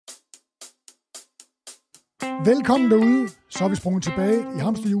Velkommen derude, så er vi sprunget tilbage i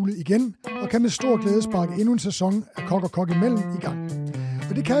hamsterhjulet igen, og kan med stor glæde sparke endnu en sæson af Kok og Kok imellem i gang.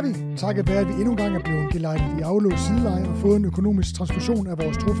 Og det kan vi, takket være, at vi endnu en gang er blevet gelejtet i aflåst sideleje og fået en økonomisk transfusion af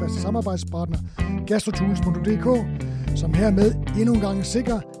vores trofaste samarbejdspartner, gastrotools.dk, som hermed endnu en gang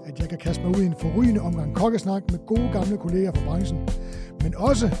sikrer, at jeg kan kaste mig ud i en forrygende omgang kokkesnak med gode gamle kolleger fra branchen, men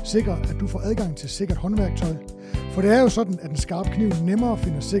også sikrer, at du får adgang til sikkert håndværktøj. For det er jo sådan, at en skarp kniv nemmere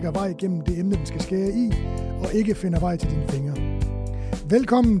finder sikker vej igennem det emne, den skal skære i, og ikke finder vej til dine fingre.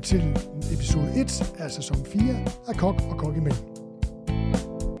 Velkommen til episode 1 af sæson 4 af Kok og Kok imellem.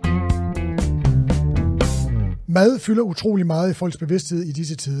 Mad fylder utrolig meget i folks bevidsthed i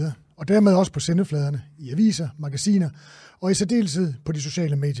disse tider, og dermed også på sendefladerne, i aviser, magasiner og i særdeleshed på de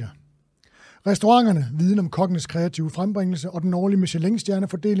sociale medier. Restauranterne, viden om kokkenes kreative frembringelse og den årlige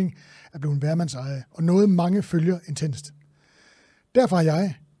Michelin-stjernefordeling er blevet hvermandseje, og noget mange følger intenst. Derfor har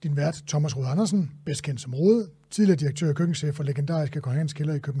jeg, din vært Thomas Rode Andersen, bedst kendt som Rode, tidligere direktør og køkkenchef for legendariske Kong Hans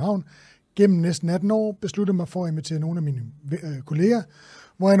Kælder i København, gennem næsten 18 år besluttet mig for at invitere nogle af mine kolleger,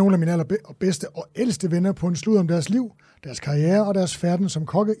 hvor jeg er nogle af mine allerbedste og ældste venner på en slud om deres liv, deres karriere og deres færden som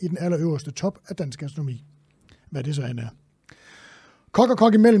kokke i den allerøverste top af dansk gastronomi. Hvad det så end er. Kok og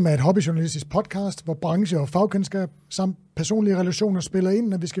Kok imellem er et hobbyjournalistisk podcast, hvor branche og fagkendskab samt personlige relationer spiller ind,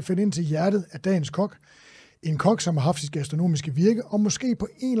 når vi skal finde ind til hjertet af dagens kok. En kok, som har haft sit gastronomiske virke, og måske på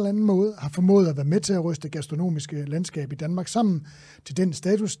en eller anden måde har formået at være med til at ryste det gastronomiske landskab i Danmark sammen til den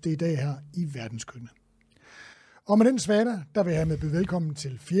status, det i dag her i verdenskønne. Og med den svada, der vil jeg med byde velkommen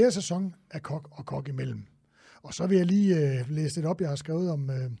til 4. sæson af Kok og Kok imellem. Og så vil jeg lige læse lidt op, jeg har skrevet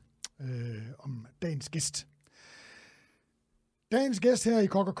om dagens gæst. Dagens gæst her i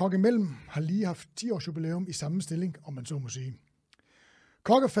Kok og Kok imellem har lige haft 10 års jubilæum i samme stilling, om man så må sige.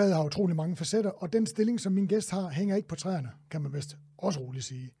 Kokkefaget har utrolig mange facetter, og den stilling, som min gæst har, hænger ikke på træerne, kan man vist også roligt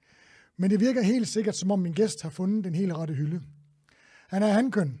sige. Men det virker helt sikkert, som om min gæst har fundet den helt rette hylde. Han er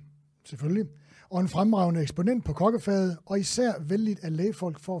hankøn, selvfølgelig, og en fremragende eksponent på kokkefaget, og især vældigt af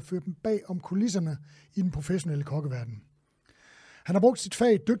lægefolk for at føre dem bag om kulisserne i den professionelle kokkeverden. Han har brugt sit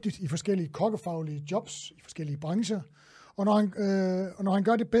fag dygtigt i forskellige kokkefaglige jobs, i forskellige brancher, og når han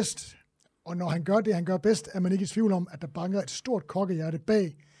gør det bedst, og når han gør det, han gør bedst, er man ikke i tvivl om, at der banker et stort kokkehjerte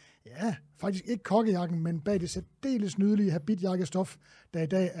bag, ja, faktisk ikke kokkejakken, men bag det særdeles nydelige habitjakkestof, der i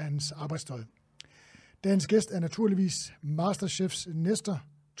dag er hans arbejdstøj. Dagens gæst er naturligvis Masterchefs Nestor,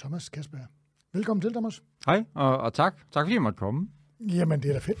 Thomas Kasberg. Velkommen til, Thomas. Hej, og tak. Tak fordi jeg måtte komme. Jamen, det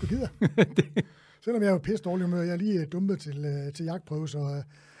er da fedt, du gider. Selvom jeg er jo pisse dårlig humør, jeg er lige dumpet til jagtprøve, så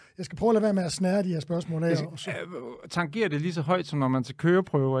jeg skal prøve at lade være med at snære de her spørgsmål af. Tangerer det lige så højt, som når man til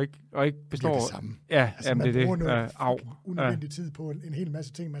køreprøve og ikke består? Det er det samme. Ja, altså, jamen, det er det. Unødvendig tid på en hel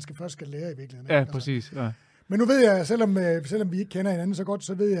masse ting, man skal lære i virkeligheden. Ja, altså. præcis. Ja. Men nu ved jeg, selvom vi ikke kender hinanden så godt,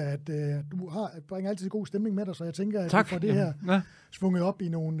 så ved jeg, at du bringer altid god stemning med dig, så jeg tænker, at du får det her svunget op i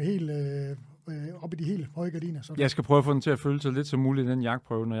nogle helt op i de helt høje gardiner. Sådan. Jeg skal prøve at få den til at føle sig lidt som muligt i den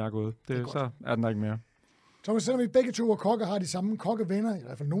jagtprøve, når jeg er gået. Så er den der ikke mere. Thomas, selvom vi begge to er kokke, har de samme kokkevenner, i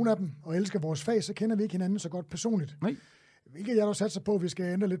hvert fald nogle af dem, og elsker vores fag, så kender vi ikke hinanden så godt personligt. Nej. Hvilket jeg dog satser på, at vi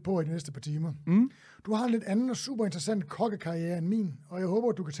skal ændre lidt på i de næste par timer. Mm. Du har en lidt anden og super interessant kokkekarriere end min, og jeg håber,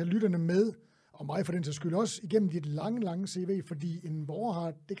 at du kan tage lytterne med, og mig for den sags skyld også, igennem dit lange CV, fordi en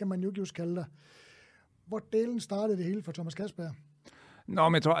borgerhard, det kan man jo ikke just kalde dig. Hvor delen startede det hele for Thomas Kasberg? Nå,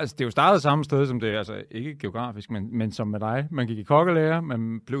 men jeg tror, altså, det er jo startet samme sted, som det altså ikke geografisk, men som med dig. Man gik i kokkelærer,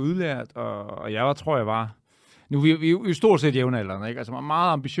 man blev udlært, og jeg tror jeg var... Nu vi er jo stort set jævnaldrende, ikke? Altså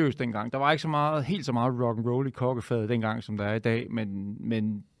meget ambitiøs dengang. Der var ikke helt så meget rock and roll i kokkefaget dengang, som der er i dag,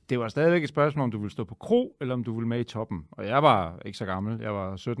 men det var stadigvæk et spørgsmål, om du ville stå på kro, eller om du ville med i toppen. Og jeg var ikke så gammel. Jeg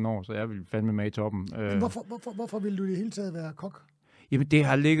var 17 år, så jeg ville fandme med i toppen. Men hvorfor ville du i det hele taget være kok? Jamen, det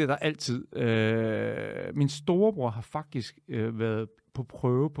har ligget der altid. Min storebror har faktisk været på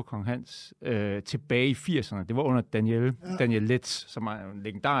prøve på Kong Hans tilbage i 80'erne. Det var under Daniel Letz, som er en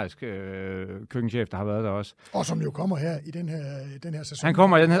legendarisk køkkenchef, der har været der også. Og som jo kommer her i den her sæson. Han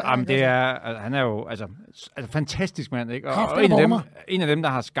kommer i den her... han er jo altså fantastisk mand, ikke? Og en af dem, der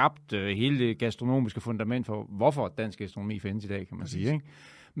har skabt hele det gastronomiske fundament for, hvorfor dansk gastronomi findes i dag, kan man sige, ikke?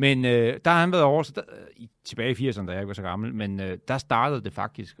 Men der har han været over, tilbage i 80'erne, da jeg ikke var så gammel, men der startede det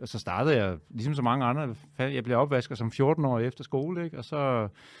faktisk. Og så startede jeg, ligesom så mange andre, jeg blev opvasker som 14-årig efter skole, ikke? Og så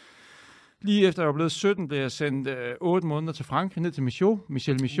lige efter jeg var blevet 17, blev jeg sendt 8 måneder til Frankrig, ned til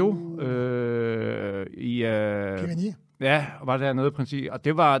Michel Michaud. Ja, og var dernede i princip. Og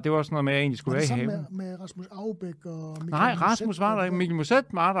det var sådan noget med, at jeg egentlig skulle være i haven. med Rasmus Aubæk og Michael Nej, Rasmus Musset, var der ikke. Mikkel Musset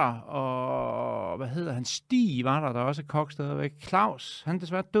var der, og hvad hedder han? Stig var der også et kok stadigvæk. Claus, han er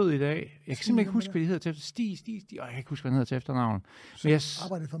desværre død i dag. Jeg kan simpelthen ikke huske, hvad de hedder til efter. Stig. Jeg kan ikke huske, hvad han hedder til efternavn. Så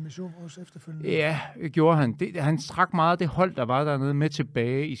arbejdede for Mission også efterfølgende? Ja, det gjorde han. Han trak meget det hold, der var dernede med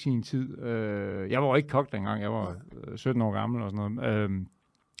tilbage i sin tid. Jeg var jo ikke kok dengang. Jeg var 17 år gammel og sådan noget.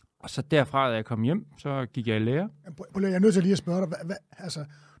 Og så derfra, da jeg kom hjem, så gik jeg i lære. Jeg er nødt til lige at spørge dig. Altså,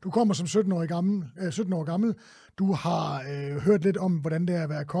 du kommer som 17 år gammel. Du har hørt lidt om, hvordan det er at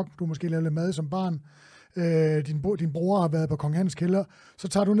være kok. Du har måske lavet lidt mad som barn. Din bror har været på Kong Hans kælder. Så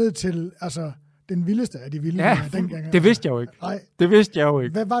tager du ned til den vildeste af de vilde. Ja, det vidste jeg jo ikke. Nej. Det vidste jeg jo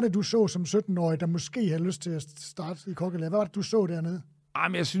ikke. Hvad var det, du så som 17-årig, der måske havde lyst til at starte i kokkelære? Hvad var det, du så dernede?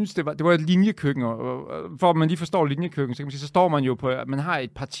 Men jeg synes, det var et linjekøkken, og for at man lige forstår linjekøkken, så kan man sige, så står man jo på, man har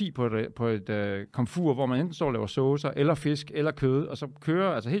et parti på et komfur, hvor man enten står og laver saucer, eller fisk, eller kød, og så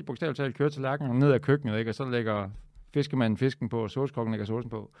kører, altså helt bogstaveligt talt, kører tallerkenen ned ad køkkenet, ikke? Og så lægger fiskemanden fisken på, og saucekokken lægger saucen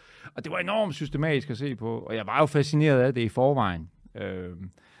på. Og det var enormt systematisk at se på, og jeg var jo fascineret af det i forvejen.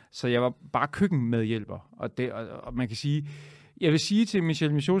 Så jeg var bare køkkenmedhjælper, og man kan sige, jeg vil sige til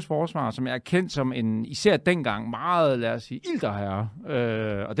Michel Michaud's forsvar, som jeg er kendt som en, især dengang, meget, lad os sige, ilterherre,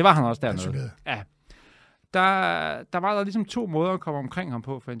 og det var han også dernede. Ja. Der var der ligesom 2 måder at komme omkring ham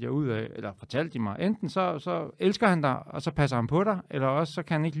på, fandt jeg ud af, eller fortalte de mig. Enten så elsker han dig, og så passer han på dig, eller også så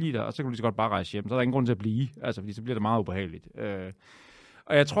kan han ikke lide dig, og så kan du lige så godt bare rejse hjem. Så er der ingen grund til at blive, fordi så bliver det meget ubehageligt.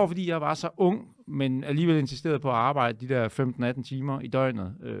 Og jeg tror, fordi jeg var så ung, men alligevel insisterede på at arbejde de der 15-18 timer i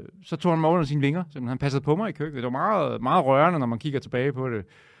døgnet, så tog han mig under sine vinger. Så han passede på mig i køkkenet. Det var meget, meget rørende, når man kigger tilbage på det.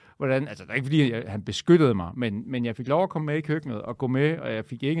 Hvordan, altså, det er ikke fordi, han beskyttede mig, men jeg fik lov at komme med i køkkenet og gå med, og jeg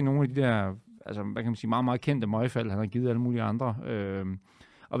fik ikke nogen af de der, altså, hvad kan man sige, meget, meget kendte møgfald, han har givet alle mulige andre.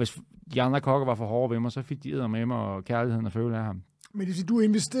 Og hvis de andre kokker var for hårde ved mig, så fik de eddermame med og kærligheden og føle af ham. Men det vil sige, du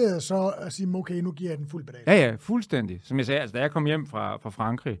investerede så at sige, okay, nu giver jeg den fuld pedal. Ja, fuldstændig. Som jeg sagde, altså, da jeg kom hjem fra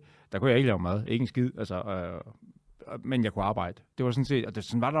Frankrig, der kunne jeg ikke lave mad. Ikke en skid, men jeg kunne arbejde. Det var sådan set, og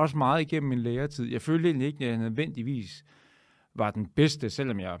sådan var der også meget igennem min læretid. Jeg følte egentlig ikke, at jeg nødvendigvis var den bedste,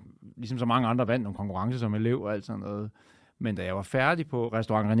 selvom jeg, ligesom så mange andre, vandt nogle konkurrencer som elev og alt sådan noget. Men da jeg var færdig på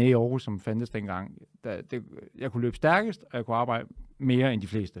Restaurant René i Aarhus, som fandtes dengang, jeg kunne løbe stærkest, og jeg kunne arbejde mere end de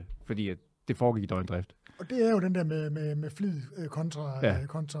fleste, fordi det foregik i døgndrift. Og det er jo den der med flid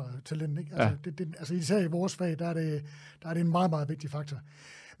kontra talent, ikke? Altså, ja. Altså især i vores fag, der er det en meget, meget vigtig faktor.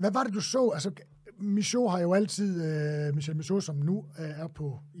 Hvad var det, du så? Altså, Michaud har jo altid, Michel Michaud, som nu er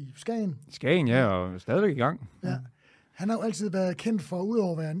i Skagen. Skagen, ja, og stadigvæk i gang. Ja. Han har jo altid været kendt for,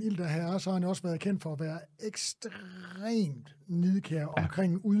 udover at være en ilterherre, så har han også været kendt for at være ekstremt nidkær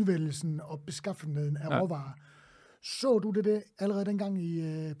omkring udvælgelsen og beskaffenheden af råvarer. Så du det allerede dengang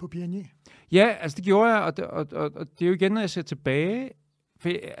på Pianier? Ja, altså det gjorde jeg, og det er jo igen, når jeg ser tilbage, for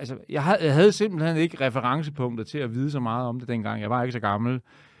jeg havde simpelthen ikke referencepunkter til at vide så meget om det dengang. Jeg var ikke så gammel.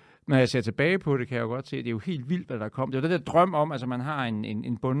 Når jeg ser tilbage på det, kan jeg jo godt se, at det er jo helt vildt, hvad der kom. Det er jo det der drøm om, altså man har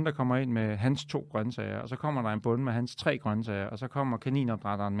en bonde, der kommer ind med hans 2 grøntsager, og så kommer der en bonde med hans 3 grøntsager, og så kommer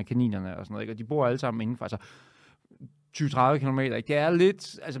kaninopdrætteren med kaninerne og sådan noget, ikke? Og de bor alle sammen indenfor, altså 20-30 kilometer. Ikke? Det er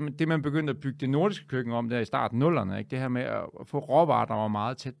lidt, altså det man begyndte at bygge det nordiske køkken om der i starten 0'erne, ikke? Det her med at få råvarer, der var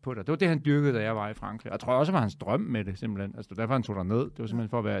meget tæt på dig. Det var det, han dyrkede, da jeg var i Frankrig. Og jeg tror også, det var hans drøm med det, simpelthen. Altså derfor han tog derned. Det var simpelthen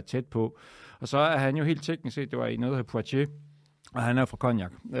for at være tæt på. Og så er han jo helt teknisk set, det var i noget af Poitiers, og han er fra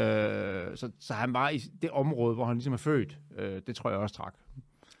Cognac. Så han var i det område, hvor han ligesom er født. Det tror jeg også trak.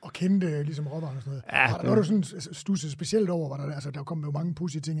 Og kendte ligesom råvarer og sådan noget. Ja, var du sådan stusset specielt over, var der, altså der kom jo mange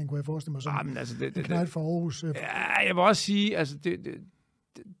pudsige ting, kunne jeg forestille mig, som en knægt fra Aarhus. Ja, jeg vil også sige, altså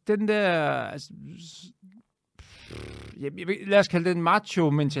den der, altså, lad os kalde det en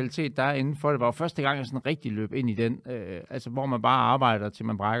macho-mentalitet, der er inden for det, var jo første gang, jeg sådan rigtig løb ind i den, altså hvor man bare arbejder, til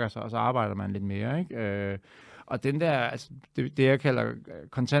man brækker sig, og så arbejder man lidt mere, ikke? Og den der, altså det jeg kalder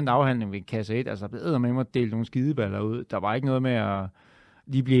kontant afhandling ved kasse 1, altså der med mig at dele nogle skideballer ud. Der var ikke noget med at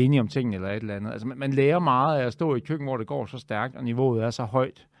lige blive enige om tingene eller et eller andet. Altså man lærer meget af at stå i et køkken, hvor det går så stærkt, og niveauet er så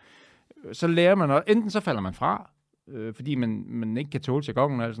højt. Så lærer man også, enten så falder man fra, fordi man ikke kan tåle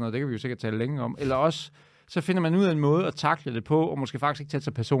jargonen eller sådan noget, det kan vi jo sikkert tale længe om, eller også så finder man ud af en måde at takle det på, og måske faktisk ikke tage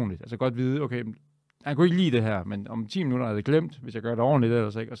sig personligt. Altså godt vide, okay, jeg kunne ikke lide det her, men om 10 minutter er det glemt, hvis jeg gør det ordentligt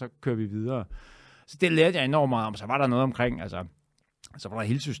ellers, ikke? Og så kører vi videre. Så det lærte jeg enormt meget om. Så var der noget omkring, altså, så var der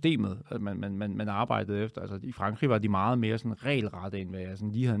hele systemet, at man arbejdede efter. Altså, i Frankrig var de meget mere sådan regelrette, end hvad jeg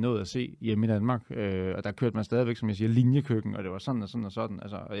sådan lige havde nået at se hjemme i Danmark. Og der kørte man stadigvæk, som jeg siger, linjekøkken, og det var sådan og sådan og sådan.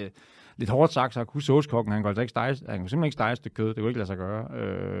 Altså, lidt hårdt sagt, så kunne saucekokken, han kunne simpelthen ikke stege et stykke kød. Det kunne ikke lade sig gøre.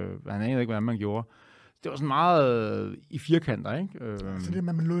 Han anede ikke, hvordan man gjorde. det var sådan meget i firkanter, ikke? Så det,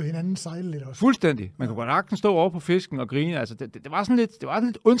 man lod hinanden sejle lidt også. Fuldstændig. Man kunne godt agten stå over på fisken og grine. Altså, det var sådan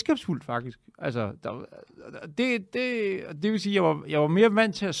lidt ondskabsfuldt, faktisk. Altså, det vil sige, jeg var mere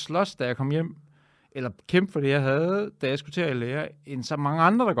vant til at slås, da jeg kom hjem, eller kæmpe for det, jeg havde, da jeg skulle til at lære, end så mange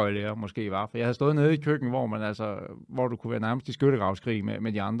andre, der går i lære, måske var. For jeg havde stået nede i køkkenet, hvor du kunne være nærmest i skyttegravskrig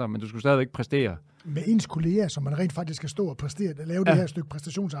med de andre, men du skulle stadigvæk præstere. Med ens kolleger, som man rent faktisk skal stå og præstere, lave det her stykke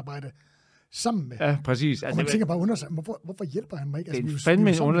præstationsarbejde sammen med. Ja, præcis. Og man tænker bare under sig, hvorfor hjælper han mig ikke?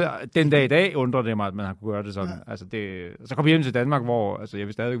 Den dag i dag undrer det mig, at man har kunne gøre det sådan. Ja. Altså så kom jeg hjem til Danmark, hvor jeg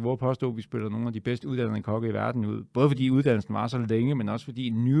vil stadigvæk våge påstå, at vi spiller nogle af de bedst uddannede kokke i verden ud. Både fordi uddannelsen var så længe, men også fordi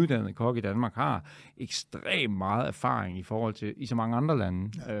en nyuddannet kokke i Danmark har ekstremt meget erfaring i forhold til i så mange andre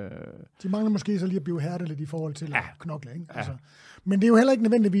lande. Ja. De mangler måske så lige at blive hærdet lidt i forhold til at knokle, ikke? Altså. Men det er jo heller ikke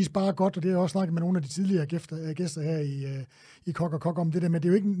nødvendigvis bare godt, og det har jeg også snakket med nogle af de tidligere gæster her i Kok og Kok om det der, men det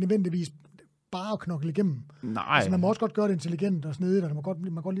er jo ikke nødvendigvis bare at knokle igennem. Nej. Altså, man må også godt gøre det intelligent og snedigt, og man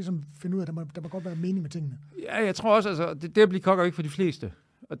må godt ligesom finde ud af, at der må godt være mening med tingene. Ja, jeg tror også, altså, det at blive kok er ikke for de fleste.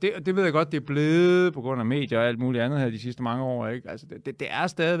 Og det ved jeg godt, det er blevet på grund af medier og alt muligt andet her de sidste mange år, ikke? Altså, det er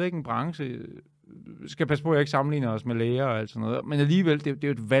stadigvæk en branche. Skal passe på, at jeg ikke sammenligner os med læger og alt sådan noget. Men alligevel, det er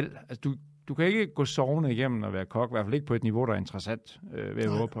jo et valg. Altså, du kan ikke gå sovende igennem og være kok, i hvert fald ikke på et niveau, der er interessant,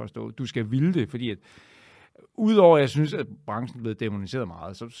 ved at påstå. Du skal ville det, fordi at udover at jeg synes, at branchen er blevet demoniseret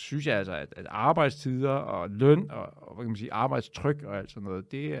meget, så synes jeg altså, at arbejdstider og løn og hvad kan man sige, arbejdstryk og alt sådan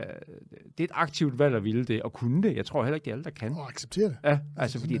noget, det er et aktivt valg at ville det og kunne det. Jeg tror heller ikke, det er alle, der kan. Og acceptere det. Ja,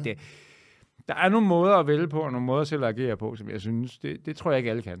 altså fordi der er nogle måder at vælge på, og nogle måder selv at agere på, som jeg synes, det tror jeg ikke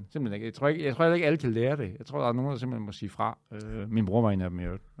alle kan. Simpelthen ikke. Jeg tror ikke alle kan lære det. Jeg tror, der er nogen, der simpelthen må sige fra. Min bror var en af dem i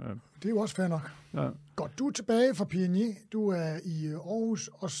øvrigt. Det er jo også fair nok. Ja. Godt, du er tilbage fra P&G. Du er i Aarhus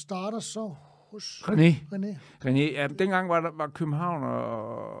og starter så hos René, ja, dengang var København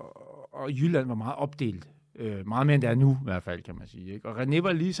og Jylland var meget opdelt. Meget mere end det er nu, i hvert fald, kan man sige. Ikke? Og René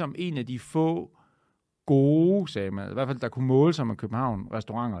var ligesom en af de få gode, sagde man, i hvert fald der kunne måle sig med København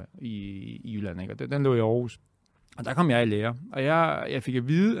restauranter i Jylland. Ikke? Og den lå i Aarhus. Og der kom jeg i lære. Og jeg fik at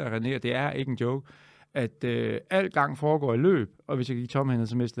vide af René, og det er ikke en joke, at al gang foregår i løb, og hvis jeg gik tomhændet,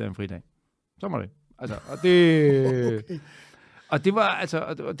 så mistede jeg en fridag. Så var det. Altså, og det... Okay. Og det var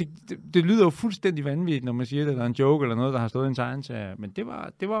altså, det lyder jo fuldstændig vanvittigt, når man siger, at der er en joke eller noget, der har stået i en tegneserie, men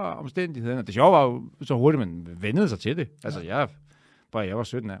det var omstændigheden. Og det sjove var jo så hurtigt, man vendede sig til det. Altså, jeg var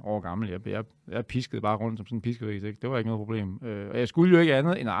 17 år gammel, jeg piskede bare rundt som sådan en piskeris, ikke? Det var ikke noget problem. Og jeg skulle jo ikke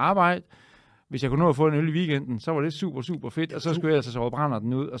andet end at arbejde. Hvis jeg kunne nå at få en øl i weekenden, så var det super, super fedt, og så skulle jeg altså sove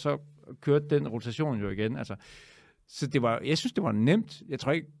brænderen ud, og så kørte den rotation jo igen. Altså, så jeg synes, det var nemt. Jeg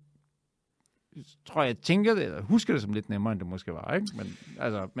tænker det, eller husker det som lidt nemmere, end det måske var, ikke?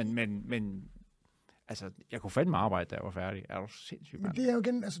 Men jeg kunne fandme arbejde, da jeg var færdig. Er du sindssygt, mand? Men det er jo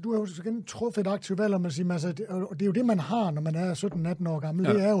igen, altså du har jo igen truffet et aktivt valg, om man siger, altså, og det er jo det, man har, når man er 17-18 år gammel.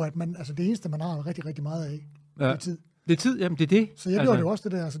 Ja. Det er jo, at man, altså det eneste, man har rigtig, rigtig meget af, det er tid. Det er tid, jamen det er det. Så jeg gjorde det jo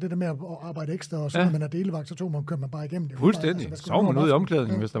også det der med at arbejde ekstra, og så når man er delevagt, så kørte man bare igennem det. Fuldstændig. Altså, sov man ud i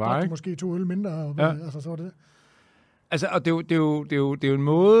omklædningen, hvis der var, ikke? Måske 2 øl mindre, og altså så var det. Altså, og det er jo en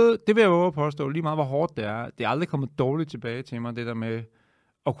måde, det vil jeg jo påstå, lige meget hvor hårdt det er. Det er aldrig kommet dårligt tilbage til mig, det der med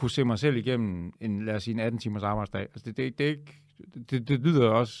at kunne se mig selv igennem lad os sige, en 18 timers arbejdsdag. Altså, det lyder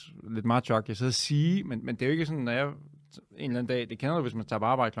også lidt meget chok, jeg sidder og sige, men det er jo ikke sådan, når jeg en eller anden dag, det kender du, hvis man tager på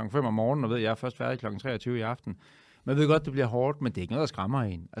arbejde klokken 5 om morgenen, og ved, jeg er først færdig klokken 23 i aften. Man ved godt, det bliver hårdt, men det er ikke noget, der skræmmer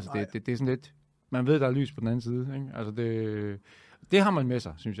en. Altså, det er sådan lidt, man ved, der er lys på den anden side, ikke? Altså, det har man med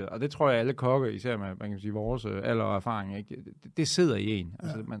sig, synes jeg. Og det tror jeg, alle kokke, især med man kan sige, vores alder og erfaring, ikke? Det sidder i en.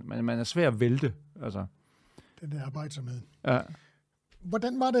 Altså, man er svær at vælte. Altså. Den der arbejdsomhed. Ja.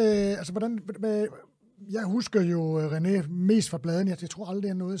 Hvordan var det, altså jeg husker jo René mest fra bladen. Jeg tror aldrig,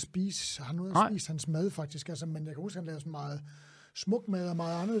 jeg nåede at spise hans mad faktisk. Altså, men jeg kan huske, at han lavede sådan meget smuk mad og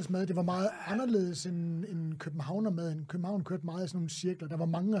meget anderledes mad. Det var meget anderledes end københavnermad. København kørte meget i sådan nogle cirkler. Der var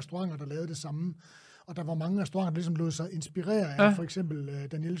mange restauranter, der lavede det samme. Og der var mange restauranter, der ligesom lod sig inspirere af for eksempel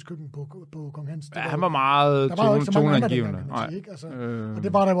Daniels køkken på Kong Hans. Han var meget toneangivende. Altså, og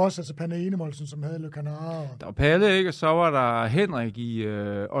det var der jo også, altså Panne Enemolsen, som havde Le Canard. Der var Palle, ikke? Og så var der Henrik i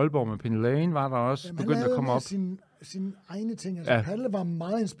Aalborg med Penny Lane, var der også begyndt at komme op. Sine egne ting. Altså, Palle var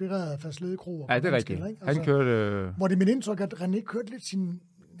meget inspireret af Færslede Kro. Ja, det er rigtigt. Altså, han kørte... Hvor det er mit indtryk, at René kørte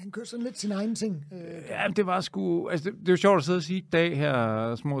sådan lidt sin egen ting. Ja, det var sgu... Altså, det er jo sjovt at sidde og sige i dag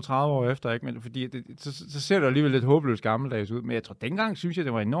her, små 30 år efter, ikke? Men fordi så ser det alligevel lidt håbløst gammeldags ud. Men jeg tror, dengang synes jeg,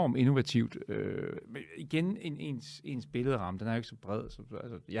 det var enormt innovativt. Men igen, ens billederamme, den er jo ikke så bred. Så,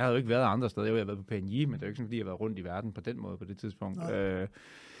 altså, jeg havde jo ikke været andre steder. Jeg havde været på P&G, men det er jo ikke sådan, fordi jeg har været rundt i verden på den måde på det tidspunkt.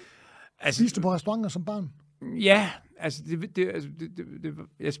 Spiste du på restauranter som barn? Ja, altså,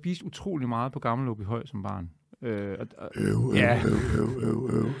 jeg spiste utrolig meget på Gammel Åbyhøj som barn.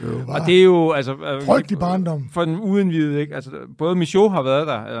 Og det er jo altså frygtelig barndom for den udenvide, ikke? Altså både Michaud har været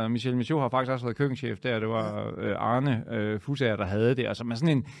der, eller Michel Michaud har faktisk også været køkkenchef der. Det var Arne Fusager, der havde det. Altså med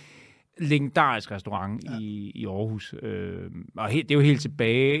sådan en legendarisk restaurant i Aarhus. Og det er jo helt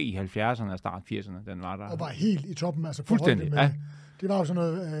tilbage i 70'erne og start 80'erne, den var der. Og var helt i toppen, altså fuldstændig. Ja. Det var jo sådan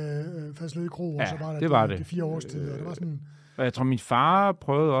noget Fastlede Kro, og så var der det var det. 4 årstider. Det var sådan. Og jeg tror, min far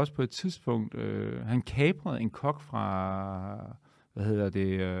prøvede også på et tidspunkt, han kaprede en kok fra,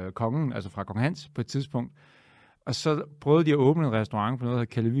 kongen, altså fra Kong Hans på et tidspunkt. Og så prøvede de at åbne en restaurant på noget, der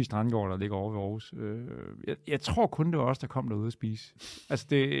hedder Kaldevig Strandgård, der ligger over ved Aarhus. Jeg tror kun, det var os, der kom derude at spise. Altså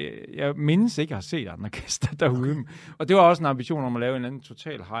jeg mindes ikke, at jeg har set andre gæster derude. Okay. Og det var også en ambition om at lave en anden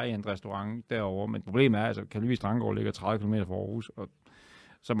total high-end restaurant derovre. Men problemet er, at Kaldevig Strandgård ligger 30 km fra Aarhus, og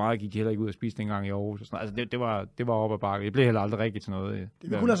så meget gik de heller ikke ud og spise dengang i Aarhus. Og sådan. Altså det var op ad bakke. Det blev heller aldrig rigtigt til noget. Det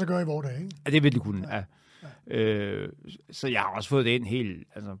vil kunne lade sig gøre i vores dag, ikke? Ja, det ville det kunne, ja. Så jeg har også fået det ind helt,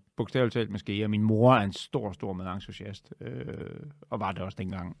 altså bogstaveligt talt måske, og min mor er en stor medentusiast, og var det også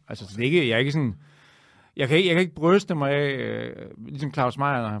dengang. Altså, så det jeg er ikke sådan, jeg kan ikke bryste mig af, ligesom Claus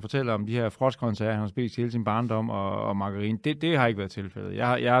Meyer, når han fortæller om de her frostgrøntsager, han har spist hele sin barndom og margarine. Det har ikke været tilfældet.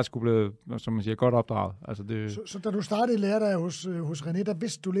 Jeg er sgu blevet, som man siger, godt opdraget. Altså, så da du startede lære dig hos René, der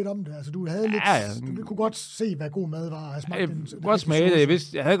vidste du lidt om det? Altså, du havde lidt, du kunne godt se, hvad god mad var.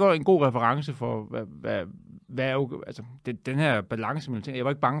 Jeg havde godt en god reference for, den her balance mellem ting. Jeg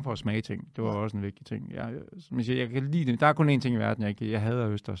var ikke bange for at smage ting. Det var også en vigtig ting. Jeg kan lide det. Der er kun én ting i verden, jeg hader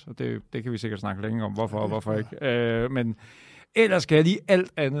østers, og det kan vi sikkert snakke længe om, hvorfor og hvorfor ikke. Men ellers kan jeg lide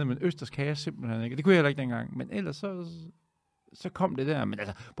alt andet, men østers kan jeg simpelthen ikke. Det kunne jeg heller ikke dengang. Men ellers så kom det der. Men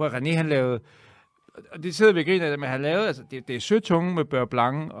altså, René han lavede, og det sidder vi og griner af, men han lavede, altså, det er sødtunge med beurre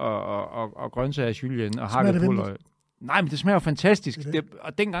blanc og grøntsager julienne og hakket pulver. Nej, men det smager fantastisk.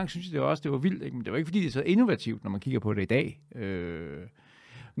 Og dengang synes jeg det var vildt, ikke? Men det var ikke, fordi det er så innovativt, når man kigger på det i dag.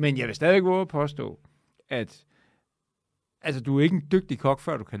 Men jeg vil stadig våge at påstå, at altså, du er ikke en dygtig kok,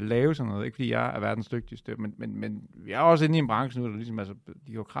 før du kan lave sådan noget. Ikke fordi jeg er verdens dygtigste, men jeg er også inde i en branche nu, der ligesom, altså,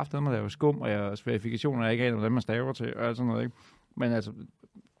 de har kraftedeme at lave skum, og verifikationer, jeg ikke aner, hvordan man staver til, og sådan noget, ikke? Men altså,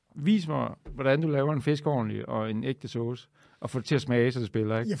 vis mig, hvordan du laver en fisk ordentligt, og en ægte sauce, og få det til at smage, så det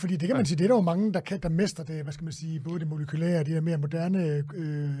spiller, ikke? Ja, fordi det kan man sige, det er der jo mange, der mester det, hvad skal man sige, både det molekylære, de der mere moderne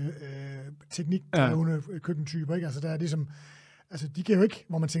teknikdrevne køkkentyper, ikke? Altså, der er ligesom, altså, de kan jo ikke,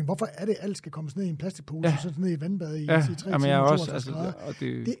 hvor man tænker, hvorfor er det, alt skal komme ned i en plastikpose, og så ned i et vandbad i 3 timer,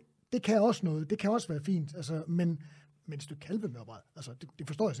 grader. Det kan også noget, det kan også være fint, altså, men et stykke kalvemørbrad, altså, det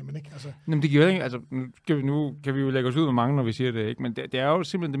forstår jeg simpelthen ikke. Altså. Jamen, det giver ikke, altså, nu kan vi jo lægge os ud med mange, når vi siger det, ikke? Men det er jo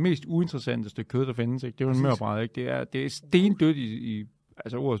simpelthen det mest uinteressante stykke kød, der findes, ikke? Det er jo en mørbrad, ikke? Det er stendødt i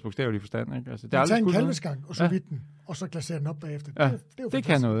altså ordets bogstavelige forstand, ikke? Altså, det er en kalveskang, og så vidt den, og så glasere den op bagefter. Ja, det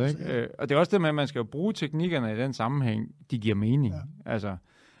kan noget, ikke? Altså, og det er også det med, at man skal jo bruge teknikkerne i den sammenhæng, de giver mening. Ja. Altså,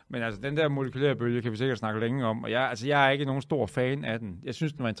 men altså, den der molekylære bølge kan vi sikkert snakke længe om, og jeg er ikke nogen stor fan af den. Jeg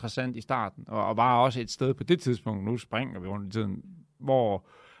synes, den var interessant i starten, og var også et sted på det tidspunkt, nu springer vi rundt i tiden, hvor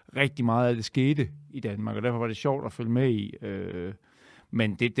rigtig meget af det skete i Danmark, og derfor var det sjovt at følge med i.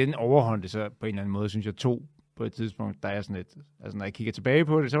 Men den overhåndte så på en eller anden måde, synes jeg, på et tidspunkt, der er sådan et, altså når jeg kigger tilbage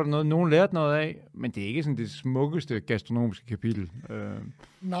på det, så var der noget, nogen lærte noget af, men det er ikke sådan det smukkeste gastronomiske kapitel.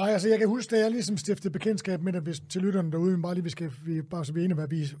 Nej, altså jeg kan huske, da jeg ligesom stiftede bekendtskab med det, hvis til lytterne derude, men bare lige, bare så vi er enige, hvad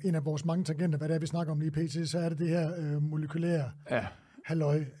en af vores mange tangenter, hvad det er, vi snakker om lige pt., så er det her molekylære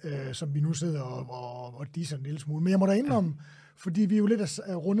halløj, som vi nu sidder og disser en lille smule. Men jeg må da indrømme, fordi vi er jo lidt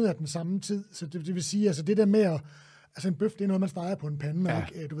rundet af den samme tid, så det vil sige, altså det der med at altså en bøf, det er noget, man steger på en pande. Ja.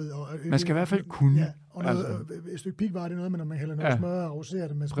 Du ved, man skal i hvert fald kunne. Ja, og et stykke pikvar, det er noget, når man hælder noget smør og roserer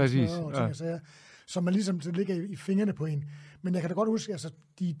det med smør og ting og sager, så man ligesom ligger i fingrene på en. Men jeg kan da godt huske, altså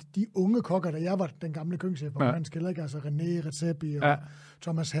de unge kokker, da jeg var den gamle køkkenchef på Hans Kælder, ikke? Altså René Redzepi og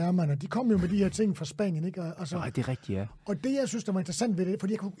Thomas Hermann, og de kom jo med de her ting fra Spanien, ikke? Altså, nej, det er rigtigt, ja. Og det, jeg synes, der var interessant ved det,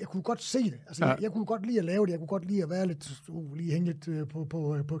 fordi jeg kunne godt se det. Altså, jeg kunne godt lide at lave det, jeg kunne godt lide at være lidt, lige hænge lidt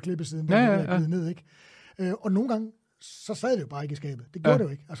på klippesiden, ned, ikke? Og nogle gange, så sad det jo bare ikke i skabet. Det gjorde det jo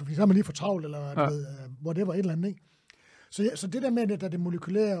ikke. Altså, fordi så har man lige for travlt, eller whatever, et eller andet, ikke? Så det der med, at det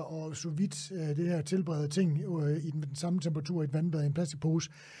molekylære og sous vide, det her tilberedede ting i den samme temperatur i et vandbad i en plastikpose,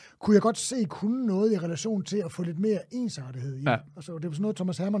 kunne jeg godt se kunne noget i relation til at få lidt mere ensartethed i. Altså, det var sådan noget,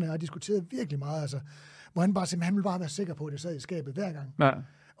 Thomas Hermann og jeg har diskuteret virkelig meget, altså, hvor han bare simpelthen, han ville bare være sikker på, at det sad i skabet hver gang.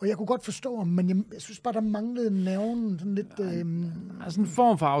 Og jeg kunne godt forstå, men jeg synes bare, der manglede nerven sådan lidt... Altså en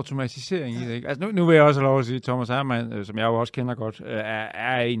form for automatisering i det, ikke? Altså nu vil jeg også have lov at sige, at Thomas Hermann, som jeg jo også kender godt,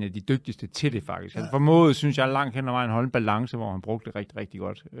 er en af de dygtigste til det, faktisk. Han formåede, synes jeg, langt hen ad vejen holde en balance, hvor han brugte det rigtig, rigtig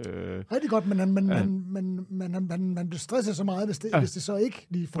godt. Rigtig godt, men man blev stresset så meget, hvis det så ikke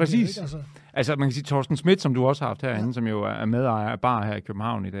lige fungerer. Præcis. Ikke? Altså, man kan sige, Torsten Schmidt, som du også har haft herinde, som jo er medejer af bar her i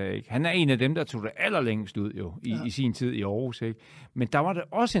København i dag, ikke? Han er en af dem, der tog det allerlængst ud jo, i sin tid i Aarhus, ikke? Men der var det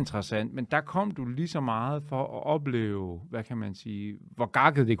også interessant, men der kom du lige så meget for at opleve, hvad kan man sige, hvor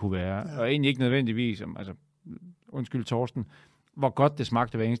gakket det kunne være, og egentlig ikke nødvendigvis, altså, undskyld Torsten, hvor godt det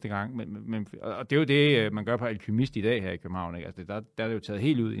smagte hver eneste gang. Men, og det er jo det, man gør på Alkymist i dag her i København. Ikke? Altså, der er det jo taget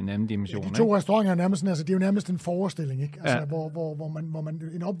helt ud i en anden dimension. Ja, de to restauranter er nærmest, altså, det er jo nærmest en forestilling, ikke? Altså, hvor man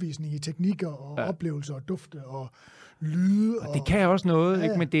en opvisning i teknikker og oplevelser og dufte og lyde. Og det kan også noget,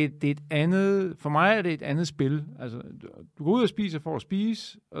 ikke? Men det er et andet, for mig er det et andet spil. Altså, du går ud og spiser for at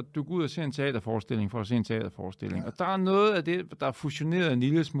spise, og du går ud og ser en teaterforestilling for at se en teaterforestilling. Og der er noget af det, der er fusioneret en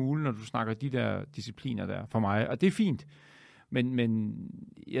lille smule, når du snakker de der discipliner der for mig, og det er fint. Men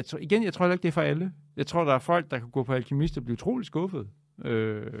jeg tror heller ikke, det er for alle. Jeg tror, der er folk, der kan gå på Alkymist og blive utrolig skuffet.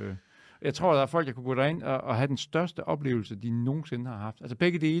 Jeg tror, der er folk, der kan gå derind og have den største oplevelse, de nogensinde har haft. Altså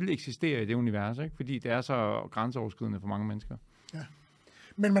begge dele eksisterer i det univers, ikke? Fordi det er så grænseoverskridende for mange mennesker. Ja.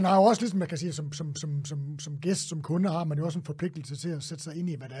 Men man har jo også, ligesom man kan sige, som gæst, som kunde, har man jo også en forpligtelse til at sætte sig ind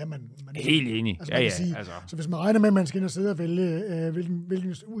i, hvad det er, man helt enig. Altså, altså. Så hvis man regner med, at man skal ind og sidde og vælge,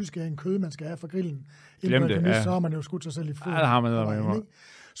 hvilken udskæring kød, man skal have fra grillen, så har man jo skudt sig selv i foden. Ja, det har man med.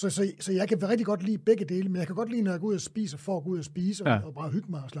 Så jeg kan rigtig godt lide begge dele, men jeg kan godt lide, når jeg går ud og spiser, for at gå ud og spise, og bare hygge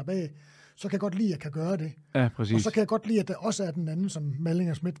mig og slappe af, så kan jeg godt lide, at jeg kan gøre det. Ja, præcis. Og så kan jeg godt lide, at der også er den anden, som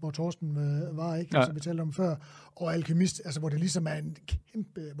Malling & Schmidt, hvor Torsten var, ikke? Altså, vi talte om før, og Alkymist, altså, hvor det ligesom er en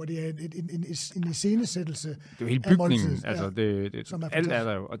kæmpe, hvor det er en iscenesættelse. Det er jo hele bygningen, altså, alt er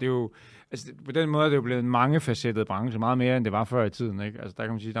der jo, og det er jo, altså, på den måde er det jo blevet en mangefacettet branche, meget mere, end det var før i tiden, ikke? Altså, der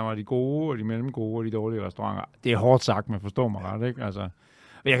kan man sige, der var de gode, og de mellemgode, og de dårlige restauranter. Det er hårdt sagt, men forstår mig ret, ikke? Altså,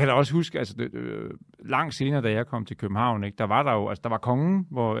 og jeg kan da også huske, altså langt senere, da jeg kom til København, ikke, der var der jo, altså der var kongen,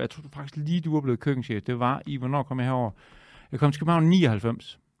 hvor jeg tror faktisk lige du var blevet køkkenchef. Det var i, hvornår kom jeg herover? Jeg kom til København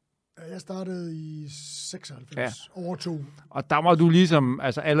 99. Jeg startede i 96, over 2. Og der var du ligesom,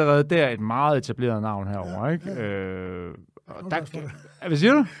 altså allerede der et meget etableret navn herover, ikke? Hvad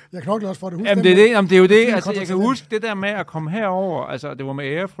siger du? Jeg knokler også for det. Jamen det er jo det. Altså, jeg kan huske det der med at komme herover, altså det var med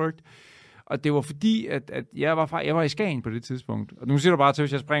ærefrygt. Og det var fordi, at jeg var i Skagen på det tidspunkt. Og nu siger du bare til,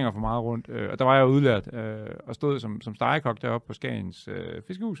 hvis jeg springer for meget rundt. Og der var jeg udlært og stod som stegekok deroppe på Skagens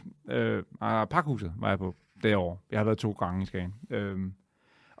fiskehus. Pakhuset var jeg på det år. Jeg har været 2 gange i Skagen.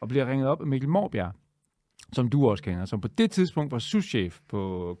 Og bliver ringet op af Mikkel Mårbjerg, som du også kender, som på det tidspunkt var souschef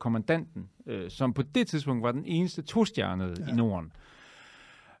på Kommandanten, som på det tidspunkt var den eneste 2-stjernede i Norden.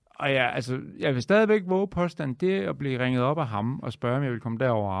 Og jeg vil stadigvæk våge påstand, det at blive ringet op af ham og spørge, om jeg vil komme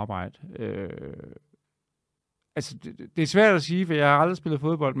derover og arbejde. Det er svært at sige, for jeg har aldrig spillet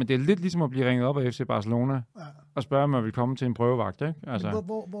fodbold, men det er lidt ligesom at blive ringet op af FC Barcelona og spørge, om jeg vil komme til en prøvevagt. Ikke? Altså.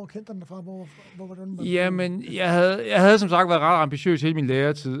 Hvor kendte han dig fra? Hvordan Jamen, jeg havde som sagt været ret ambitiøs hele min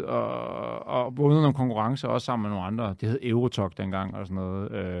læretid og vundet nogle konkurrencer, også sammen med nogle andre. Det hed Eurotalk dengang og sådan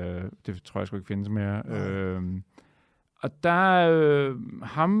noget. Det tror jeg sgu ikke findes mere. Og der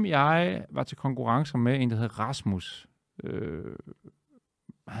jeg var til konkurrencer med en, der hed Rasmus.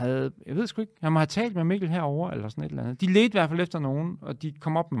 Jeg ved sgu ikke, han må have talt med Mikkel herover eller sådan et eller andet. De ledte i hvert fald efter nogen, og de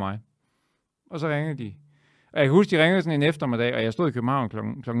kom op med mig. Og så ringede de. Og jeg kan huske, de ringede sådan en eftermiddag, og jeg stod i København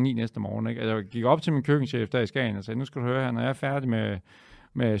klokken 9 næste morgen. Ikke? Altså, jeg gik op til min køkkenchef der i Skagen og sagde, nu skal du høre her, når jeg er færdig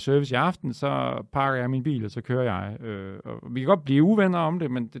med service i aften, så pakker jeg min bil, og så kører jeg. Og vi kan godt blive uvenner om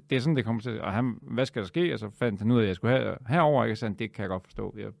det, men det er sådan, det kommer til. Og han, hvad skal der ske? Og så fandt han ud af, at jeg skulle have herover, ikke? Så det kan jeg godt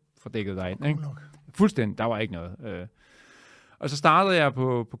forstå. Jeg får dækket dig ind. Ikke? Fuldstændig, der var ikke noget. Og så startede jeg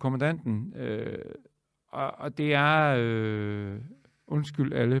på Kommandanten, og det er,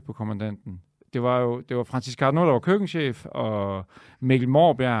 undskyld alle på Kommandanten. Det var Francis Cardinal, der var køkkenchef, og Mikkel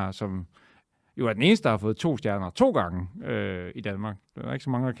Mårbjerg, som jo er den eneste, der har fået 2 stjerner 2 gange i Danmark. Der er ikke så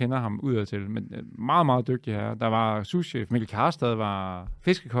mange, der kender ham udadtil, men meget, meget dygtig her. Der var souschef, Mikkel Karstad var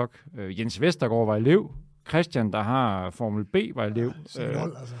fiskekok, Jens Vestergaard var elev, Christian, der har Formel B, var elev.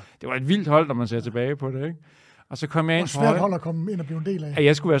 Det var et vildt hold, når man ser tilbage på det, ikke? Og så kom jeg ind. Hvor svært hold at komme ind og blive en del af. At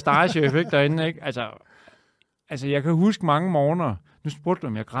jeg skulle være starchef, ikke, derinde, ikke? Altså, jeg kan huske mange morgener. Nu spurgte du,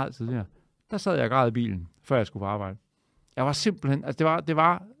 om jeg græd tidligere. Der sad jeg og græd i bilen, før jeg skulle på arbejde. Jeg var simpelthen, altså det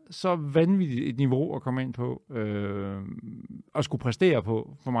var så vanvittigt et niveau at komme ind på, og skulle præstere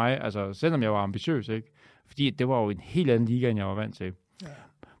på for mig, altså selvom jeg var ambitiøs, ikke? Fordi det var jo en helt anden liga, end jeg var vant til. Ja.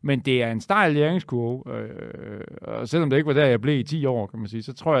 Men det er en stejl læringskurve, og selvom det ikke var der, jeg blev i 10 år, kan man sige,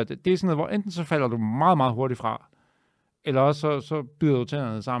 så tror jeg, at det er sådan noget, hvor enten så falder du meget, meget hurtigt fra, eller også så bider du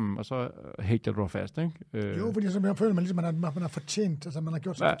tænderne sammen, og så hægter du dig fast, ikke? Jo, fordi så jeg føler, man ligesom, man har fortjent, altså man har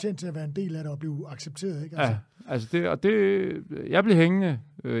gjort sig fortjent til at være en del af det og blive accepteret, ikke? Altså. Ja, altså jeg blev hængende.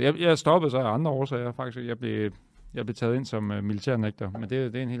 Jeg stoppede så af andre årsager, faktisk. Jeg blev taget ind som militærnægter, men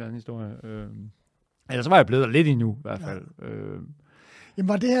det er en helt anden historie. Ellers var jeg blevet der lidt endnu, i hvert fald. Ja. Jamen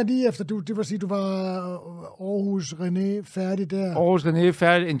var det her lige efter, det var sige, du var Aarhus René færdig der? Aarhus René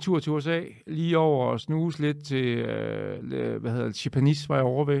færdig, en tur til USA, lige over og snuse lidt til, Chipanis var jeg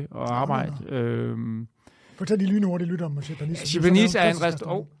over ved og arbejde. Fortæl de lynhurtigt lytter om Chipanis. Chipanis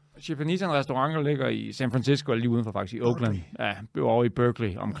er en restaurant, der ligger i San Francisco, lige udenfor faktisk, i Oakland. Ja, over i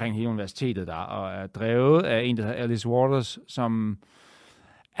Berkeley, omkring hele universitetet der, og er drevet af en, der hedder Alice Waters, som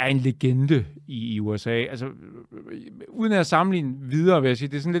er en legende i USA. Altså, uden at sammenligne videre, vil jeg sige,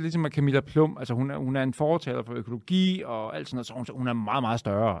 det er sådan lidt ligesom med Camilla Plum. Altså, hun er en fortaler for økologi og alt sådan noget, så hun er meget, meget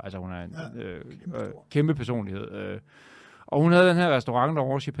større. Altså, hun er en kæmpe personlighed. Og hun havde den her restaurant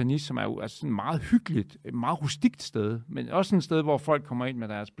derovre, Chipanis, som er jo altså sådan meget hyggeligt, et meget rustikt sted, men også et sted, hvor folk kommer ind med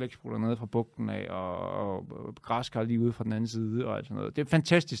deres blæksprutter nede fra bugten af, og græskar lige ude fra den anden side, og alt sådan noget. Det er et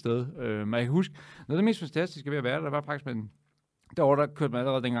fantastisk sted. Man kan huske, noget af det mest fantastiske ved at være der var faktisk med der kørte man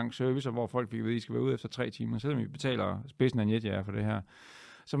allerede dengang servicer, hvor folk fik at vide, at I skal være ude efter 3 timer, selvom vi betaler spidsen af netjæger for det her.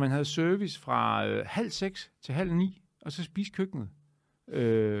 Så man havde service fra 5:30 til 8:30, og så spiste køkkenet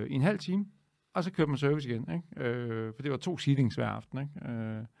i en halv time, og så kørte man service igen, ikke? For det var 2 seatings hver aften, ikke?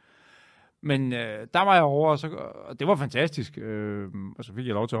 Men der var jeg over, og det var fantastisk, og så fik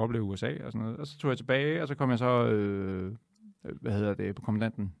jeg lov til at opleve USA og sådan noget. Og så tog jeg tilbage, og så kom jeg så, på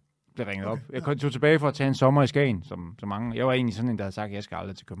kommandanten, blev ringet op. Jeg tog tilbage for at tage en sommer i Skagen, som mange. Jeg var egentlig sådan en, der havde sagt, at jeg skal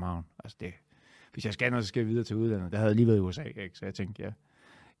aldrig til København. Altså hvis jeg skal noget, så skal jeg videre til udlandet. Der havde jeg lige været i USA, ikke? Så jeg tænkte,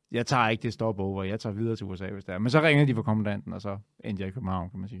 jeg tager ikke det stopover, jeg tager videre til USA, hvis det er. Men så ringede de fra kommandanten, og så endte jeg i København,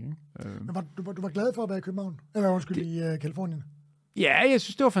 kan man sige. Ikke? Men du var glad for at være i København? Eller i Kalifornien? Ja, jeg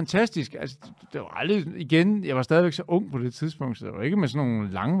synes, det var fantastisk. Altså, det var aldrig, igen, jeg var stadigvæk så ung på det tidspunkt, så det var ikke med sådan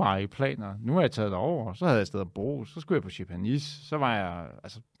nogle langvarige planer. Nu har jeg taget over, så havde jeg et sted at bo, så skulle jeg på Chipanis, så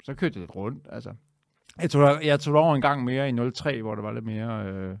kørte jeg lidt rundt. Altså, jeg tog over en gang mere i 03, hvor det var lidt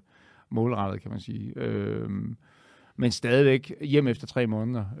mere målrettet, kan man sige. Men stadigvæk hjem efter 3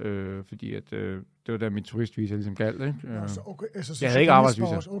 måneder, fordi at, det var der min turistvisa ligesom galt. Ikke? Jeg havde ikke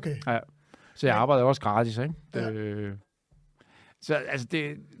arbejdsvisa. Okay. Ja, så jeg arbejdede også gratis. Ikke? Ja. Så altså,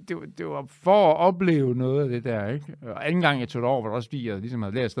 det var for at opleve noget af det der. Ikke? Og anden gang jeg tog det over, var det også fordi, jeg ligesom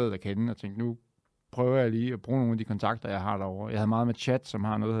havde lært stedet at kende, og tænkte, nu prøver jeg lige at bruge nogle af de kontakter, jeg har derovre. Jeg havde meget med Chat, som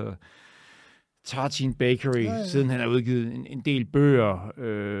har noget, der hedder Tartine Bakery, siden han har udgivet en del bøger,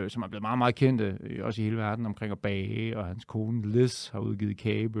 som er blevet meget, meget kendte, også i hele verden, omkring at bage, og hans kone Liz har udgivet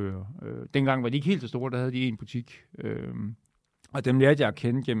kagebøger. Dengang var de ikke helt så store, der havde de en butik. Og dem lærte jeg at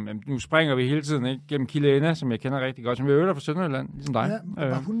kende gennem, nu springer vi hele tiden, ikke? Gennem Kille Enna, som jeg kender rigtig godt, som jeg øver fra Sønderjylland, ligesom dig. Ja,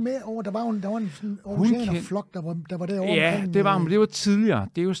 var hun med over? Der var en oceanerflok, der var derovre. Ja, omkring, det var hun, det var tidligere.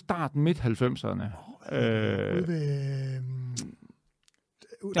 Det er jo starten midt-90'erne. Ude ved...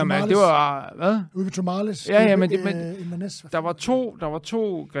 Jamen, det var, hvad? Ude ved Tomales. Ja, men der var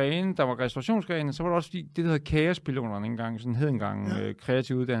to grene. Der var restaurationsgrene, så var der også det, der hedder Kaospiloterne engang,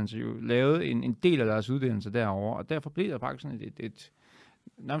 kreativ uddannelse, jo lavede en del af deres uddannelse derovre, og derfor blev der faktisk sådan et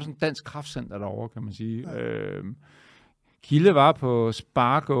nærmest sådan dansk kraftcenter derovre, kan man sige. Ja. Kilde var på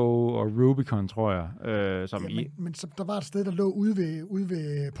Spargo og Rubicon, tror jeg. Men så der var et sted, der lå ude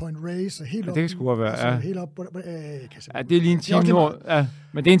ved Point Reyes, og helt op. Det skulle godt være, ja. Helt op, det er lige en time nord. Ja,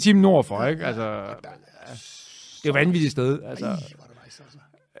 men det er en time nord for, ikke? Altså, det er jo et vanvittigt sted. Altså. Ej, hvor det nice, altså.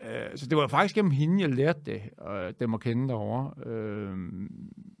 Så det var faktisk gennem hende, jeg lærte det, og dem at kende derovre.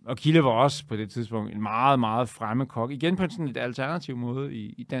 Og Kilde var også på det tidspunkt en meget, meget fremme kok. Igen på sådan et alternativ måde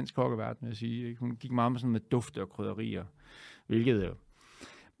i dansk kokkeverden, vil jeg sige. Ikke? Hun gik meget med dufte og krydderier, hvilket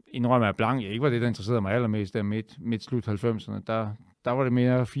indrømmer jeg blank. Ikke var det, der interesserede mig allermest der midt slut 90'erne. Der var det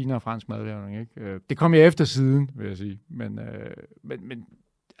mere finere fransk madlavning. Ikke? Det kom jeg efter siden, vil jeg sige. Men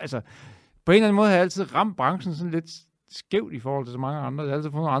altså, på en eller anden måde har jeg altid ramt branchen sådan lidt skævt i forhold til så mange andre. Jeg har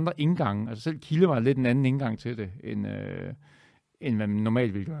altid fået nogle andre indgange. Altså selv Kilde var lidt en anden indgang til det, end hvad man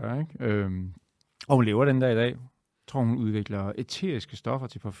normalt ville gøre. Ikke? Og hun lever den der i dag. Jeg tror, hun udvikler æteriske stoffer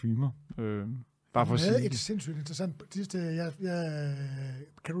til parfumer. Bare for at sige et sindssygt interessant sidste.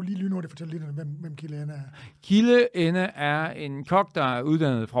 Kan du lige lynhurtigt fortælle lidt om, hvem Kille Enna er? Kille Enna er en kok, der er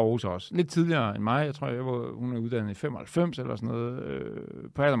uddannet fra Aarhus også. Lidt tidligere end mig. Jeg tror, hun er uddannet i 95 eller sådan noget.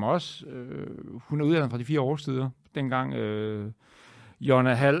 På Adam også. Hun er uddannet fra de 4 årstider. Dengang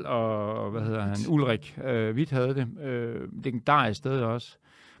Jonna Hall og Ulrik Witt havde det. Legendarisk sted også.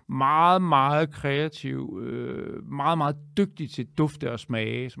 meget, meget kreativ, meget, meget dygtig til dufte og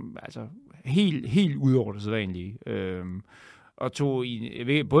smage, som altså helt ud over det sædvanlige. Og tog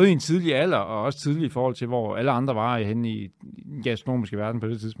både i en tidlig alder, og også tidlig i forhold til, hvor alle andre var henne i den gastronomiske verden på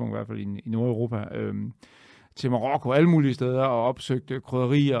det tidspunkt, i hvert fald i Nordeuropa, til Marokko, alle mulige steder, og opsøgte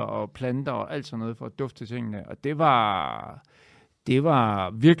krydderier og planter og alt sådan noget for at dufte tingene. Og det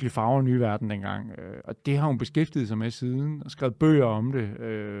var virkelig farver nye verden dengang. Og det har hun beskæftiget sig med siden, og skrevet bøger om det.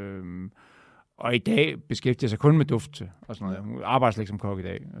 Og i dag beskæftiger sig kun med duft og sådan noget. Hun arbejder slet ikke som kok i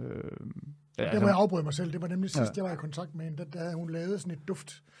dag. Der må jeg afbryde mig selv. Det var nemlig sidst, jeg var i kontakt med hende, der hun lavede sådan et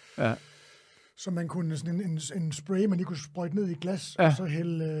duft, som man kunne, sådan en spray, man lige kunne sprøjte ned i glas, og så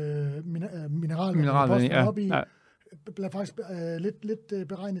hælde mineralvand op i. Ja. Blev faktisk lidt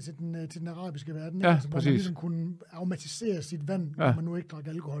beregnet til den arabiske verden, altså, hvor man ligesom kunne aromatisere sit vand, når man nu ikke drak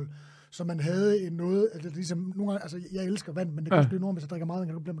alkohol. Så man havde noget, altså ligesom nogle gange, altså jeg elsker vand, men det kan også blive noget, hvis jeg drikker meget,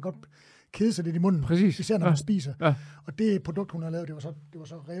 så bliver man godt kede sig lidt i munden, især når man spiser. Ja. Og det produkt, hun har lavet, det var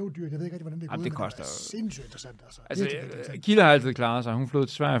så rævedyrt. Jeg ved ikke rigtig, hvordan det er gået. Det koster. Det er sindssygt interessant. Altså Kilde har altid klaret sig. Hun flød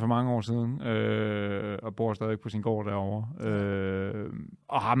til Sverige for mange år siden, og bor stadig på sin gård derovre.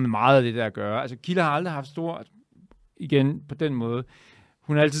 Og har med meget af det der at gøre. Altså Kilde har aldrig haft stor, igen på den måde,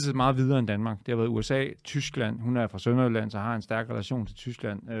 hun har altid set meget videre end Danmark. Det har været USA, Tyskland. Hun er fra Sønderjylland, så har en stærk relation til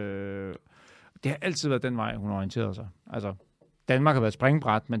Tyskland. Det har altid været den vej, hun orienterede sig. Altså, Danmark har været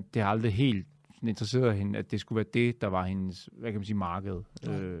springbræt, men det har aldrig helt interesseret hende, at det skulle være det, der var hendes, hvad kan man sige, marked.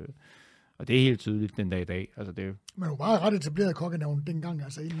 Og det er helt tydeligt den dag i dag. Altså, det men hun var ret etableret kokkenavn dengang.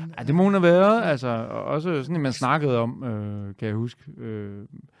 Altså, inden, det må hun have været. Altså, og også sådan, man snakkede om, kan jeg huske.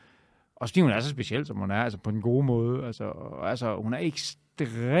 Og fordi hun er så speciel, som hun er, altså på den gode måde. Altså hun er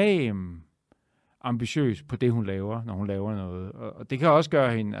ekstrem ambitiøs på det, hun laver, når hun laver noget. Og det kan også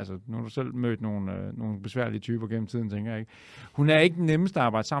gøre hende, altså nu har du selv mødt nogle besværlige typer gennem tiden, tænker jeg ikke. Hun er ikke den nemmeste at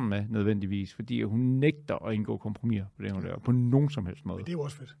arbejde sammen med, nødvendigvis, fordi hun nægter at indgå kompromiser på det, hun laver, på nogen som helst måde. Men det er jo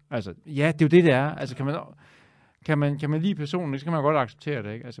også fedt. Altså, ja, det er jo det er. Altså, kan man lide personen, så kan man godt acceptere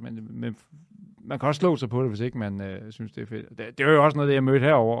det, ikke? Altså, men man kan også slå sig på det, hvis ikke man synes, det er fedt. Det er jo også noget, det jeg mødte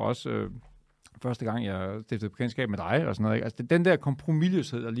herover også første gang, jeg stiftede bekendtskab med dig og sådan noget. Ikke? Altså, den der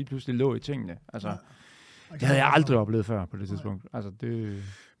kompromisløshed, der lige pludselig lå i tingene. Altså, det havde jeg aldrig oplevet før på det tidspunkt. Altså, det...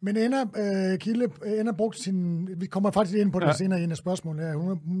 Men Kilde brugt sin... Vi kommer faktisk ind på det senere i en af spørgsmålene her.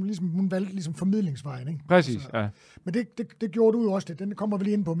 Hun valgte ligesom formidlingsvejen, ikke? Præcis, altså, ja. Men det gjorde du jo også det. Den kommer vi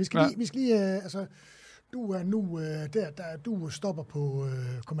lige ind på. Vi skal lige altså... Du er nu du stopper på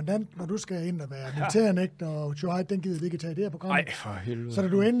kommandant, når du skal ind og være militærnægter, og den gider vi ikke tage i det her program. Nej, for helvede. Så da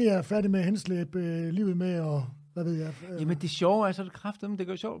du endelig er færdig med at henslæbe livet med, og hvad ved jeg? Jamen det sjove er, så det kraftedeme, det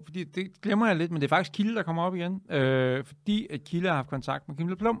går sjovt, fordi det glemmer jeg lidt, men det er faktisk Kilde, der kommer op igen, fordi at Kilde har haft kontakt med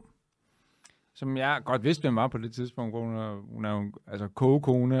Kim Plum, som jeg godt vidste, hvem var på det tidspunkt, hvor hun er jo altså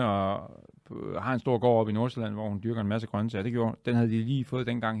kogekone, og har en stor gård op i Nordsjælland, hvor hun dyrker en masse grøntsager. Den havde de lige fået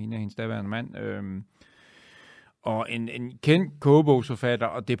dengang, hende og hendes daværende mand. Og en kendt kogebogsforfatter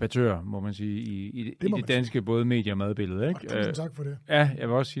og debattør, må man sige, i det danske både medie- og madbillede. Ikke? Tusind tak for det. Ja, jeg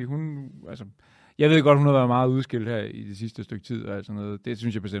vil også sige, jeg ved godt, hun har været meget udskilt her i det sidste stykke tid, og sådan noget. Det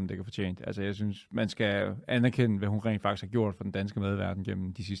synes jeg bestemt ikke er fortjent. Altså, jeg synes, man skal anerkende, hvad hun rent faktisk har gjort for den danske madverden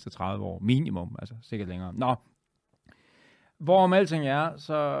gennem de sidste 30 år. Minimum, altså sikkert længere. Nå, hvorom alting er,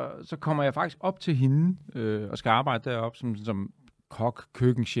 så kommer jeg faktisk op til hende og skal arbejde deroppe som kok,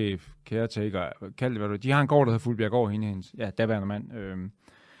 køkkenchef, caretaker, kald det hvad du. De har en gård, der hedder Fuldbjerggård, hende hendes, daværende mand.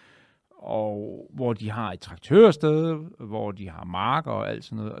 Og hvor de har et traktørsted, hvor de har marker og alt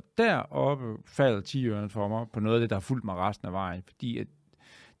sådan noget. Og deroppe falder 10 øre for mig på noget af det, der har fulgt mig resten af vejen. Fordi at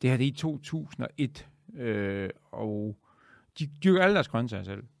det her det er i 2001, og de dyrker alle deres grøntsager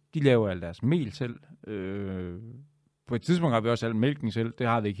selv. De laver alle deres mel selv. På et tidspunkt har vi også alt mælken selv. Det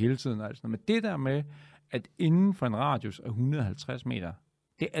har vi ikke hele tiden. Altså. Men det der med, at inden for en radius af 150 meter,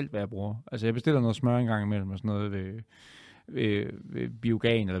 det er alt, hvad jeg bruger. Altså, jeg bestiller noget smør en gang imellem og sådan noget ved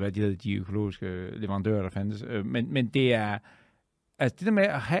Biogan, eller hvad de hedder, de økologiske leverandører, der fandtes. Men det er, altså det der med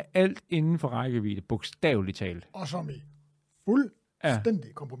at have alt inden for rækkevidde, bogstaveligt talt. Og som i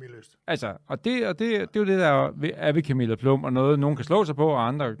fuldstændig kompromisløst. Altså, og det er jo det, der er ved Camilla Plum, og noget, nogen kan slå sig på, og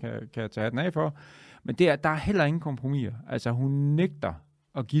andre kan tage den af for. Men der er heller ingen kompromiser. Altså, hun nægter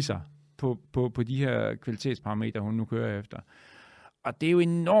at give sig på de her kvalitetsparametre, hun nu kører efter. Og det er jo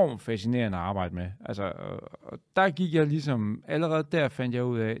enormt fascinerende at arbejde med. Altså, og der gik jeg ligesom, allerede der fandt jeg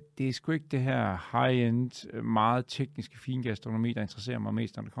ud af, det er sgu ikke det her high-end, meget tekniske fingastronomi, der interesserer mig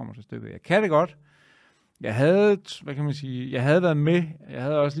mest, når det kommer til stykket. Jeg kan det godt. Jeg havde, jeg havde været med. Jeg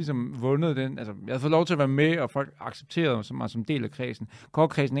havde også ligesom vundet den. Altså, jeg havde fået lov til at være med, og folk accepterede mig som del af kredsen.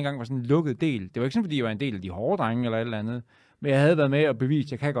 Kokkredsen ikke engang var sådan en lukket del. Det var ikke sådan, fordi jeg var en del af de hårde drenge eller et eller andet. Men jeg havde været med og bevist,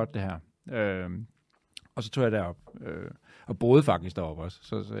 at jeg kan godt det her. Og så tog jeg derop. Og boede faktisk deroppe også.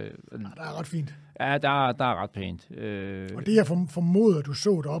 Så, der er ret fint. Ja, der er ret pænt. Og det jeg formoder, du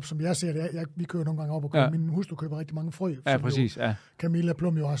så deroppe, som jeg ser det, vi kører nogle gange op og køber. Min hustru køber rigtig mange frø. Ja, præcis. Ja. Camilla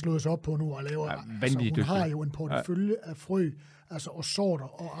Plum jo har slået sig op på nu og laver. Ja, hun har jo en portefølje af frø, altså og sorter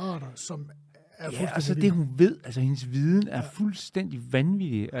og arter, som er fuldstændig altså det hun ved, altså hendes viden er fuldstændig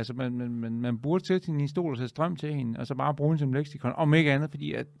vanvittig. Altså man burde sætte hende i en stol og sætte strøm til hende, og så bare bruge hende som leksikon, om ikke andet,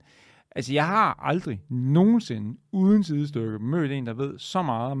 fordi at altså, jeg har aldrig nogensinde uden sidestykke mødt en, der ved så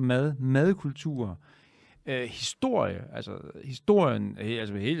meget om madkultur, historie, altså historien,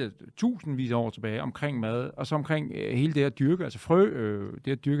 altså hele tusindvis af år tilbage omkring mad, og så omkring hele det at dyrke, altså frø,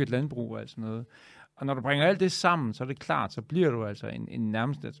 det at dyrke et landbrug og alt sådan noget. Og når du bringer alt det sammen, så er det klart, så bliver du altså en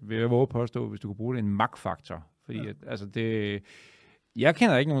nærmest, altså, vil jeg våge påstå, hvis du kunne bruge det, en magtfaktor. Fordi at, altså det, jeg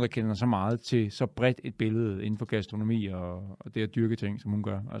kender ikke nogen, der kender så meget til så bredt et billede inden for gastronomi og det at dyrke ting, som hun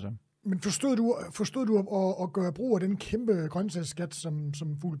gør. Altså. Men forstod du at gøre brug af den kæmpe grøntsagsskat,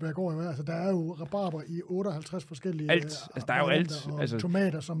 som Fuglebjerggård er? Altså, der er jo rabarber i 58 forskellige... Alt. Altså, der er jo alt. Og altså,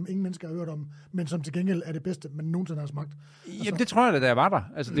 tomater, som ingen mennesker har hørt om, men som til gengæld er det bedste, man nogensinde har smagt. Altså, jamen, det tror jeg da jeg var der.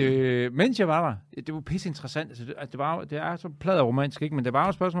 Altså, mens jeg var der, det var pisse interessant. Altså, det er så pladeromantisk, ikke? Men det var jo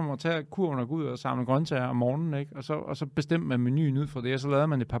et spørgsmål om at tage kurven og gå ud og samle grøntsager om morgenen, ikke? Og så bestemte man menuen ud fra det, og så lavede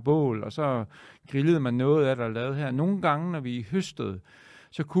man et par bål, og så grillede man noget af det, der lavede her. Nogle gange, når vi høstede,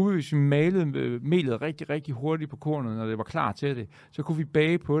 så kunne vi, hvis vi malede melet rigtig, rigtig hurtigt på kornet, når det var klar til det, så kunne vi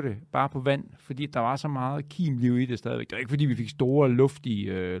bage på det, bare på vand, fordi der var så meget kimliv i det stadigvæk. Det var ikke, fordi vi fik store,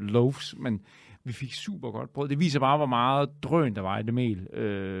 luftige loaves, men vi fik super godt brød. Det viser bare, hvor meget drøn der var i det mel,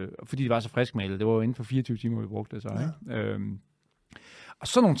 fordi det var så friskmalet. Det var jo inden for 24 timer, vi brugte det så. Ikke? Og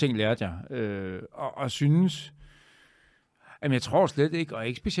sådan nogle ting lærte jeg, og synes... Jamen, jeg tror slet ikke, og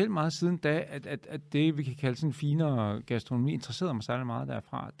ikke specielt meget siden da, at det, vi kan kalde sådan finere gastronomi, interesserede mig særlig meget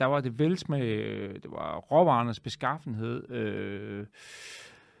derfra. Der var det velsmag, det var råvarernes beskaffenhed.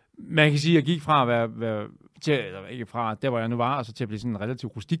 Man kan sige, at jeg gik fra at være til, eller ikke fra, der hvor jeg nu var, altså til at blive sådan en relativ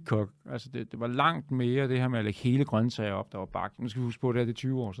rustikkok. Altså, det var langt mere det her med at lægge hele grøntsager op, der var bagt. Nu skal vi huske på, det er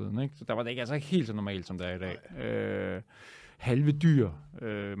 20 år siden, ikke? Så der var det ikke, altså ikke helt så normalt, som det er i dag. Halve dyr,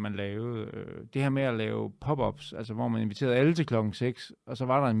 man lavede. Det her med at lave pop-ups, altså hvor man inviterede alle til klokken 6, og så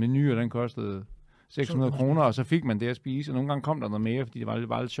var der en menu, og den kostede 600 kroner, og så fik man det at spise, og nogle gange kom der noget mere, fordi det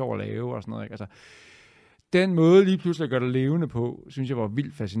var lidt sjovt at lave, og sådan noget. Ikke? Altså, den måde lige pludselig at gøre det levende på, synes jeg var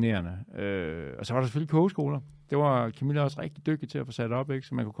vildt fascinerende. Og så var der selvfølgelig kogeskoler. Det var Camilla også rigtig dygtig til at få sat op, ikke?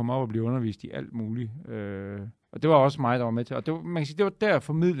 Så man kunne komme op og blive undervist i alt muligt. Og det var også mig, der var med til. Og det var, man kan sige, det var der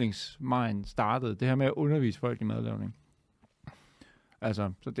formidlingsmejen startede, det her med at undervise folk i madlavning.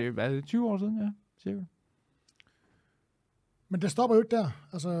 Altså, så det er 20 år siden, ja, cirka. Men det stopper jo ikke der.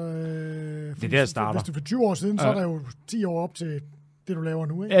 Altså, det er der starter. Hvis det for 20 år siden, så er der jo 10 år op til det, du laver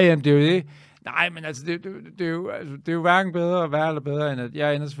nu, ikke? Ja, jamen, det er jo det. Nej, men altså, det er jo hverken bedre og værre eller bedre, end at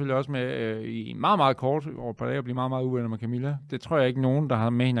jeg ender selvfølgelig også med i meget, meget kort over på dag at blive meget, meget uvenner med Camilla. Det tror jeg ikke nogen, der har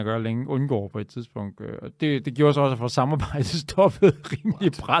med hende at gøre længe, undgår på et tidspunkt. Og det gjorde så også, at for samarbejdet stoppede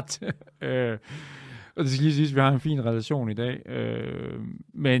rimelig brat. Og det skal lige sige, at vi har en fin relation i dag.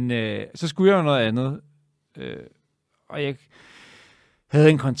 Men så skulle jeg jo noget andet. Og jeg havde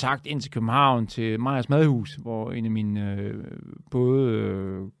en kontakt ind til København til Meyers Madhus, hvor en af mine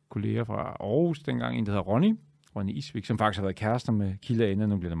både kolleger fra Aarhus dengang, en der hedder Ronny Isvik, som faktisk har været kærester med Kilde Ende,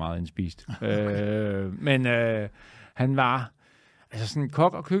 nu bliver det meget indspist. Men han var altså sådan en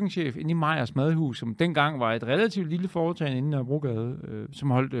kok og køkkenchef inde i Meyers Madhus, som dengang var et relativt lille foretagende inde i Nørrebrogade,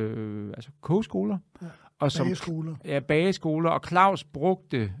 som holdt altså kogeskoler. Ja. Og bageskoler. Ja, bageskoler. Og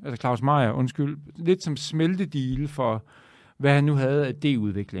Claus Meyer, lidt som smeltedile for, hvad han nu havde af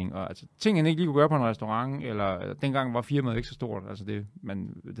idéudvikling. Og altså, ting, han ikke lige kunne gøre på en restaurant, eller dengang var firmaet ikke så stort. Altså det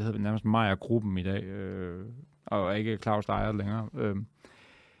hedder nærmest Meyer-gruppen i dag, og ikke Claus, der ejer længere.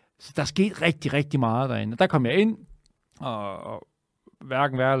 Så der skete rigtig, rigtig meget derinde. Og der kom jeg ind, og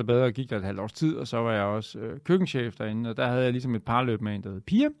hverken værre eller bedre, gik der et halvt års tid, og så var jeg også køkkenchef derinde, og der havde jeg ligesom et parløb med en, der hed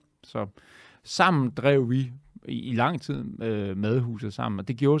Pia. Så sammen drev vi i lang tid madhuset sammen, og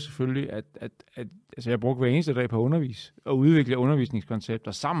det gjorde selvfølgelig, at altså jeg brugte hver eneste dag på at undervise, og udvikle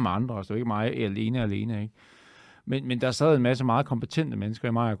undervisningskoncepter sammen med andre, og så ikke mig alene, ikke? Men der sad en masse meget kompetente mennesker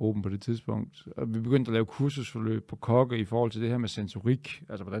i Meyer-gruppen på det tidspunkt, og vi begyndte at lave kursusforløb på kokke i forhold til det her med sensorik,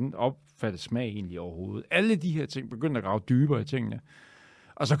 altså hvordan opfattes smag egentlig overhovedet. Alle de her ting begyndte at grave dybere i tingene.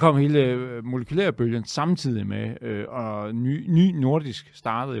 Og så kom hele molekylærbølgen samtidig med, og ny nordisk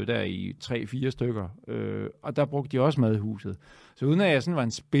startede jo der i 3-4 stykker, og der brugte de også madhuset. Så uden at jeg sådan var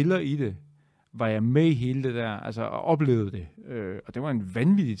en spiller i det, var jeg med i hele det der, altså og oplevede det. Og det var en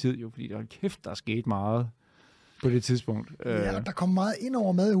vanvittig tid jo, fordi der var kæft, der skete meget på det tidspunkt. Ja, der kom meget ind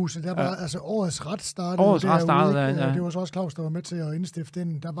over Madhuset. Der var altså årets ret startede. Årets ret startede, ja. Det var så også Claus, der var med til at indstifte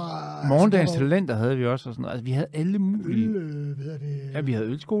den. Der var Morgendagens talenter havde vi også og sådan noget. Altså vi havde alle mulige. Ja, vi havde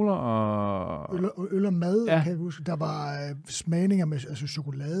ølskoler og øl og mad, kan jeg huske. Der var smagninger med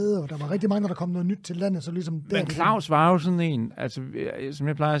chokolade, og der var rigtig mange, der kom noget nyt til landet, så ligesom der. Men Claus var jo sådan en, altså som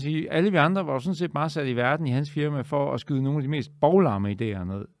jeg plejer at sige, alle vi andre var jo sådan set bare sat i verden i hans firma for at skyde nogle af de mest boglarme idéer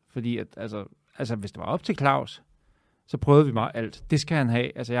ned, fordi at altså hvis det var op til Claus, så prøvede vi bare alt. Det skal han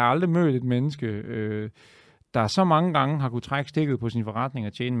have. Altså, jeg har aldrig mødt et menneske, der så mange gange har kunne trække stikket på sin forretning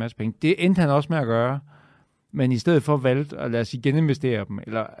og tjene en masse penge. Det endte han også med at gøre, men i stedet for valgte at lade sig geninvestere dem,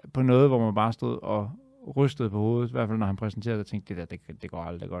 eller på noget, hvor man bare stod og rystede på hovedet, i hvert fald når han præsenterede det, og tænkte, det går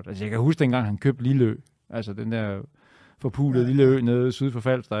aldrig godt. Altså, jeg kan huske dengang, han købte Lilleø, altså den der forpulede Lilleø nede syd for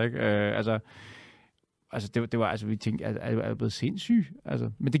Falster, ikke? Altså, det var, altså, vi tænkte, er jeg blevet sindssyg?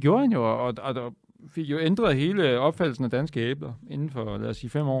 Altså, men det gjorde han jo, og fik jo ændret hele opfattelsen af danske æbler inden for, lad os sige,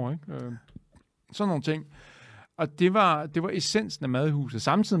 5 år, ikke? Sådan nogle ting. Og det var essensen af Madhuset,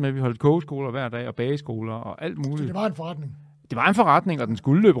 samtidig med, at vi holdt kogeskoler hver dag, og bageskoler, og alt muligt. Så det var en forretning? Det var en forretning, og den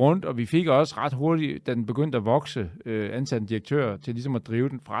skulle løbe rundt, og vi fik også ret hurtigt, da den begyndte at vokse, ansat en direktør til ligesom at drive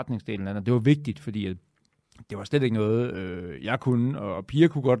den forretningsdelen af det. Det var vigtigt, fordi det var slet ikke noget, jeg kunne, og Pia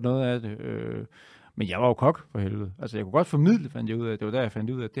kunne godt noget af det. Men jeg var jo kok, for helvede. Altså, jeg kunne godt formidle, fandt jeg ud af. Det var der, jeg fandt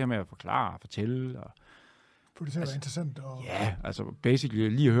ud af det her med at forklare og fortælle. Og for det til at være interessant. Ja, altså basically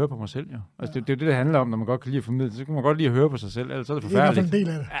lige at høre på mig selv, jo. Altså, det er det handler om, når man godt kan lide at formidle. Så kan man godt lide at høre på sig selv, ellers så er det forfærdeligt. Det er i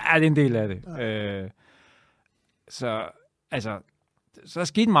hvert fald en del af det. Ja, det er en del af det. Ja. Så der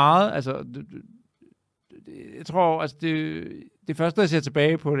skete meget. Altså, jeg tror, altså det første, jeg ser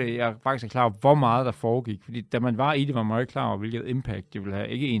tilbage på det, jeg faktisk er klar over, hvor meget der foregik. Fordi da man var i det, var man ikke klar over, hvilket impact det ville have.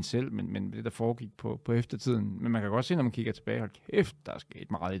 Ikke en selv, men det, der foregik på eftertiden. Men man kan godt se, når man kigger tilbage, hold kæft, der er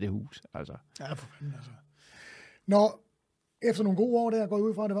sket meget i det hus. Altså. Ja, for fanden, altså. Når efter nogle gode år der, går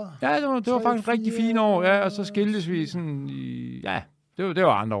ud fra, det var? Ja, det var faktisk rigtig fine år, ja, og så skiltes vi sådan ja, det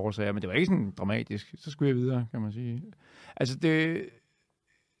var andre årsager, men det var ikke sådan dramatisk. Så skulle jeg videre, kan man sige. Altså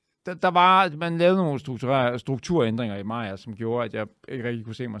man lavede nogle strukturændringer i mig, som gjorde, at jeg ikke rigtig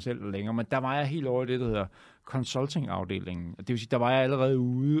kunne se mig selv længere, men der var jeg helt over det, der hedder consulting-afdelingen. Det vil sige, der var jeg allerede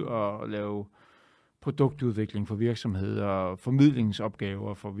ude og lave produktudvikling for virksomheder,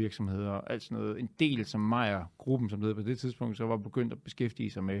 formidlingsopgaver for virksomheder, og alt sådan noget. En del, som mig og gruppen, som det på det tidspunkt, så var begyndt at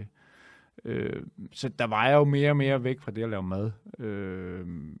beskæftige sig med. Så der var jeg jo mere og mere væk fra det at lave mad,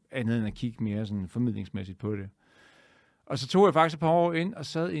 andet end at kigge mere sådan formidlingsmæssigt på det. Og så tog jeg faktisk et par år ind og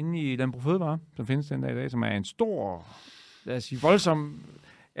sad inde i Landbrug Fødevare, som findes den dag i dag, som er en stor, lad os sige, voldsom.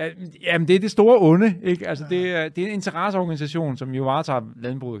 Jamen, det er det store onde, ikke? Altså, det er en interesseorganisation, som jo varetager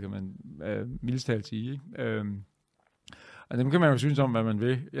landbruget, kan man mildest talt sige, ikke? Og dem kan man jo synes om, hvad man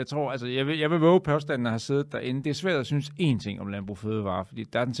vil. Jeg tror, altså, jeg vil våge påstanden at have siddet derinde. Det er svært at synes én ting om Landbrug Fødevare, fordi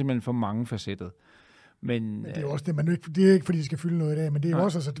der er den simpelthen for mange facettet. Men det er jo også det, det er ikke fordi, de skal fylde noget i dag, men det er jo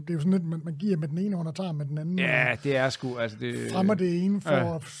også, altså, det er jo sådan lidt, man giver med den ene hånd og tager med den anden. Ja, det er sgu, altså det... Fremmer det ene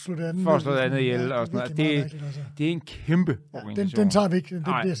for at slå det andet. For at slå det andet ihjel og sådan noget. Det er en kæmpe organisation. Den tager vi ikke,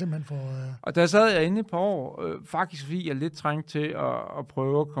 det bliver simpelthen for... Og der sad jeg inde et par år, faktisk fordi jeg lidt trængte til at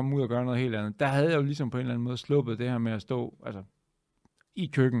prøve at komme ud og gøre noget helt andet. Der havde jeg jo ligesom på en eller anden måde sluppet det her med at stå altså, i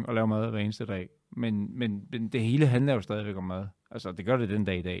køkken og lave mad hver eneste dag. Men det hele handler jo stadigvæk om mad. Altså, det gør det den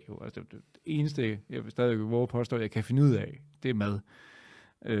dag i dag. Altså, det eneste, jeg vil stadig våge påstå, jeg kan finde ud af, det er mad.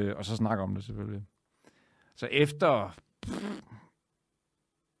 Og så snakke om det selvfølgelig. Så efter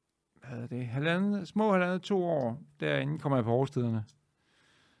små 1,5-2 år, derinde kommer jeg på Årstiderne,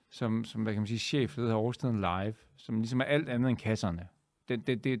 som hvad kan man sige, chef, det hedder Årstiden Live, som ligesom er alt andet end kasserne.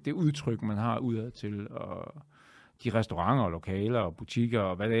 Det udtryk, man har udad til, og de restauranter og lokaler og butikker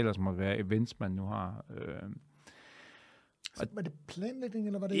og hvad det ellers må være, events man nu har. Var det planlægning,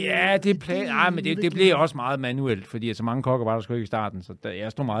 eller var det... Ja, men det blev også meget manuelt, fordi så mange kokker var der sgu ikke i starten, så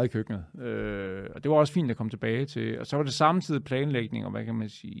jeg stod meget i køkkenet. Og det var også fint at komme tilbage til. Og så var det samtidig planlægning, og hvad kan man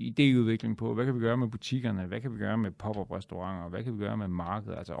sige, idéudvikling på, hvad kan vi gøre med butikkerne, hvad kan vi gøre med pop-up restauranter, hvad kan vi gøre med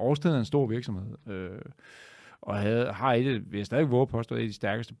markedet. Altså, Årstiden er en stor virksomhed, og har vil jeg stadig våge påstå, et af de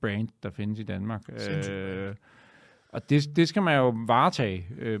stærkeste brand, der findes i Danmark. Og det skal man jo varetage,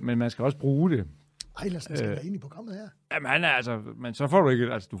 men man skal også bruge det. Ejlersen skal være inde i programmet her. Jamen han er altså, men så får du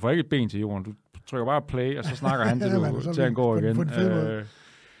ikke, altså du får ikke et ben til jorden. Du trykker bare play, og så snakker han til han går igen.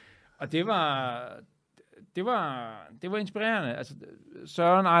 Og det var inspirerende. Altså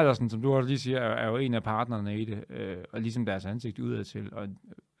Søren Ejlersen, som du også lige siger, er jo en af partnerne i det, og ligesom deres ansigt udadtil. Og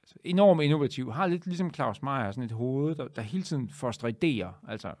enormt innovativ. Har lidt ligesom Claus Meyer, sådan et hoved, der hele tiden fostrer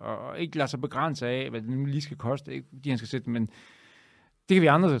idéer, altså, og ikke lader sig begrænse af, hvad det nu lige skal koste, ikke fordi han skal sætte, men Det kan vi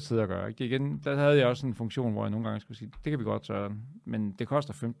andre steder gøre. Ikke? Igen, der havde jeg også en funktion, hvor jeg nogle gange skulle sige, det kan vi godt gøre, men det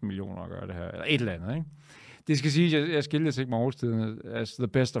koster 15 millioner at gøre det her, eller et eller andet. Ikke? Det skal sige, at jeg skiltes ikke med årstiderne as the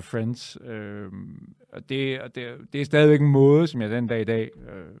best of friends. Og det er stadigvæk en måde, som jeg den dag i dag...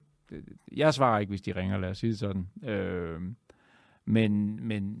 jeg svarer ikke, hvis de ringer, lad os sige det sådan.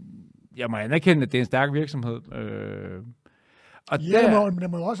 Men jeg må anerkende, at det er en stærk virksomhed. Og ja, men der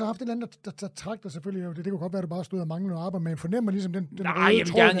må jo også have haft et eller andet, der trækker selvfølgelig. Det kunne godt være, at du bare stod og manglede noget arbejde, men fornemmer ligesom den nej,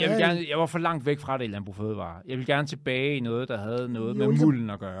 jeg var for langt væk fra det i Landbrug Fødevare. Jeg vil gerne tilbage i noget, der havde noget med ligesom, mulden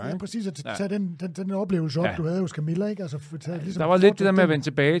at gøre. Ja, præcis. At tage den oplevelse op, du havde hos Camilla, ikke? Altså, ligesom der var lidt det der med at vende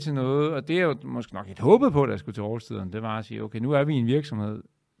tilbage til noget, og det er jo måske nok et håbet på, at jeg skulle til årstiderne. Det var at sige, okay, nu er vi i en virksomhed,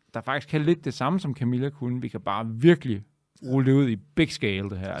 der faktisk kan lidt det samme, som Camilla kunne. Vi kan bare virkelig rulle ud i big scale,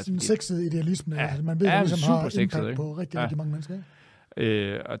 det her. Sådan en sexet idealisme. Ja, altså man ved, at ligesom har impact på rigtig mange mennesker.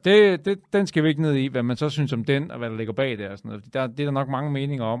 Og den skal vi ikke ned i, hvad man så synes om den, og hvad der ligger bag det og sådan noget. Det er der nok mange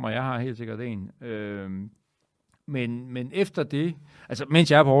meninger om, og jeg har helt sikkert en. Men efter det, altså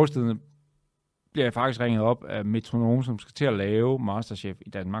mens jeg er på årstiderne, bliver jeg faktisk ringet op af Metronome, som skal til at lave Masterchef i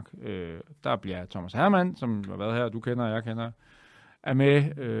Danmark. Der bliver Thomas Hermann, som har været her, du kender, og jeg kender, er med,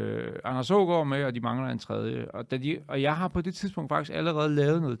 Anders Aagaard med, og de mangler en tredje. Og jeg har på det tidspunkt faktisk allerede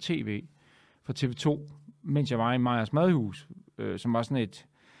lavet noget tv for TV2, mens jeg var i Meyers Madhus, som var sådan et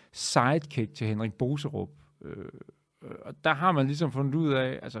sidekick til Henrik Boserup. Og der har man ligesom fundet ud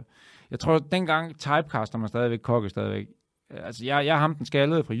af, altså, jeg tror, at dengang typecaster man stadigvæk, kokke stadigvæk. Altså, jeg er ham den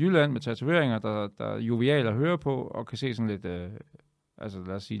skaldede fra Jylland med tatoveringer, der er jovial at høre på, og kan se sådan lidt, altså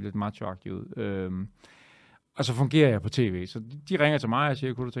lad os sige, lidt macho-agtigt ud. Og så fungerer jeg på tv, så de ringer til mig og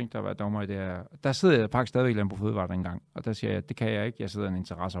siger, kunne du tænke dig at være dommer i det her? Der sidder jeg faktisk stadig i Landbrug Fødevare dengang, og der siger jeg, det kan jeg ikke, jeg sidder i en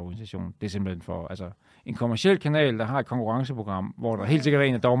interesseorganisation. Det er simpelthen for, altså, en kommerciel kanal, der har et konkurrenceprogram, hvor der helt sikkert er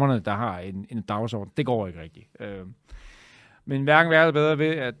en af dommerne, der har en dagsorden. Det går ikke rigtigt. Men hverken er det bedre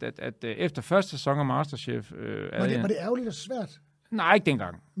ved, at efter første sæson af Masterchef... var det ærgerligt og svært? Nej, ikke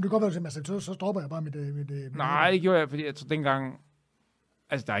dengang. Men det kan godt være, så dropper jeg bare mit nej, det gjorde jeg, fordi jeg tror dengang...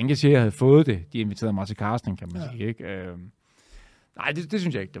 Altså, der er ingen, der siger, at jeg havde fået det. De inviterede mig til casting, kan man sige, ikke? Nej, det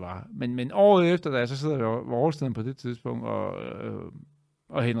synes jeg ikke, det var. Men året efter, da jeg så sidder jeg ved årstiden på det tidspunkt,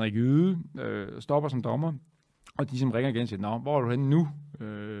 og Henrik Yde stopper som dommer, og de som ringer igen og siger, nå, hvor er du henne nu?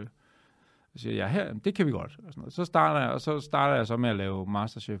 Så siger jeg, her, det kan vi godt. Og sådan noget. Så starter jeg så med at lave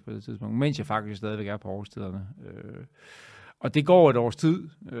Masterchef på det tidspunkt, mens jeg faktisk stadigvæk er på årstiderne. Og det går et års tid.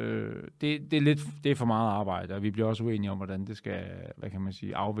 Det er for meget arbejde, og vi bliver også uenige om, hvordan det skal, hvad kan man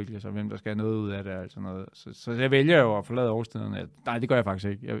sige, afvikles, og hvem der skal have noget ud af det, altså noget. Så jeg vælger jo at forlade årstiderne. Nej, det gør jeg faktisk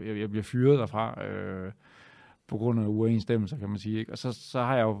ikke. Jeg bliver fyret derfra, på grund af uoverensstemmelser, kan man sige. Ikke? Og så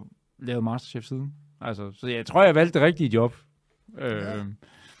har jeg jo lavet Masterchef siden. Altså, så jeg tror, jeg valgte det rigtige job.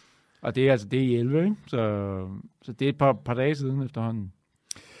 Og det er i 11, ikke? Så det er et par dage siden efterhånden.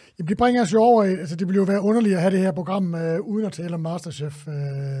 Jamen, det bringer os jo over, altså det ville jo være underligt at have det her program uden at tale om Masterchef,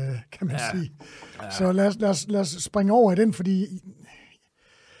 kan man sige. Ja. Så lad os springe over i den, fordi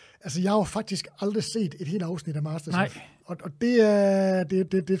altså, jeg har jo faktisk aldrig set et helt afsnit af Masterchef. Nej. Og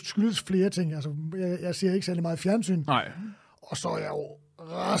det skyldes flere ting. Altså, jeg ser ikke særlig meget fjernsyn. Nej. Og så er jeg jo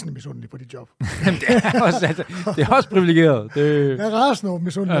rasende misundelig på dit job. det er også privilegeret. Jeg er rasende over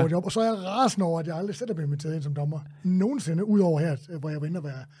misundelig over dit job, og så er jeg rasende over, at jeg aldrig sætter mig inviteret ind som dommer. Nogensinde, udover her, hvor jeg vender at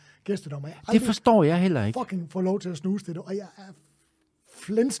være gæstedommer. Det forstår jeg heller ikke. Fucking får lov til at snuse det, og jeg er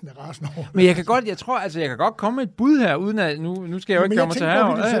flænsende rasende over. Men jeg kan godt komme med et bud her, uden at nu skal jeg jo ikke komme til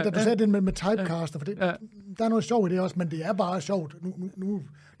her. Du sagde det med typecaster, for der er noget sjovt i det også, men det er bare sjovt.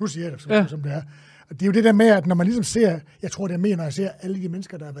 Nu siger jeg det, som det er. Det er jo det der med, at når man ligesom ser, jeg tror det er mere, når jeg ser alle de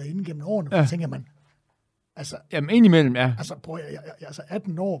mennesker, der har været inde gennem årene, så tænker man, altså... Jamen indimellem, ja. Altså, prøv altså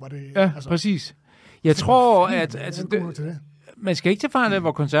 18 år var det... Ja, altså, præcis. Jeg tror, at... Altså, man skal ikke tage fejl af,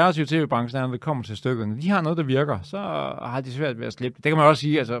 hvor konservative tv-branchen er, når det kommer til stykkerne. De har noget, der virker, så har de svært ved at slippe det. Det kan man også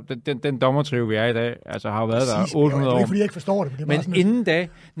sige, altså, den dommertrive, vi er i dag, altså har jo været der 800 år. Det er fordi jeg ikke forstår det. Men inden da...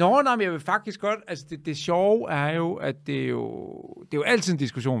 men jeg vil faktisk godt... Altså, det sjove er jo, at det er jo altid en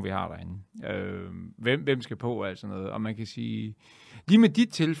diskussion, vi har derinde. Hvem skal på, altså noget. Og man kan sige... Lige med dit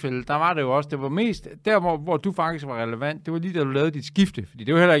tilfælde, der var det jo også, det var mest, der hvor du faktisk var relevant, det var lige da du lavede dit skifte, fordi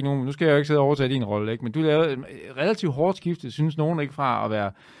det var heller ikke nogen, nu skal jeg jo ikke sidde og overtage din rolle, ikke? Men du lavede et relativt hårdt skifte, synes nogen ikke, fra at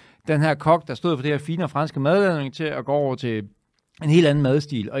være den her kok, der stod for det her fine franske madlavning, til at gå over til en helt anden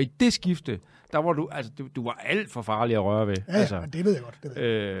madstil. Og i det skifte, der var du var alt for farlig at røre ved. Ja, altså, det ved jeg godt.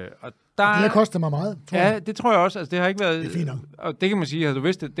 Og det har kostet mig meget, tror jeg. Ja, det tror jeg også. Altså, det har ikke været... Det er fint. Og det kan man sige, at du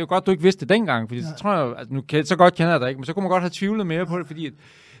vidste det. Det er jo godt, du ikke vidste det dengang, fordi så tror jeg, altså, så godt kender jeg dig ikke, men så kunne man godt have tvivlet mere på det, fordi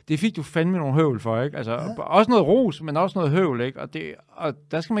det fik du fandme nogle høvl for, ikke? Altså, også noget ros, men også noget høvl, ikke? Og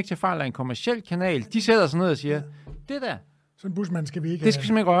der skal man ikke tage fejl af en kommerciel kanal. De sætter sig ned og siger, det der, Sådan en busmand skal vi ikke... Det skal vi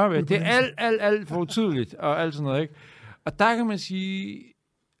simpelthen røre ved. Det er alt for utydeligt, og alt sådan noget, ikke? Og der kan man sige,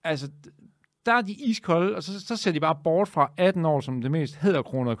 altså, der er de iskolde, og så ser de bare bort fra 18 år som det mest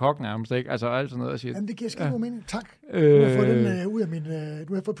hæderkronede kok nærmest, ikke? Altså alt sådan noget. Og siger, jamen, det giver skide god mening. Tak. Du har fået den ud af min...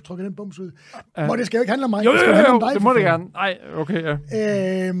 du har fået trykket den bums ud. Må det skal jo ikke handle om mig. Jo, det skal handle om dig, det må det gerne. Nej, okay, ja.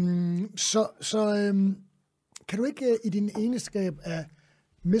 Kan du ikke i din egenskab af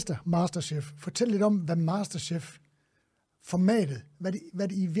Mr. Masterchef fortælle lidt om, hvad Masterchef formatet, hvad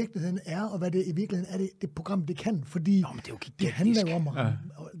det i virkeligheden er, og hvad det i virkeligheden er det program, det kan, fordi det handler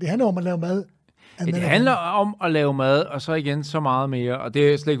jo om at lave mad. Det handler om at lave mad, og så igen så meget mere, og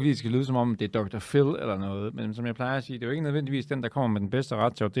det er slet ikke fordi, det skal lyde som om, det er Dr. Phil eller noget, men som jeg plejer at sige, det er jo ikke nødvendigvis den, der kommer med den bedste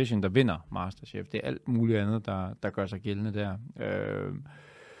ret til audition, der vinder Masterchef. Det er alt muligt andet, der gør sig gældende der.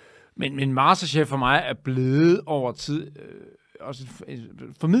 Men Masterchef for mig er blevet over tid også et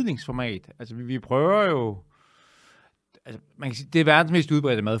formidlingsformat. Altså vi prøver jo... Altså, man kan sige, det er verdens mest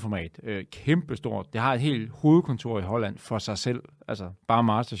udbredte madformat. Kæmpestort. Det har et helt hovedkontor i Holland for sig selv. Altså, bare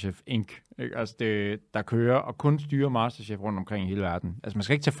Masterchef Inc. Ikke? Altså, der kører og kun styrer Masterchef rundt omkring i hele verden. Altså, man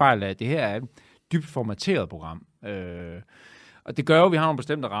skal ikke tage fejl af, at det her er et dybt formateret program. Og det gør jo, at vi har nogle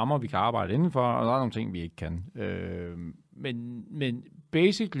bestemte rammer, vi kan arbejde indenfor, og der er nogle ting, vi ikke kan. Men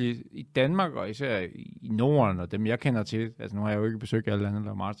basically i Danmark, og især i Norden, og dem jeg kender til, altså nu har jeg jo ikke besøgt alle lande, der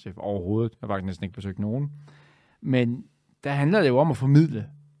er Masterchef overhovedet. Jeg har faktisk næsten ikke besøgt nogen. Men der handler det jo om at formidle.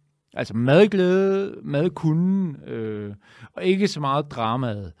 Altså madglæde, madkunden, og ikke så meget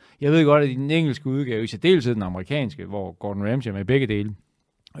dramaet. Jeg ved godt, at i den engelske udgave, i særdeleshed den amerikanske, hvor Gordon Ramsay er med begge dele,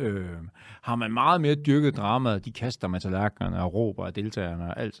 har man meget mere dyrket dramaet. De kaster med tallerkenerne og råber af deltagerne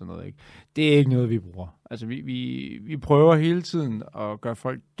og alt sådan noget. Ikke? Det er ikke noget, vi bruger. Altså vi prøver hele tiden at gøre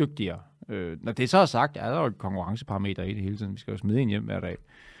folk dygtigere. Når det så er sagt, er der jo et konkurrenceparameter i det hele tiden. Vi skal jo smide en hjem hver dag.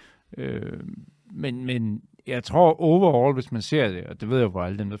 Men jeg tror overall, hvis man ser det, og det ved jeg jo for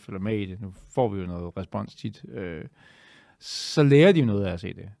alle dem, der følger med i det, nu får vi jo noget respons tit, så lærer de jo noget af at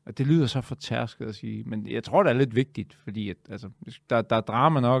se det. Og det lyder så fortærsket at sige, men jeg tror, det er lidt vigtigt, fordi at, altså, der er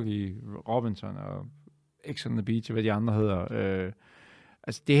drama nok i Robinson og X on the Beach, og hvad de andre hedder.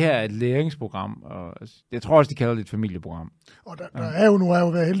 Altså, det her er et læringsprogram, og altså, jeg tror også, de kalder det et familieprogram. Og der er jo, nu har jeg jo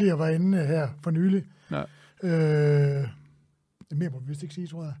været heldig at være inde her for nylig. Ja. Det mere må vi vist ikke sige,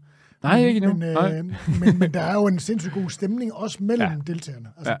 tror jeg. Nej, ikke nu. Men der er jo en sindssygt god stemning, også mellem deltagerne.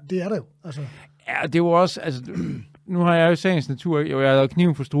 Altså, det er der jo. Altså. Ja, det er jo også, altså, nu har jeg jo i sagens natur, jeg har lavet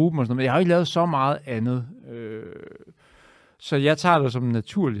kniven for struben og sådan noget, men jeg har ikke lavet så meget andet. Så jeg tager det som en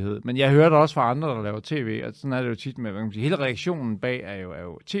naturlighed. Men jeg hører det også fra andre, der laver tv, og sådan er det jo tit med, hvad kan man sige, hele reaktionen bag er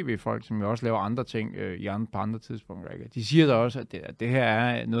jo tv-folk, som jo også laver andre ting på andre tidspunkter. Ikke? De siger da også, at det her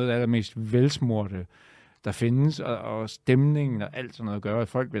er noget af det mest velsmurte, der findes, og stemningen og alt sådan noget gør, at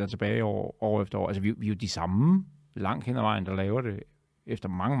folk vender tilbage år efter år. Altså, vi er jo de samme langt hen ad vejen, der laver det efter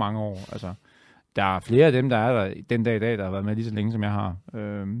mange, mange år. Altså, der er flere af dem, der er der den dag i dag, der har været med lige så længe, som jeg har.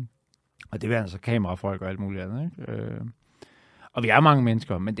 Og det er altså kamerafolk og alt muligt andet. Ikke? Og vi er mange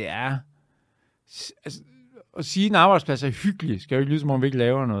mennesker, men det er... Altså, at sige, at en arbejdsplads er hyggelig, skal jo ikke lyde, som om vi ikke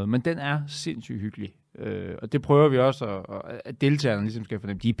laver noget, men den er sindssygt hyggelig. Og det prøver vi også, at deltagerne ligesom skal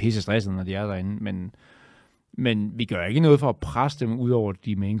fornemme. De er pisse stressede, når de er derinde, men vi gør ikke noget for at presse dem ud over, at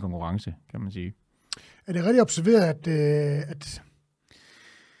de er med i en konkurrence, kan man sige. Er det rigtig observeret,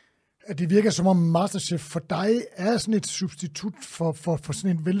 at det virker som om Masterchef for dig er sådan et substitut for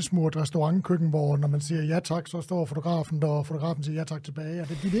sådan en velsmurt restaurantkøkken, hvor når man siger ja tak, så står fotografen der, og fotografen siger ja tak tilbage. Og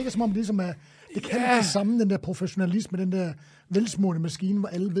det virker som om, det ligesom er, det kan det samme, den der professionalisme, den der velsmurte maskine, hvor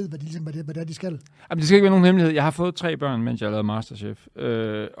alle ved, hvad det er, de skal. Jamen, det skal ikke være nogen hemmelighed. Jeg har fået 3 børn, mens jeg har lavet Masterchef.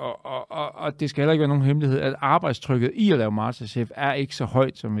 Og det skal heller ikke være nogen hemmelighed, at arbejdstrykket i at lave Masterchef er ikke så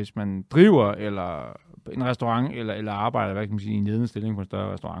højt, som hvis man driver eller en restaurant eller arbejder, hvad kan man sige, i en ledende stilling på en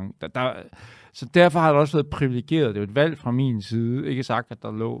større restaurant. Så derfor har det også været privilegeret. Det er jo et valg fra min side. Ikke sagt, at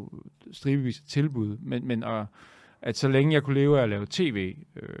der lå stribevis af tilbud, men at så længe jeg kunne leve af at lave tv,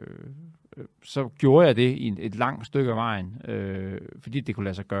 så gjorde jeg det i et langt stykke af vejen, fordi det kunne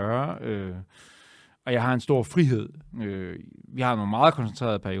lade sig gøre. Og jeg har en stor frihed. Vi har nogle meget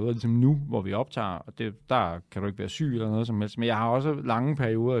koncentrerede perioder, ligesom nu, hvor vi optager, og der kan du ikke være syg eller noget som helst, men jeg har også lange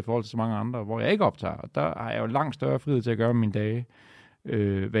perioder i forhold til så mange andre, hvor jeg ikke optager, og der har jeg jo langt større frihed til at gøre mine dage,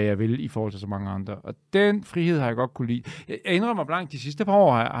 hvad jeg vil i forhold til så mange andre. Og den frihed har jeg godt kunne lide. Jeg indrømmer blankt, de sidste par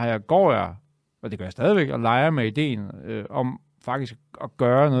år går jeg, og det gør jeg stadigvæk, og leger med ideen om faktisk at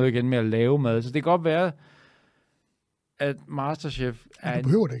gøre noget igen med at lave mad. Så det kan godt være, at Masterchef er... Du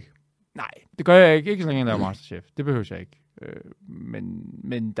behøver det ikke. Nej, det gør jeg ikke så længe jeg laver Masterchef. Det behøver jeg ikke.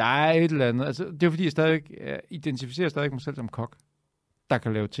 Men der er et eller andet... Altså, det er fordi, jeg stadig identificerer mig selv som kok, der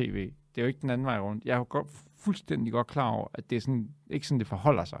kan lave tv. Det er jo ikke den anden vej rundt. Jeg er jo fuldstændig godt klar over, at det er sådan, ikke sådan, det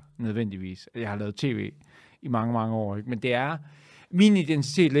forholder sig nødvendigvis. Jeg har lavet tv i mange, mange år, ikke? Men det er... Min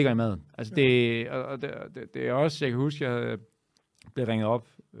identitet ligger i maden. Altså det er også... Jeg kan huske, jeg blev ringet op,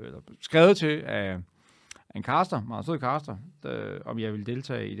 eller skrevet til af en caster, meget sød caster, om jeg ville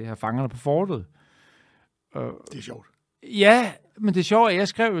deltage i det her Fangerne på Fortet. Det er sjovt. Ja, men det er sjovt, at jeg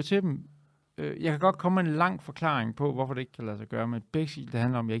skrev jo til dem, jeg kan godt komme med en lang forklaring på, hvorfor det ikke kan lade sig gøre, men begge sider, det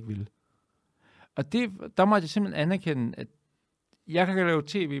handler om, at jeg ikke vil. Og der må jeg simpelthen anerkende, at jeg kan lave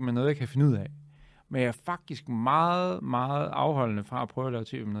tv med noget, jeg kan finde ud af. Men jeg er faktisk meget, meget afholdende fra at prøve at lave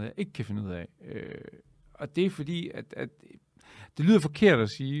tv med noget, jeg ikke kan finde ud af. Og det er fordi, at det lyder forkert at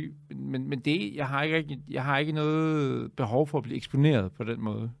sige, men det, jeg har ikke noget behov for at blive eksponeret på den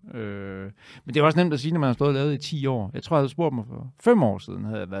måde. Men det er også nemt at sige, når man har stået og lavet i 10 år. Jeg tror, jeg havde spurgt mig for 5 år siden,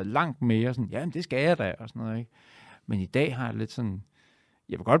 havde jeg været langt mere sådan, jamen det skal jeg da, og sådan noget, ikke? Men i dag har jeg lidt sådan,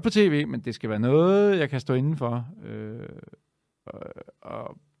 jeg vil godt på tv, men det skal være noget, jeg kan stå indenfor.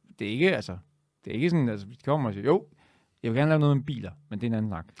 Og det er ikke, altså, det er ikke sådan, altså, vi kommer og siger, jo, jeg vil gerne lave noget med biler, men det er en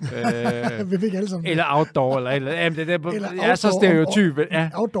anden snak. Vi fik alle sammen. Eller outdoor, eller jeg er så stereotyp. Ja.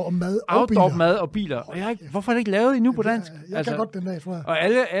 Outdoor mad og outdoor biler. Mad og biler. Og hvorfor er det ikke lavet endnu på dansk? Jeg kan godt den dag, tror jeg. Og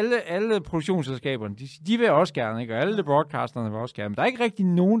alle produktionsselskaberne, de vil også gerne, ikke? Og alle broadcasterne vil også gerne. Men der er ikke rigtig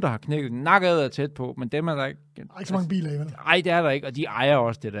nogen, der har knækket. Nakket er tæt på, men dem er der ikke. Der er ikke så mange biler i, vel? Nej, det er der ikke, og de ejer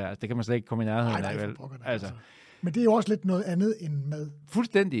også det der. Altså, det kan man slet ikke komme i nærheden af, vel? Altså. Men det er jo også lidt noget andet end mad.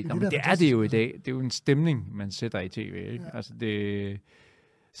 Fuldstændig. Nå, men det er det jo i dag. Det er jo en stemning, man sætter i tv, ikke? Ja. Altså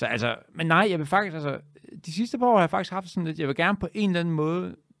så altså, men nej, jeg vil faktisk, altså, de sidste par år har jeg faktisk haft sådan lidt, jeg vil gerne på en eller anden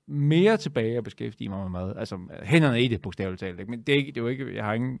måde mere tilbage at beskæftige mig med mad. Altså, hænderne i det, bogstaveligt talt, ikke? Men det er jo ikke, jeg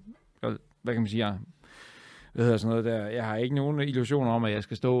har ingen, hvad kan man sige, hvad hedder sådan noget der, jeg har ikke nogen illusioner om, at jeg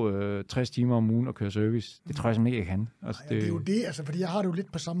skal stå 60 timer om ugen og køre service. Det tror jeg simpelthen ikke, jeg kan. Altså, det er jo det, altså, fordi jeg har det jo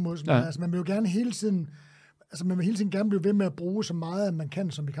lidt på samme måde som jeg. Altså, man vil jo gerne hele tiden... Altså, man vil hele tiden gerne blive ved med at bruge så meget, man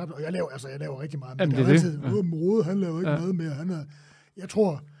kan, som vi kan. Og jeg laver rigtig meget. Men det er altid, mode, han laver ikke mad mere. Jeg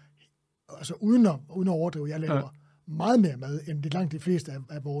tror, altså uden at overdrive, jeg laver meget mere mad, end det langt de fleste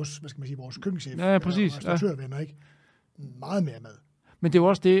af vores, hvad skal man sige, vores køkkenchef. Ja, præcis. Og restauratørvenner, ikke? Meget mere mad. Men det er jo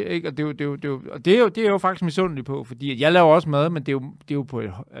også det, ikke? Og det er jo faktisk misundelig på, fordi jeg laver også mad, men det er jo på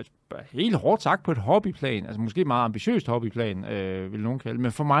et, altså, helt hårdt sagt på et hobbyplan, altså måske et meget ambitiøst hobbyplan, vil nogen kalde,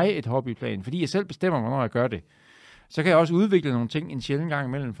 men for mig et hobbyplan, fordi jeg selv bestemmer, hvornår jeg gør det. Så kan jeg også udvikle nogle ting en sjældent gang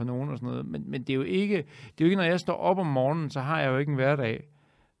imellem for nogen og sådan noget, men det er jo ikke, når jeg står op om morgenen, så har jeg jo ikke en hverdag,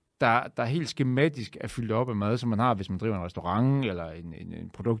 der helt skematisk er fyldt op af mad, som man har, hvis man driver en restaurant, eller en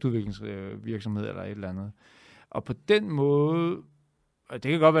produktudviklingsvirksomhed, eller et eller andet. Og på den måde, og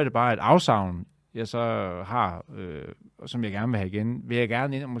det kan godt være, at det bare er et afsavn, jeg så har, som jeg gerne vil have igen, vil jeg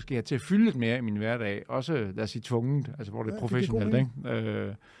gerne ind og måske have til at fylde lidt mere i min hverdag. Også, lad os sige, tvunget, altså hvor det er professionelt,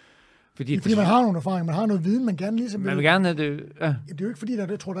 ikke? Fordi man har nogle erfaringer, man har noget viden, man gerne ligesom... Man vil gerne have det... Ja. Det er jo ikke fordi, der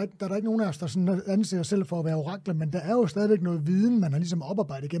er ikke nogen af os, der sådan anser sig selv for at være orakler, men der er jo stadigvæk noget viden, man har ligesom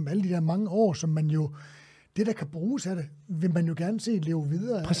oparbejdet gennem alle de der mange år, som man jo... Det, der kan bruges af det, vil man jo gerne se leve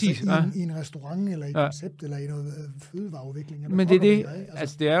videre. Præcis, altså i en restaurant, eller i et koncept, eller i noget fødevareudvikling. Men det er det.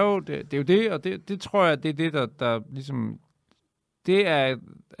 Altså, det er jo det, og det tror jeg, det er det, der ligesom... Det er...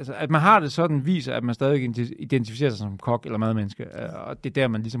 Altså, at man har det sådan, viser, at man stadig identificerer sig som kok eller madmenneske. Og det er der,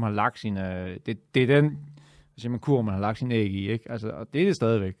 man ligesom har lagt sine... Det er den kurv, man har lagt sin æg i, ikke? Altså, og det er det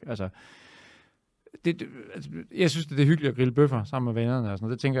stadigvæk. Altså, jeg synes, det er hyggeligt at grille bøffer sammen med vennerne og sådan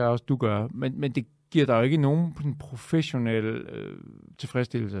noget. Det tænker jeg også, du gør. Men det giver der jo ikke nogen professionel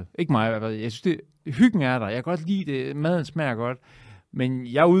tilfredsstillelse. Ikke mig. Jeg synes, hyggen er der. Jeg kan godt lide det. Maden smager godt. Men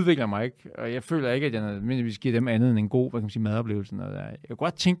jeg udvikler mig ikke, og jeg føler ikke, at jeg nødvendigvis giver dem andet end en god, hvad kan man sige, madoplevelse. Jeg kan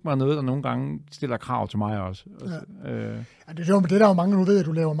godt tænke mig noget, der nogle gange stiller krav til mig også. Ja. Det er der jo mange, nu ved, at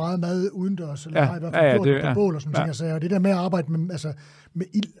du laver meget mad udendørs, eller har i hvert fald gjort på bål og sådan ting. Og det der med at arbejde med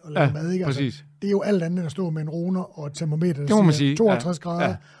ild og lave mad, ikke? Altså, det er jo alt andet, der står med en roner og et termometer, der siger 52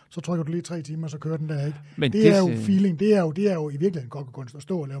 grader, så trykker du lige 3 timer, så kører den der, ikke? Men det er jo feeling, det er jo i virkeligheden kokkekunst at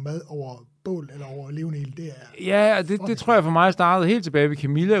stå og lave mad over bål eller over levende ild. Det er det tror jeg for mig startede helt tilbage ved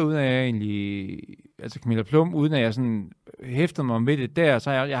Camilla, uden at jeg egentlig, altså Camilla Plum, uden at jeg sådan hæftede mig med det der, så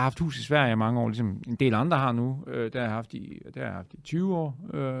har jeg haft hus i Sverige i mange år, ligesom en del andre har nu, der har jeg haft i 20 år,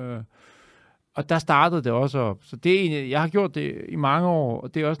 og der startede det også op. Så det er egentlig, jeg har gjort det i mange år,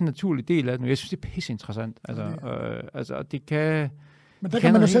 og det er også en naturlig del af det nu. Jeg synes, det er pisse interessant. Altså, det kan... Men der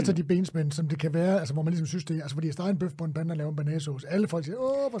kan man jo sætte sig de benspænd, som det kan være, altså hvor man ligesom synes det, altså fordi jeg steger en bøf på en pande og laver en banæsauce. Alle folk siger,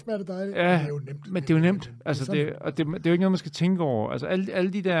 hvor smager det dejligt. Ja, det er jo nemt. Men det er jo nemt. Altså, det er jo ikke noget, man skal tænke over. Altså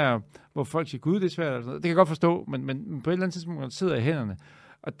alle de der, hvor folk siger, gud, det er svært. Altså, det kan jeg godt forstå, men på et eller andet tidspunkt, man sidder i hænderne.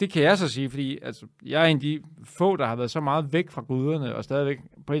 Og det kan jeg så sige, fordi altså, jeg er en af de få, der har været så meget væk fra gryderne, og stadigvæk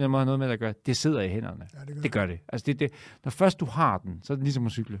på en eller anden måde har noget med at gøre, det sidder i hænderne. Ja, det gør det. Altså, når først du har den, så er det ligesom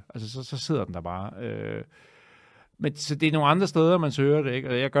at cykle. Altså, så sidder den der bare. Men så det er nogle andre steder, man søger det, ikke?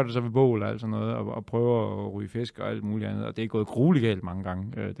 Og jeg gør det så ved bål og alt sådan noget, og prøver at ryge fisk og alt muligt andet, og det er gået grueligt galt mange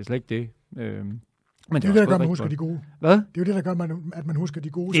gange. Det er slet ikke det. Men det er det, der gør, at man husker de gode. Hvad? Det er jo det, der gør, at man husker de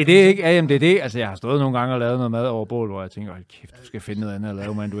gode. Det er det, ikke? Ja, jamen, det er det. Altså, jeg har stået nogle gange og lavet noget mad over bål, hvor jeg tænker, kæft, du skal finde noget andet at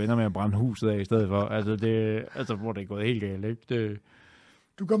lave, men du ender med at brænde huset af i stedet for. Altså hvor det er gået helt galt, ikke?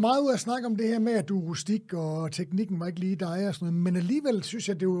 Du går meget ud af at snakke om det her med, at du er rustik, og teknikken var ikke lige dig og sådan noget, men alligevel synes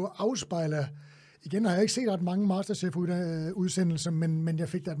jeg, det jo afspejler. Igen har jeg ikke set ret mange Masterchef-udsendelser, men jeg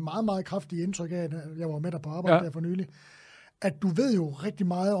fik da et meget, meget kraftigt indtryk af, at jeg var med der på arbejde der for nylig, at du ved jo rigtig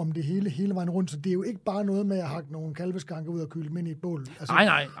meget om det hele vejen rundt, så det er jo ikke bare noget med at hakke nogle kalveskanker ud og køle dem ind i et bål. Altså,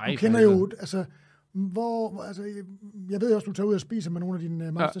 nej. Du kender jo, altså, jeg ved også, du tager ud og spiser med nogle af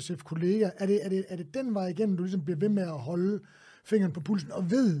dine Masterchef-kolleger. Er det den vej igennem, du ligesom bliver ved med at holde fingeren på pulsen,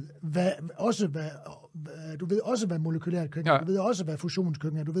 og ved, du ved også, hvad molekylært køkken er, du ved også, hvad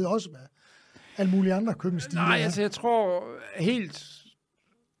fusionskøkken er, du ved også, hvad alle mulige andre køkkenstiler er. Nej, altså jeg tror helt,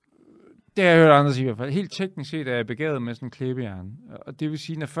 det har jeg hørt andre sige i hvert fald, helt teknisk set er jeg begavet med sådan en klippejern. Og det vil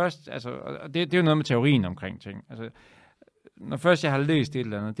sige, når først, altså, og det er jo noget med teorien omkring ting. Altså, når først jeg har læst et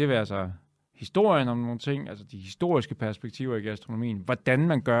eller andet, det vil altså historien om nogle ting, altså de historiske perspektiver i gastronomien, hvordan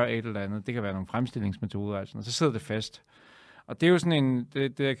man gør et eller andet, det kan være nogle fremstillingsmetoder, altså, og så sidder det fast. Og det er jo sådan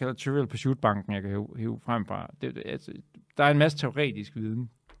det jeg kalder Trivial Pursuit-banken, jeg kan hive frem fra. Altså, der er en masse teoretisk viden.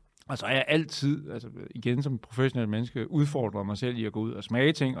 Og så er jeg altid, altså igen som professionel menneske, udfordrer mig selv i at gå ud og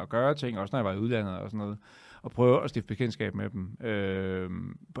smage ting og gøre ting, også når jeg var i udlandet og sådan noget, og prøve at stifte bekendtskab med dem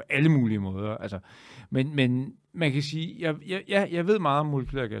på alle mulige måder. Altså, men man kan sige, jeg ved meget om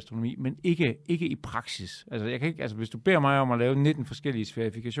molekylær gastronomi, men ikke i praksis. Altså, jeg kan ikke, altså hvis du beder mig om at lave 19 forskellige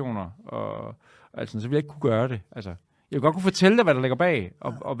verifikationer, så vil jeg ikke kunne gøre det. Altså, jeg vil godt kunne fortælle dig, hvad der ligger bag,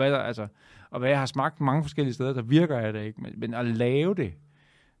 og hvad jeg har smagt mange forskellige steder, der virker jeg det ikke. Men at lave det,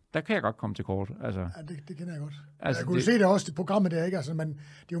 der kan jeg godt komme til kort. Altså. Ja, det kender jeg godt. Altså, jeg kunne se det også i programmet der, ikke? Altså, men det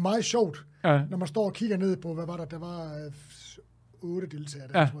er jo meget sjovt, når man står og kigger ned på, hvad var der? Der var 8 deltagere,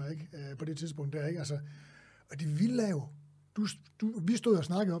 der, tror jeg, ikke? På det tidspunkt der, ikke? Altså, og det vilde er jo, vi stod og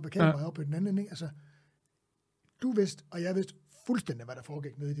snakkede op ved kameraet op på den anden, ikke? Altså, du vidste, og jeg vidste fuldstændig, hvad der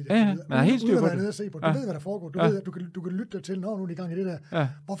foregik nede i det der. Ja, man er helt styr på det. Nede og se på. Du ved, hvad der foregår. Du ved, at du kan lytte dig til, når nu er i gang i det der. Ja.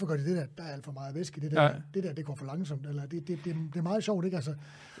 Hvorfor gør de det der? Der er alt for meget væske i det der. Ja. Det der, det går for langsomt. Eller det er meget sjovt, ikke? Altså,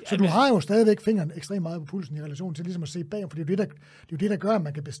 så du har jo stadigvæk fingeren ekstremt meget på pulsen i relation til ligesom at se bag, for det er jo det, der gør, at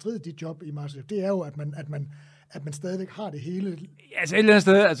man kan bestride dit job i Masterchef. Det er jo, at man stadigvæk har det hele. Altså et eller andet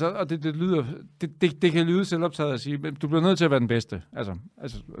sted, altså, og det lyder, det kan lyde selvoptaget at sige, men du bliver nødt til at være den bedste. Altså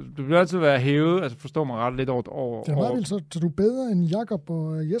du bliver nødt til at være hævet, altså forstår mig ret lidt over. Det er meget vildt, så du er bedre end Jakob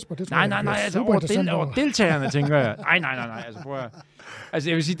og Jesper. Det tror nej, altså over deltagerne, tænker jeg. Nej, altså prøv at. Altså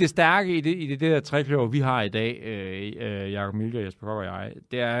jeg vil sige, det stærke i det der trekløver, vi har i dag, Jakob Milke og Jesper Kok og jeg,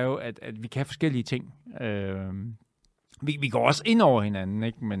 det er jo, at vi kan forskellige ting. Vi går også ind over hinanden,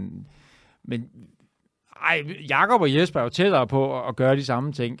 ikke? Men Jakob og Jesper er jo tættere på at gøre de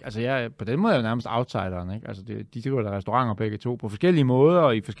samme ting. Altså på den måde er jeg jo nærmest outsideren, ikke? Altså de driver der restauranter begge to på forskellige måder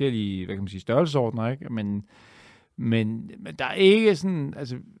og i forskellige, hvad kan man sige, størrelsesordner, ikke? Men der er ikke sådan,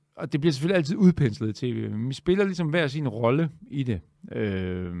 altså, og det bliver selvfølgelig altid udpenslet i tv, men vi spiller ligesom hver sin rolle i det.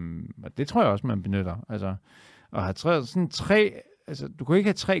 Og det tror jeg også, man benytter. Altså, at have sådan tre, altså du kunne ikke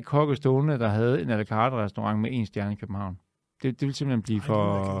have 3 kokke stående, der havde en à la carte restaurant med 1 stjerne i København. Det vil simpelthen blive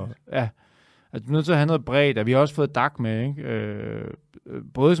for... Ja. Altså, du er nødt til at have noget bredt, og vi har også fået Dag med, ikke?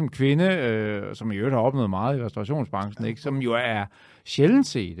 Både som kvinde, som i øvrigt har opnået meget i restaurationsbranchen, ikke? Som jo er sjældent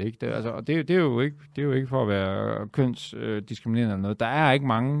set, ikke? Det er jo ikke for at være kønsdiskriminerende eller noget. Der er ikke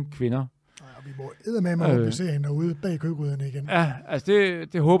mange kvinder. Nej, og vi må eddermame at se hende derude bag køkkenryderne igen. Ja, altså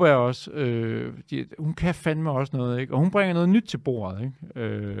det håber jeg også. Hun kan fandme også noget, ikke? Og hun bringer noget nyt til bordet,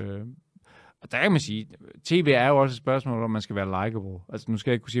 ikke? Og der kan man sige, tv er jo også et spørgsmål, om man skal være likable. Altså nu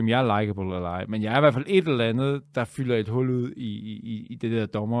skal jeg ikke kunne sige, om jeg er likable eller ej, men jeg er i hvert fald et eller andet, der fylder et hul ud i det der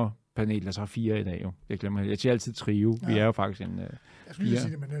dommerpanel, der så er 4 i dag jo. Jeg glemmer. Jeg siger altid trio. Ja. Vi er jo faktisk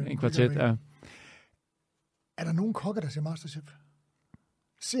en kvartet. Ja. Er der nogen kokker, der ser Masterchef?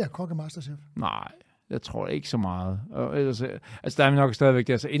 Ser kokke Masterchef? Nej, jeg tror ikke så meget. Og ellers, altså der er nok stadigvæk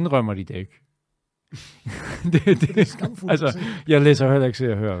der, så indrømmer de det ikke. det er skamfuldt. Altså, jeg læser heller ikke, så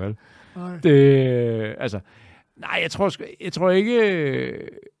jeg hører, vel? Nej. Jeg tror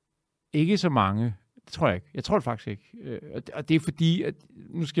ikke så mange. Det tror jeg ikke. Jeg tror det faktisk ikke. Og det er fordi, at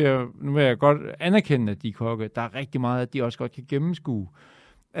nu vil jeg godt anerkende, at de kokke, der er rigtig meget, at de også godt kan gennemskue,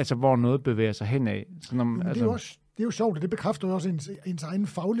 altså hvor noget bevæger sig henad. Det er jo også det er jo sjovt, og det bekræfter jo også ens egen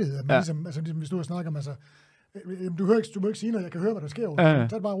faglighed. Ja. Ligesom, hvis du har snakket om, du må ikke sige noget, jeg kan høre, hvad der sker. Tag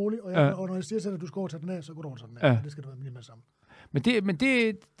det bare roligt, og når jeg siger til dig, at du skal over tage den af, så går du over til den af. Det skal du være lige med sammen. Men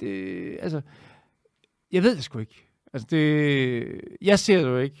det altså, jeg ved det sgu ikke. Altså jeg ser det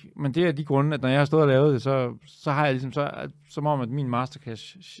jo ikke, men det er de grunde, at når jeg har stået og lavet det, så har jeg ligesom, som om, at min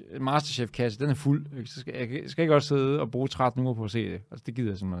Masterchef-kasse, den er fuld. Så skal jeg ikke også sidde og bruge 13 uger på at se det. Altså, det gider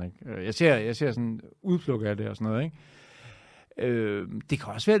jeg simpelthen ikke. Jeg ser sådan udpluk af det og sådan noget, ikke? Det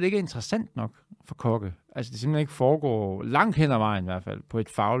kan også være, at det ikke er interessant nok for kokke. Altså, det simpelthen ikke foregår langt hen ad vejen i hvert fald, på et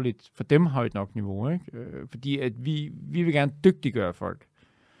fagligt, for dem højt nok niveau, ikke? Fordi at vi vil gerne dygtiggøre folk.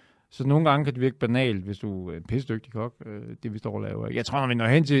 Så nogle gange kan det virke banalt, hvis du er en pissedygtig kok, det vi står og laver. Jeg tror, når vi når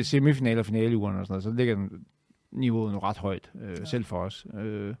hen til semifinaler og finaleugerne og sådan noget, så ligger niveauet nu ret højt, selv for os.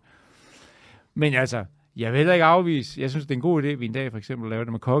 Men altså, jeg vil heller ikke afvise, jeg synes, det er en god idé, at vi en dag for eksempel laver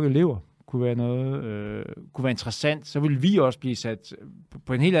det med kokkeelever. Kunne være noget, kunne være interessant. Så vil vi også blive sat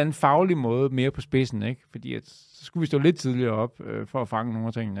på en helt anden faglig måde mere på spidsen, ikke? Fordi så skulle vi stå lidt tidligere op for at fange nogle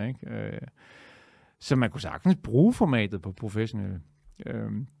af tingene, ikke? Så man kunne sagtens bruge formatet på professionelle.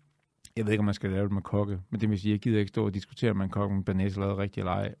 Jeg ved ikke, om man skal lave det med kokke, men det vil sige, jeg gider ikke stå og diskutere, om man kokke med banæs lavet rigtig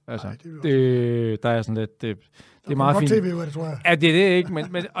eller ej. Altså, der er sådan lidt, det er meget fint. TV, det tror jeg. Ja, det er det ikke,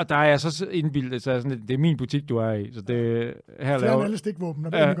 men og der er jeg så indbildet, så er sådan lidt, det er min butik, du er i, så det her laver... Fjern alle stikvåben, når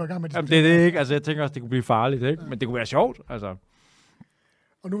vi går i gang med det. Det er det ikke, altså jeg tænker også, det kunne blive farligt, ikke? Men det kunne være sjovt, altså.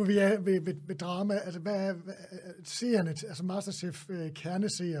 Og nu er vi ved drama, altså hvad er seerne, altså Masterchef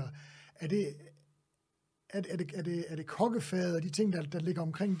kerneseere, er det kokkefaget og de ting, der ligger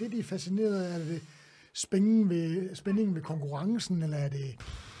omkring det, de er fascineret af? Er det spændingen ved konkurrencen, eller er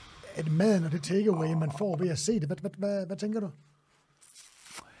det maden og det takeaway, man får ved at se det? Hvad tænker du?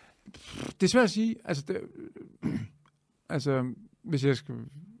 Det er svært at sige. Hvis jeg skal...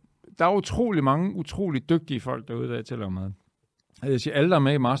 Der er utrolig mange, utrolig dygtige folk derude, der er til at lave mad. Jeg siger, alle, der er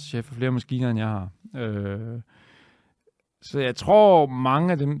med i Masterchef, har flere maskiner, end jeg har. Så jeg tror,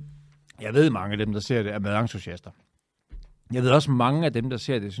 mange af dem... Jeg ved, mange af dem, der ser det, er madentusiaster. Jeg ved også, mange af dem, der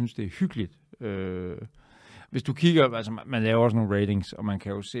ser det, synes, det er hyggeligt. Hvis du kigger, altså man laver også nogle ratings, og man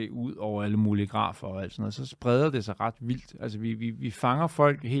kan jo se ud over alle mulige grafer og alt sådan noget, så spreder det sig ret vildt. Altså vi fanger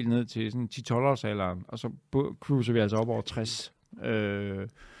folk helt ned til sådan 10-12-årsalderen, og så cruiser vi altså op over 60.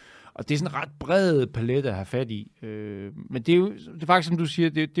 Og det er sådan en ret bred palet at have fat i. Men det er faktisk, som du siger,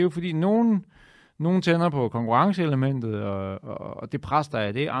 det er jo fordi nogen tænder på konkurrenceelementet, og det pres, der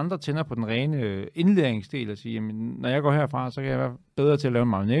er det. Andre tænder på den rene indlæringsdel og siger, jamen, når jeg går herfra, så kan jeg være bedre til at lave en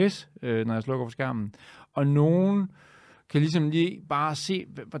mayonnaise, når jeg slukker for skærmen. Og nogen kan ligesom lige bare se,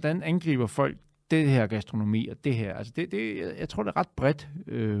 hvordan angriber folk det her gastronomi og det her. Altså jeg tror, det er ret bredt.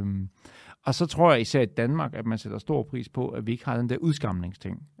 Og så tror jeg især i Danmark, at man sætter stor pris på, at vi ikke har den der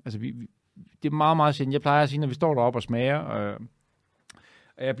udskamningsting. Altså det er meget, meget sjældent. Jeg plejer at sige, når vi står deroppe og smager,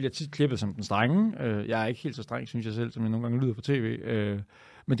 jeg bliver tit klippet som den strenge. Jeg er ikke helt så streng, synes jeg selv, som jeg nogle gange lyder på tv.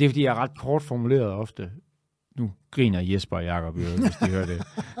 Men det er, fordi jeg er ret kort formuleret ofte. Nu griner Jesper og Jacob, hvis de hører det.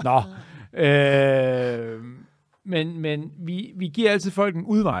 Nå. Men vi giver altid folk en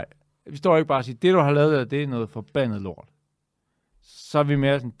udvej. Vi står ikke bare og siger, det du har lavet der, det er noget forbandet lort. Så er vi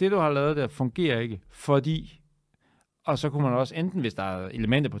mere sådan, det du har lavet der fungerer ikke, fordi... Og så kunne man også enten, hvis der er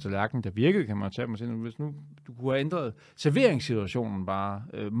elementer på tallerkenen, der virkede, kan man tage dem og sige, hvis nu du kunne have ændret serveringssituationen bare,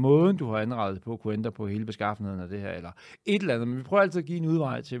 måden du har ændret på, kunne ændre på hele beskaffenheden af det her, eller et eller andet. Men vi prøver altid at give en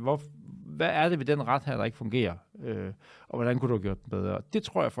udvej til, hvad er det ved den ret her, der ikke fungerer, og hvordan kunne du have gjort den bedre. Og det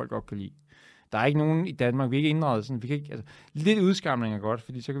tror jeg, folk godt kan lide. Der er ikke nogen i Danmark, vi er ikke indrettet sådan, vi kan ikke, altså, lidt udskamning er godt,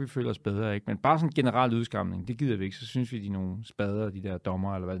 fordi så kan vi føle os bedre, ikke? Men bare sådan generelt udskamning, det gider vi ikke, så synes vi, de er nogle spader, de der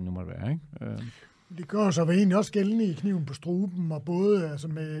dommer, eller hvad det nu måtte være, ikke? Det gør så egentlig også gældende i Kniven på struben, og både altså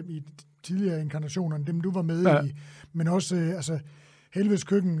med i tidligere inkarnationer, dem du var med i, men også Helvedes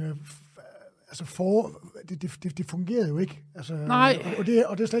køkken, det fungerede jo ikke. Altså, nej. Og det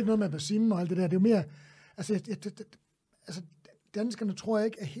er slet ikke noget med Basim og alt det der. Det er jo mere, danskerne tror jeg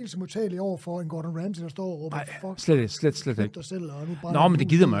ikke er helt så modtagelige over for en Gordon Ramsay, der står og råber, nej, slet ikke. Selv, Nå, men det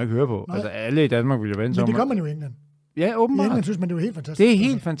gider man jo ikke høre på. Nej. Altså alle i Danmark vil jo vende sig om. Men det gør man jo i England. Ja, åbenbart. I England synes man, det er jo helt fantastisk. Det er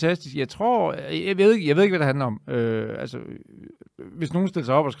helt fantastisk. Jeg ved ikke, hvad det handler om. Hvis nogen stiller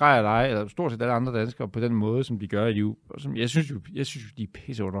sig op og skræger dig, eller stort set alle andre danskere på den måde, som de gør i liv, jeg synes jo, de er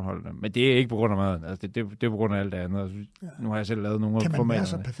pisse underholdende. Men det er ikke på grund af maden. Altså, det er på grund af alt det andet. Nu har jeg selv lavet nogle af formaterne. Kan man være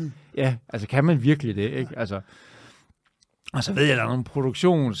så perfid? Ja, altså kan man virkelig det, ikke? Altså, og så ved jeg, at der er nogle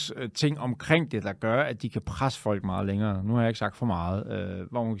produktionsting omkring det, der gør, at de kan presse folk meget længere. Nu har jeg ikke sagt for meget.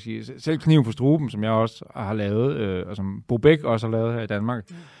 Hvor man kan sige, selv Kniven på struben, som jeg også har lavet, og som Bo Bæk også har lavet her i Danmark,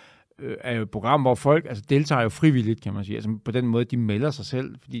 er jo et program, hvor folk deltager jo frivilligt, kan man sige. Altså på den måde, de melder sig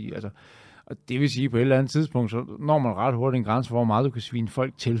selv. Fordi, Og det vil sige, på et eller andet tidspunkt, så når man ret hurtigt en grænse for, hvor meget du kan svine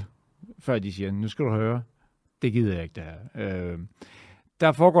folk til, før de siger, nu skal du høre, det gider jeg ikke, det her.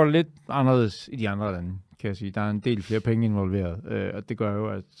 Der foregår lidt anderledes i de andre lande, kan jeg sige. Der er en del flere penge involveret, og det gør jo,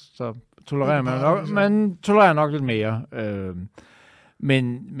 at så tolererer man tolererer nok lidt mere.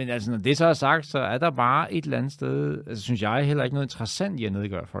 Men altså, når det så er sagt, så er der bare et eller andet sted, altså synes jeg heller ikke noget interessant i at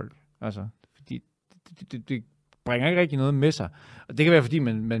nedgøre folk. Altså, fordi det bringer ikke rigtig noget med sig. Og det kan være, fordi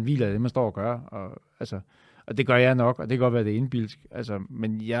man hviler af det, man står og gør. Og det gør jeg nok, og det kan godt være, det er indbilsk. Altså,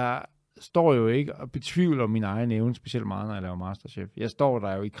 men jeg står jo ikke og betvivler min egen evne, specielt meget, når jeg laver Masterchef. Jeg står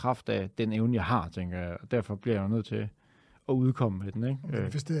der jo i kraft af den evne, jeg har, tænker jeg. Og derfor bliver jeg jo nødt til at udkomme med den, ikke?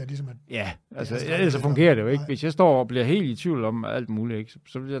 Hvis det er ligesom at... Ja, altså ellers så fungerer det jo ikke. Hvis jeg står og bliver helt i tvivl om alt muligt, ikke,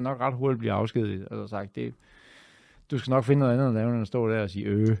 så vil jeg nok ret hurtigt blive afskediget. Altså sagt, du skal nok finde noget andet at lave, end at stå der og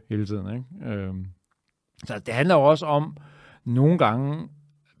sige hele tiden, ikke? Så det handler jo også om nogle gange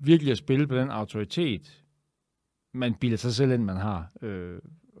virkelig at spille på den autoritet, man bilder sig selv ind, man har.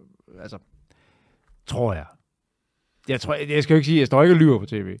 Altså, tror jeg. Jeg skal jo ikke sige, at jeg står ikke og lyver på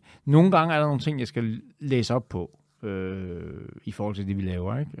tv. Nogle gange er der nogle ting, jeg skal læse op på, i forhold til det, vi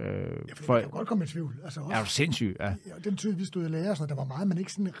laver, ikke? For det kan godt komme i tvivl. Altså også, er du sindssyg? Ja. Den tid, vi stod i lære, så der var meget, man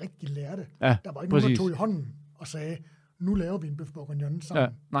ikke sådan rigtig lærte. Ja, der var ikke nogen, der tog i hånden og sagde, nu laver vi en bøf bourguignon sammen. Ja,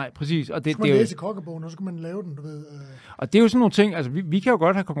 nej, præcis. Og det, så skulle man læse i kokkebogen, og så skulle man lave den, du ved. Og det er jo sådan nogle ting, altså vi kan jo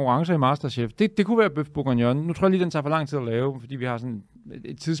godt have konkurrencer i Masterchef. Det kunne være bøf bourguignon. Nu tror jeg lige, den tager for lang tid at lave, fordi vi har sådan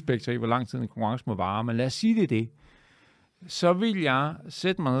et tidsspektrum i, hvor lang tid en konkurrence må vare. Men lad os sige det. Så vil jeg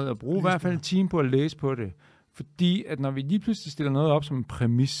sætte mig ned og bruge i hvert fald en time på at læse på det. Fordi at når vi lige pludselig stiller noget op som en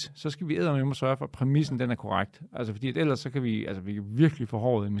præmis, så skal vi eddermame sørge for, at præmissen den er korrekt. Altså fordi at ellers så kan vi kan virkelig få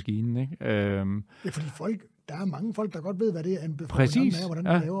håret i maskinen, ikke? Ja, fordi der er mange folk, der godt ved, hvad det er en bøf præcis, er, hvordan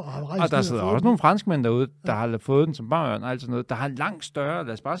man laver, og der sidder også nogle franskmænd derude, der har fået den som barn og alt sådan noget, der har langt større,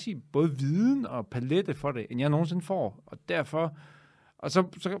 lad os bare sige, både viden og palette for det, end jeg nogensinde får. Og derfor, og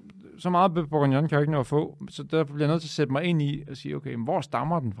så meget bøf bourguignon kan jeg ikke nå at få, så der bliver jeg nødt til at sætte mig ind i og sige, okay, men hvor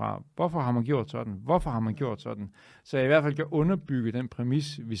stammer den fra? Hvorfor har man gjort sådan? Hvorfor har man gjort sådan? Så jeg i hvert fald kan underbygge den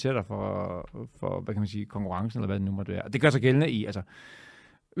præmis, vi sætter for hvad kan man sige, konkurrencen, eller hvad det nu måtte være. Og det gør sig gældende i, altså,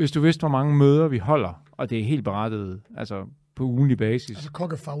 hvis du vidste, hvor mange møder vi holder, og det er helt berettiget, altså på ugenlig basis. Altså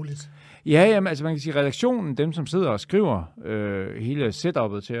kokkefagligt. Ja, jamen, altså man kan sige, redaktionen, dem som sidder og skriver hele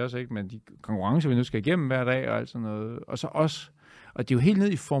setup'et til os, ikke? Men de konkurrencer, vi nu skal igennem hver dag og alt sådan noget, og så os. Og det er jo helt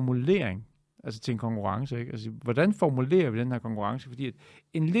ned i formulering, altså til en konkurrence, ikke? Altså, hvordan formulerer vi den her konkurrence? Fordi at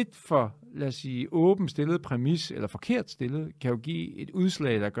en lidt for, lad os sige, åben stillet præmis, eller forkert stillet, kan jo give et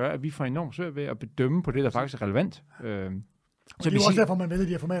udslag, der gør, at vi får enormt svært ved at bedømme på det, der faktisk er relevant. Så det er jo også derfor, man vælger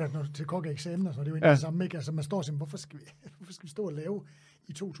de her formater til kokkeeksamener, så det er jo egentlig det samme, ikke? Altså man står simpelthen, hvorfor skal vi stå og lave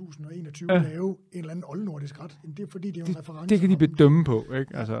i 2021, lave en eller anden oldnordisk ret? Det er fordi, det er jo en reference. Det kan de bedømme på,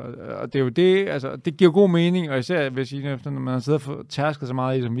 ikke? Altså, og det er jo det, altså, det giver god mening, og især, vil jeg sige, efter når man har siddet og tærsket så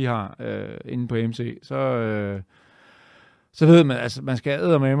meget i, som vi har inde på MC, så ved man, altså, man skal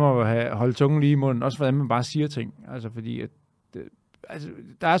eddermame og holde tungen lige i munden, også hvordan man bare siger ting, altså fordi, at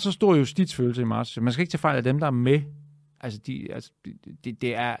der er så stor justitsfølelse i Masterchef. Man skal ikke tage fejl af dem, der er med. Altså,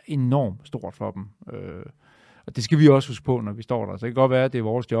 det er enormt stort for dem. Og det skal vi også huske på, når vi står der. Så det kan godt være, at det er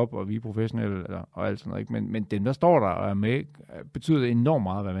vores job, og vi er professionelle og alt sådan noget. Ikke? Men dem, der står der og er med, betyder det enormt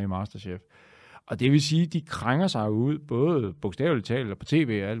meget at være med i Masterchef. Og det vil sige, at de krænger sig ud, både bogstaveligt talt og på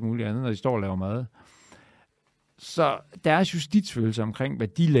tv og alt muligt andet, når de står og laver mad. Så deres justitsfølelse omkring, hvad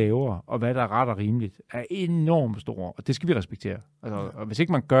de laver, og hvad der er ret og rimeligt, er enormt stor, og det skal vi respektere. Altså, og hvis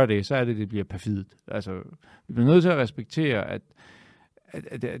ikke man gør det, så er det bliver perfidt. Altså, vi bliver nødt til at respektere,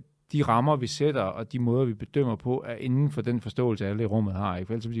 at de rammer, vi sætter, og de måder, vi bedømmer på, er inden for den forståelse, alle i rummet har. Ikke?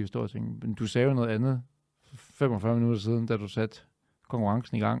 For ellers bliver vi stå og tænke, men du sagde jo noget andet 45 minutter siden, da du satte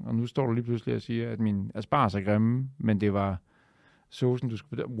konkurrencen i gang, og nu står du lige pludselig og siger, at min asparges er grimme, men det var saucen, du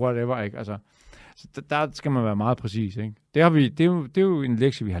skulle whatever, ikke? Altså, så der skal man være meget præcis, ikke? Det er jo en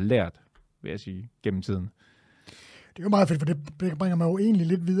lektie, vi har lært, vil jeg sige, gennem tiden. Det er jo meget fedt, for det bringer mig jo egentlig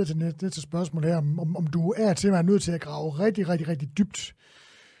lidt videre til næste spørgsmål her, om du er til at være nødt til at grave rigtig, rigtig, rigtig dybt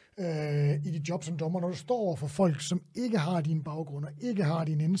i dit job som dommer, når du står over for folk, som ikke har din baggrund og ikke har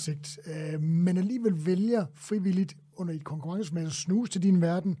din indsigt, men alligevel vælger frivilligt under et konkurrencemæssigt snuse til din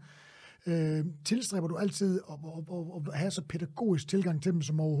verden. Tilstræber du altid at have så pædagogisk tilgang til dem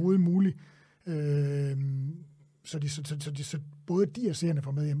som overhovedet muligt, så både de og seerne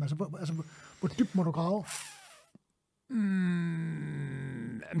får med hjem. Altså, hvor dybt må du grave?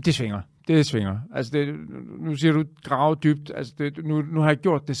 Det svinger. Altså nu siger du grave dybt. Altså nu har jeg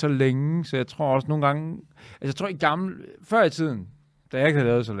gjort det så længe, så jeg tror også nogle gange, altså jeg tror før i tiden, da jeg ikke havde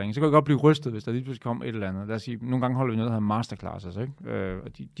lavet så længe, så kunne jeg godt blive rystet, hvis der lige pludselig kom et eller andet. Lad os sige, nogle gange holder vi noget, der hedder masterclasses, ikke?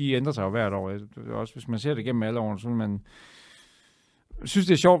 Og de ændrer sig jo hvert år. Også hvis man ser det gennem alle årene, så vil man synes,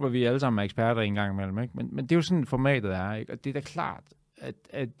 det er sjovt, at vi alle sammen er eksperter en gang imellem, ikke? Men det er jo sådan, formatet er, ikke? Og det er da klart,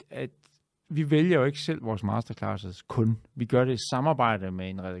 at vi vælger jo ikke selv vores masterclasses kun. Vi gør det i samarbejde med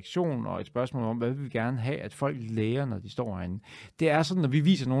en redaktion og et spørgsmål om, hvad vil vi gerne have, at folk lærer, når de står herinde. Det er sådan, når vi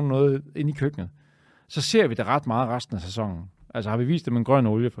viser nogen noget inde i køkkenet, så ser vi det ret meget resten af sæsonen. Altså har vi vist dem en grøn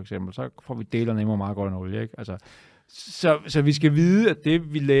olie, for eksempel, så får vi deler nemmere meget grøn olie, ikke? Altså, så vi skal vide, at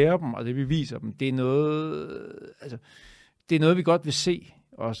det, vi lærer dem, og det, vi viser dem, det er noget, vi godt vil se.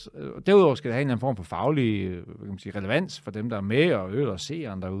 Også. Derudover skal det have en eller anden form for faglig relevans for dem, der er med, og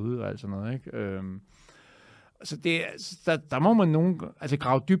seeren derude, og alt sådan noget, ikke? Så der må man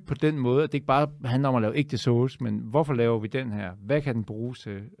grave dybt på den måde, at det ikke bare handler om at lave ægte sauce, men hvorfor laver vi den her? Hvad kan den bruges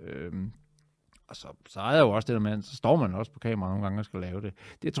til? Og så er der jo også det der med, så står man også på kamera nogle gange og skal lave det.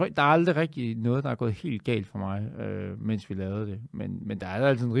 Jeg tror, der er aldrig rigtig noget, der er gået helt galt for mig, mens vi lavede det. Men der er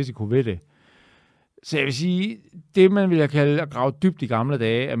altid en risiko ved det. Så jeg vil sige, det man ville kalde at grave dybt i gamle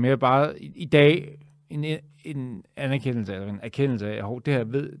dage, er mere bare i dag en anerkendelse eller en erkendelse af, at det her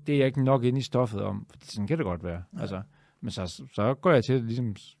det er jeg ikke nok inde i stoffet om. For sådan kan det godt være. Ja. Altså, men så går jeg til det,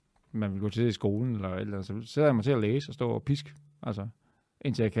 ligesom man vil gå til det i skolen, eller så sætter jeg mig til at læse og stå og pisk. Altså,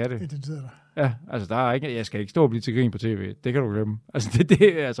 indtil jeg kan det. Det sidder der. Ja, altså der er ikke, jeg skal ikke stå og blive til grin på tv. Det kan du glemme. Altså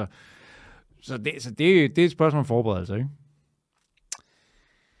så det er et spørgsmål om forberedelse, ikke?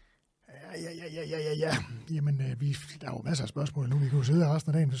 Ja. Jamen, der er jo masser af spørgsmål nu. Vi kan jo sidde resten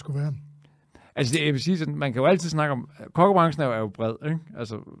af dagen, hvis det skulle være. Altså, jeg vil sige sådan, man kan jo altid snakke om, kokkebranchen er jo bred, ikke?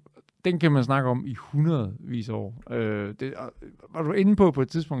 Altså, den kan man snakke om i hundredvis af år. Var du inde på et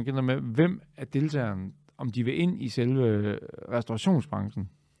tidspunkt, med, hvem er deltageren, om de vil ind i selve restaurationsbranchen?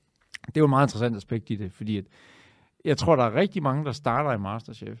 Det er jo et meget interessant aspekt i det, fordi jeg tror, der er rigtig mange, der starter i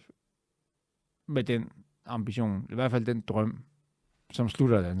MasterChef med den ambition, i hvert fald den drøm, som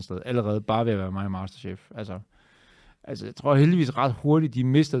slutter et andet sted, allerede bare ved at være mig i MasterChef. Altså, jeg tror heldigvis ret hurtigt, de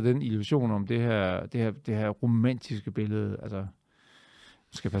mister den illusion om det her romantiske billede. Altså,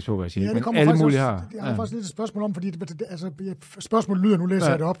 jeg skal passe på, hvad jeg siger. Ja, det kommer alle mulige har. Jeg har faktisk lidt et spørgsmål om, fordi spørgsmålet lyder, nu læser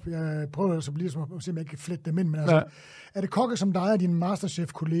jeg det op. Jeg prøver så lige at se, om jeg kan flette dem ind, men altså, er det kokke som dig og dine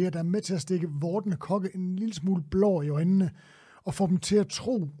MasterChef-kolleger, der er med til at stikke vortende kokke en lille smule blå i øjnene, og få dem til at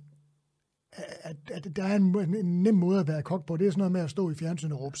tro, at der er en nem måde at være kok på? Det er sådan noget med at stå i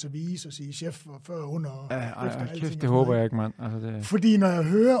fjernsynet og råbe service og sige chef og før under og efter alting. Det håber jeg ikke, mand. Altså, Fordi når jeg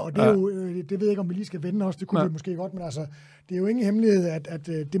hører, og det er jo, det ved jeg ikke, om vi lige skal vende os, det kunne vi måske godt, men altså, det er jo ingen hemmelighed, at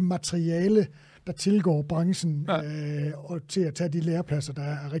det materiale, der tilgår branchen, og til at tage de lærepladser, der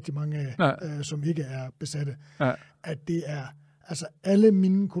er rigtig mange af, som ikke er besatte, at det er, altså alle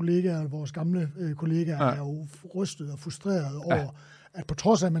mine kollegaer, vores gamle kollegaer, er jo rystet og frustreret over, at på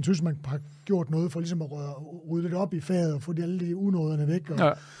trods af, at man synes, man har gjort noget for ligesom at rydde lidt op i faget og få alle de unåderne væk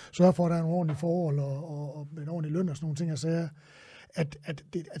og sørge for, at der er en ordentlig forhold og en ordentlig løn og sådan nogle ting, og så at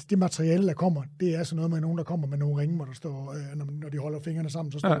det materiale, der kommer, det er sådan noget med nogen, der kommer med nogle ringe, hvor der står, når de holder fingrene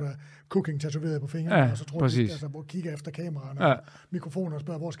sammen, så står der cooking tatoveret på fingrene, og så tror de, altså, kigger efter kameraerne og mikrofoner og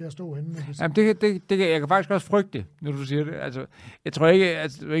spørger, hvor skal jeg stå henne? Jamen, jeg kan faktisk også frygte, når du siger det. Altså, jeg tror ikke,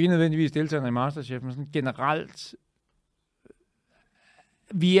 at det er ikke nødvendigvis deltagerne i MasterChef, men sådan generelt.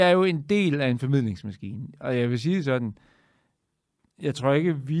 Vi er jo en del af en formidlingsmaskine, og jeg vil sige sådan, jeg tror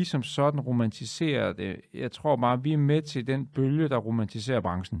ikke, vi som sådan romantiserer det. Jeg tror bare, vi er med til den bølge, der romantiserer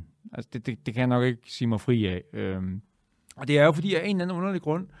branchen. Altså, det kan jeg nok ikke sige mig fri af. Og det er jo fordi, af en eller anden underlig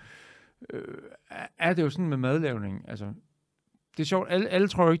grund, er det jo sådan med madlavning. Altså, det er sjovt, alle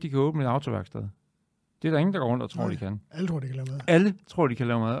tror jo ikke, de kan åbne et autoværksted. Det er der ingen, der går rundt og tror, de kan. Alle tror, de kan lave mad. Alle tror, de kan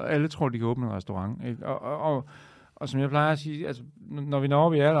lave mad, og alle tror, de kan åbne en restaurant. Ikke? Og som jeg plejer at sige, altså, når vi når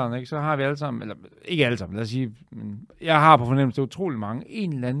op i alderen, ikke, så har vi alle sammen, eller ikke alle sammen, lad os sige, jeg har på fornemmelse utrolig mange,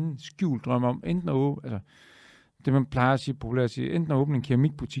 en eller anden skjult drøm om, enten at åbne, altså, det man plejer at sige, populært at sige, enten at åbne en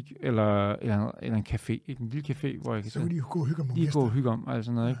keramikbutik, eller en café, ikke? En lille café, hvor jeg kan så lige gå og hygge om nogle gæster. Lige gå og hygge om, og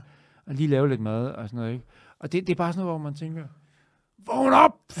sådan noget, ikke? Og lige lave lidt mad, og sådan noget, ikke? Og det er bare sådan noget, hvor man tænker, vågn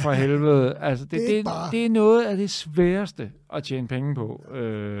op for helvede, altså, det er noget af det sværeste at tjene penge på,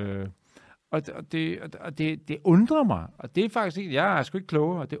 Og det undrer mig, og det er faktisk ikke, jeg er sgu ikke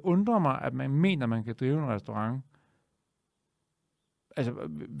klogere, det undrer mig, at man mener, man kan drive en restaurant. Altså,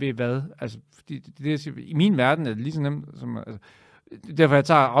 ved hvad? Altså, fordi det, i min verden er det lige så nemt, som, altså, derfor jeg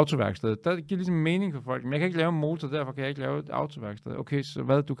tager autoværkstedet. Der giver ligesom mening for folk, men jeg kan ikke lave en motor, derfor kan jeg ikke lave et autoværksted. Okay, så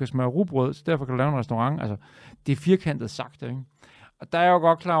hvad, du kan smøre rugbrød, så derfor kan du lave en restaurant. Altså, det er firkantet sagt, ikke? Og der er jeg jo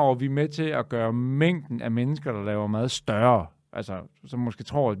godt klar over, at vi er med til at gøre mængden af mennesker, der laver mad, større. Altså, som måske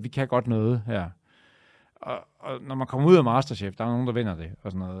tror, at vi kan godt noget her. Og når man kommer ud af MasterChef, der er nogen, der vinder det,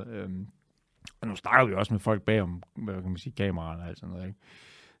 og sådan noget. Og nu snakker vi også med folk bagom, hvad kan man sige, kameraerne og sådan noget, ikke?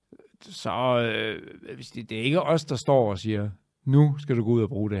 Så det er ikke os, der står og siger, nu skal du gå ud og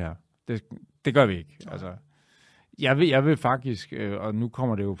bruge det her. Det gør vi ikke. Altså, jeg vil faktisk, og nu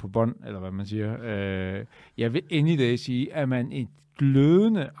kommer det jo på bånd, eller hvad man siger, jeg vil endelig dag sige, at man et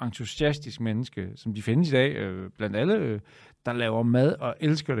glødende, entusiastisk menneske, som de findes i dag, blandt alle, der laver mad og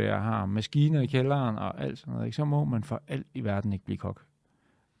elsker det, jeg har maskiner i kælderen og alt sådan noget, ikke? Så må man for alt i verden ikke blive kok.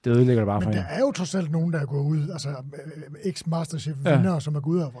 Det ødelægger det bare for Men jer. der er jo trods alt nogen, der er gået ud, altså ex-Masterchef-vinder, som er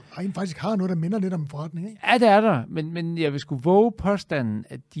gået ud og faktisk har noget, der minder lidt om en forretning, ikke? Ja, det er der, men jeg vil sgu våge påstanden,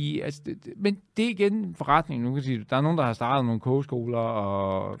 at de... Altså, men det er igen en forretning. Nu kan sige, der er nogen, der har startet nogle kogeskoler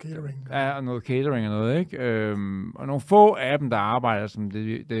og... Catering. Ja, og noget catering og noget, ikke? Og nogle få af dem, der arbejder som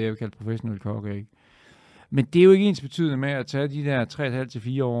det jeg vil kalde professionelle kokke, ikke? Men det er jo ikke ens betydende med at tage de der 3,5 til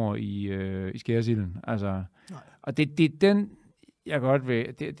 4 år i skæresilden. Altså, og det er den... Jeg godt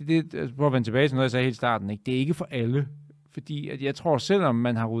vil, altså, prøv at vende tilbage til noget, jeg sagde helt i starten, ikke? Det er ikke for alle, fordi at jeg tror, selvom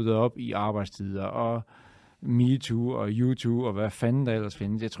man har ryddet op i arbejdstider, og MeToo og YouTube, og hvad fanden der ellers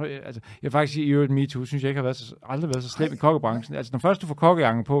findes, jeg tror, jeg faktisk i øvrigt MeToo, synes jeg ikke har aldrig været så slem i kokkebranchen. Altså, når først du får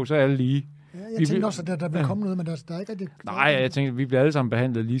kokkejangen på, så er alle lige. Ja, jeg tænkte også, at der vil komme noget, men der er ikke rigtig... Nej, jeg tænkte, at vi bliver alle sammen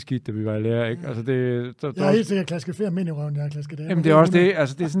behandlet lige skidt, da vi var i lærer, ikke? Altså, jeg er helt sikkert klasket flere mænd i røven, jeg har klasket det. Jamen, det er også det,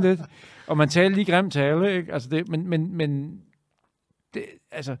 altså, det er sådan lidt... Og man taler lige grimt til alle, ikke? Altså, det, men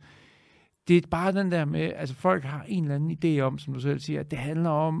det er bare den der med, altså folk har en eller anden idé om, som du selv siger, at det handler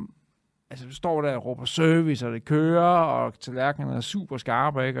om, altså du står der og råber service, og det kører, og tallerkenerne er super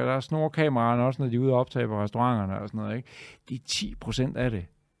skarpe, ikke? Og der er snorkameraerne også, når de er ude og optage på restauranterne og sådan noget, ikke? Det er 10% af det.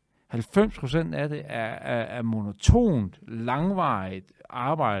 90% af det er monotont, langvarigt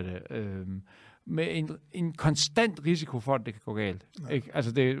arbejde, med en konstant risiko for, at det kan gå galt. Ikke?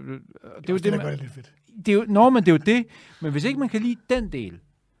 Altså det er jo det, der gør det lidt fedt. Det er jo det. Men hvis ikke man kan lide den del,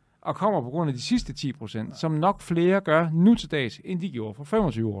 og kommer på grund af de sidste 10%, som nok flere gør nu til dags, end de gjorde for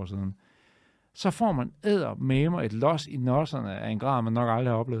 25 år siden, så får man eddermame et los i nosserne af en grad, man nok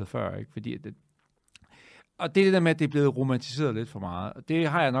aldrig har oplevet før. Ikke? Fordi og det er det der med, at det er blevet romantiseret lidt for meget. Og det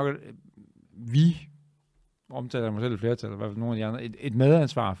har jeg nok, vi omtaler mig selv et flertal, eller i hvert fald nogle af de andre, et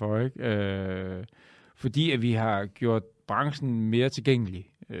medansvar for, ikke? Fordi at vi har gjort branchen mere tilgængelig.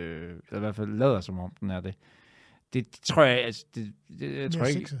 Eller i hvert fald lader som om den er det. Det tror jeg, altså... jeg tror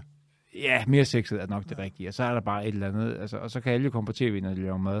ikke, sexet. Ja, mere sexet er nok det rigtige. Og så er der bare et eller andet, altså, og så kan alle jo komme på tv, når de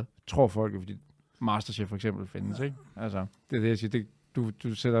laver mad. Tror folk, fordi MasterChef for eksempel findes, ikke? Altså, det er det, jeg siger.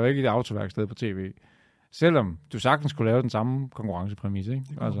 Du sætter jo ikke et autoværksted på tv, selvom du sagtens kunne lave den samme konkurrencepræmis, ikke?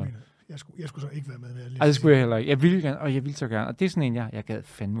 Altså. Jeg skulle så ikke være med. Altså, det skulle jeg heller ikke. Jeg ville gerne, og jeg ville så gerne. Og det er sådan en, jeg gad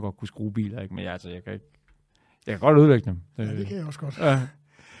fandme godt kunne skrue biler, ikke? Men jeg kan godt udlægge dem. Ja, det kan jeg også godt. Ja.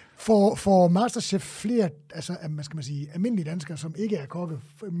 For MasterChef flere, altså, hvad skal man sige, almindelige danskere, som ikke er kokke,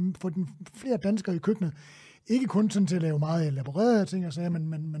 for flere danskere i køkkenet, ikke kun sådan til at lave meget elaborerede ting og sager,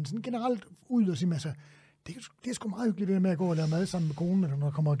 men sådan generelt ud og sige, altså, det er sgu meget hyggeligt det med at gå og lave mad sammen med konen, eller når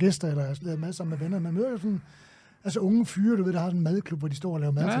der kommer gæster, eller lave mad sammen med venner. Man møder jo sådan, altså unge fyre, du ved, der har sådan en madklub, hvor de står og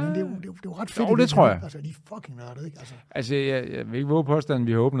laver mad. Ja. Det er jo ret fedt. Jo, det tror jeg. Altså, de er fucking nørdet, ikke? Altså, jeg vil ikke våge påstanden,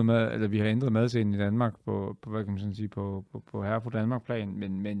 vi har åbnet mad, eller vi har ændret madscenen i Danmark på hvad kan man sådan sige, på herre på Danmark-plan,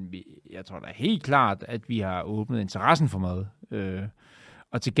 men jeg tror da helt klart, at vi har åbnet interessen for mad,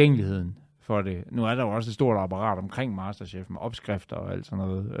 og tilgængeligheden for det. Nu er der jo også et stort apparat omkring MasterChef med opskrifter og alt sådan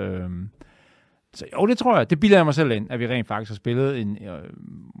noget. Så jo, det tror jeg. Det bilder jeg mig selv ind, at vi rent faktisk har spillet en,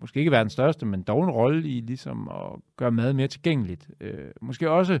 måske ikke verdens største, men dog en rolle i ligesom at gøre mad mere tilgængeligt.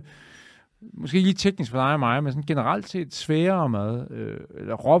 Måske lige teknisk for dig og mig, men sådan generelt set sværere mad,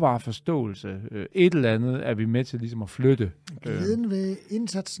 eller råvareforståelse, et eller andet er vi med til ligesom at flytte. Glæden ved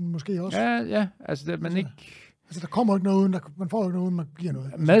indsatsen måske også. Ja, altså det, man ikke... Altså, der kommer ikke noget uden, man får ikke noget uden, man giver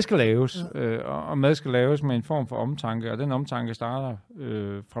noget. Mad skal laves, og mad skal laves med en form for omtanke, og den omtanke starter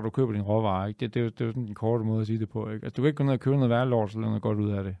fra du køber din råvarer. Ikke? Det er jo sådan en korte måde at sige det på. Ikke? Altså, du kan ikke gå ned og købe noget værlort, så laver noget godt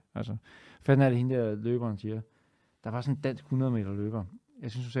ud af det. Altså, fanden er det hende der løberen siger? Der var sådan en dansk 100 meter løber.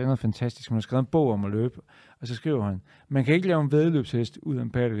 Jeg synes, hun sagde noget fantastisk. Hun har skrevet en bog om at løbe, og så skriver han, man kan ikke lave en væddeløbshest ud af en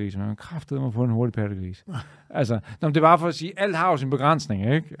pattegris, men man kraftedeme at få en hurtig pattegris. Altså, det er bare for at sige, alt har jo sin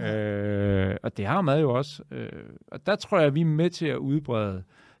begrænsning, ikke? Og det har mad jo også. Og der tror jeg, at vi er med til at udbrede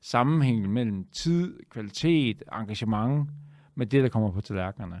sammenhængen mellem tid, kvalitet, engagement med det, der kommer på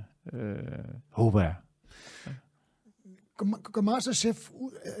tallerkenerne. Håber jeg. Går MasterChef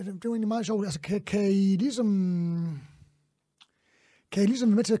ud? Det er jo egentlig meget sjovt. Altså, kan I ligesom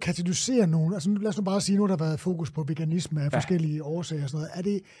være med til at katalysere nogen? Altså, lad os nu bare sige, nu der har været fokus på veganisme af forskellige årsager og sådan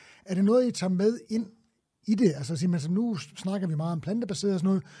noget. Er det noget, I tager med ind i det. Altså nu snakker vi meget om plantebaseret og sådan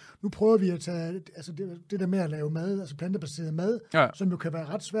noget. Nu prøver vi at tage det der med at lave mad, altså plantebaseret mad, som jo kan være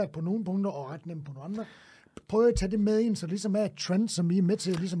ret svært på nogle punkter og ret nemt på nogle andre. Prøver at tage det med ind, så ligesom er et trend, som I er med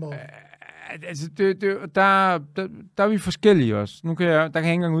til ligesom at... Altså, der er vi forskellige også. Der kan jeg ikke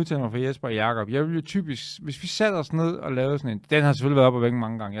engang udtale mig for Jesper og Jakob. Jeg vil jo typisk, hvis vi satte os ned og lavede sådan en, den har selvfølgelig været op og væk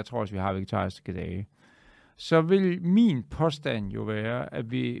mange gange, jeg tror også, vi har vegetariske dage, så vil min påstand jo være,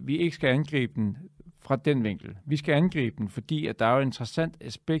 at vi ikke skal angribe den fra den vinkel. Vi skal angribe den, fordi at der er jo et interessant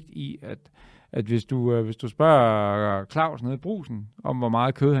aspekt i, at hvis du spørger Claus nede i Brugsen om, hvor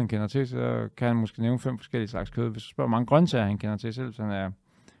meget kød han kender til, så kan han måske nævne 5 forskellige slags kød. Hvis du spørger, hvor mange grøntsager han kender til, selv så han er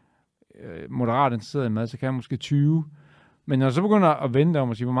moderat interesseret i mad, så kan han måske 20. Men når så begynder at vente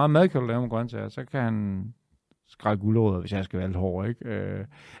om at sige, hvor meget mad kan du lave med grøntsager, så kan han skrælle gulerødder, hvis jeg skal være lidt hård, ikke?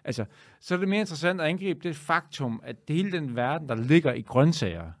 Så er det mere interessant at angribe det faktum, at hele den verden, der ligger i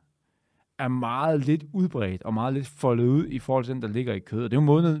grøntsager, er meget lidt udbredt og meget lidt foldet ud i forhold til den, der ligger i kød. Og det er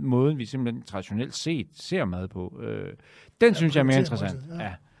jo måden vi simpelthen traditionelt set ser mad på. Den synes jeg er mere interessant.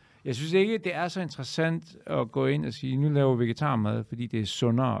 Ja. Jeg synes ikke, det er så interessant at gå ind og sige, nu laver vi vegetarmad, fordi det er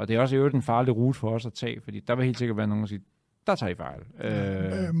sundere. Og det er også jo en farlig rute for os at tage, fordi der vil helt sikkert være nogen, der siger, der tager I fejl.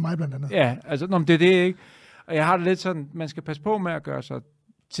 Mig blandt andet. Ja, altså det er det ikke. Og jeg har det lidt sådan, man skal passe på med at gøre sig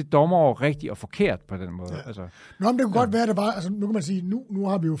til dommer over rigtigt og forkert på den måde. Ja. Altså, men det kunne godt være, det var, altså nu kan man sige, nu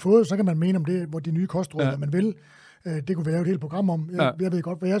har vi jo fået, så kan man mene om det, hvor de nye kostråd, hvad man vil. Det kunne være et helt program om. Jeg ved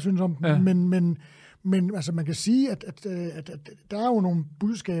godt, hvad jeg synes om den, men altså man kan sige, at der er jo nogle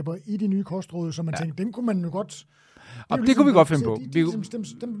budskaber i de nye kostråd, som man tænker, dem kunne man jo godt... Det ligesom, kunne vi godt finde på.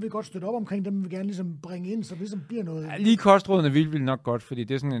 Dem vil vi godt støtte op omkring, dem vil vi gerne ligesom bringe ind, så det ligesom bliver noget... Ja, lige kostrådene vil vi nok godt, fordi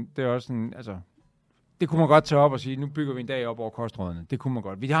det er sådan det er også sådan, altså... Det kunne man godt tage op og sige, nu bygger vi en dag op over kostrådene. Det kunne man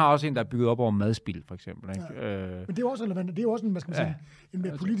godt. Vi har også en, der er bygget op over madspild, for eksempel. Ikke? Ja. Men det er også relevant. Det er også en, hvad skal man sige, en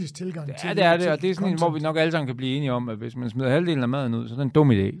mere politisk tilgang til... Ja, det er det, og det er sådan en, hvor vi nok alle sammen kan blive enige om, at hvis man smider halvdelen af maden ud, så er det en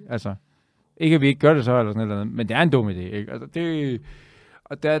dum idé. Altså, ikke at vi ikke gør det så, eller sådan noget, men det er en dum idé. Ikke? Altså,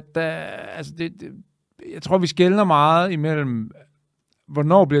 jeg tror, vi skelner meget imellem,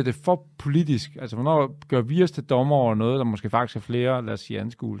 hvornår bliver det for politisk? Altså, hvornår gør vi os til dommer over noget, der måske faktisk er flere, lad os sige,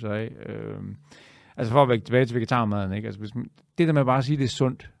 anskuelser af... Altså for at være tilbage til vegetarmaden, ikke? Altså det der med bare at sige, at det er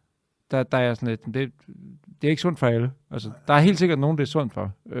sundt, der er jeg sådan lidt, det er ikke sundt for alle. Altså der er helt sikkert nogen, det er sundt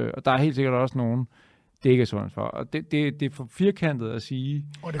for, og der er helt sikkert også nogen, det ikke er sundt for. Og det er for firkantet at sige.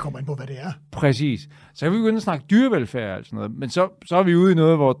 Og det kommer ind på, hvad det er. Præcis. Så kan vi begynde at snakke dyrevelfærd og sådan noget, men så er vi ude i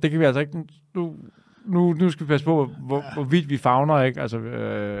noget, hvor det kan vi altså ikke, nu skal vi passe på, hvor vidt vi favner, ikke? Altså...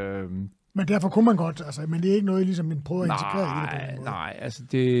 Men derfor kunne man godt, altså, men det er ikke noget, ligesom man prøver at integrere i det på den måde. Nej, altså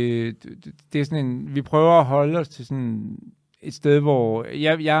det er sådan en, vi prøver at holde os til sådan et sted, hvor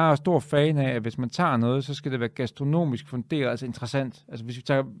jeg er stor fan af, at hvis man tager noget, så skal det være gastronomisk funderet, altså interessant. Altså hvis vi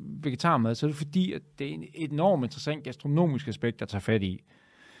tager vegetarmad, så er det fordi, at det er et enormt interessant gastronomisk aspekt, der tager fat i.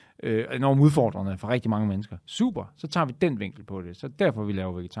 Enormt udfordrende for rigtig mange mennesker. Super, så tager vi den vinkel på det. Så derfor vi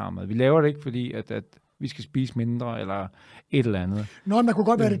laver vegetarmad. Vi laver det ikke, fordi at vi skal spise mindre, eller et eller andet. Nå, der kunne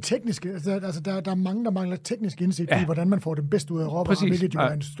godt være det tekniske. Altså, der er mange, der mangler teknisk indsigt i, hvordan man får det bedst ud af råvarer, hvilket jo er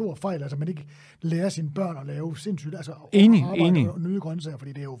en stor fejl. Altså, man ikke lærer sine børn at lave sindssygt, altså arbejde og nye grøntsager,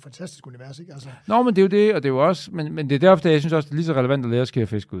 fordi det er jo et fantastisk univers, ikke? Altså. Nå, men det er jo det, og det er jo også, men det er derfor, jeg synes også, det er lige så relevant at lære at skære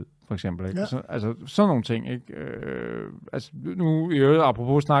fisk ud, for eksempel. Ikke? Ja. Altså, sådan nogle ting, ikke? Altså, nu i øvrigt,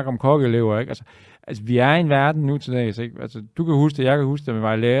 apropos snak om kokkeelever, ikke? Altså, vi er i en verden nu til dags, ikke? Altså, du kan huske det, jeg kan huske det, vi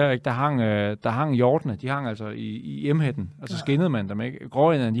var i lærer, ikke? Der hang hjortene, de hang altså i emhætten, og så skinnede man dem, ikke?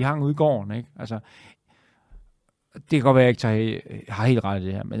 Gråænderne, de hang ude i gården, ikke? Altså, det kan godt være, at jeg ikke har helt ret i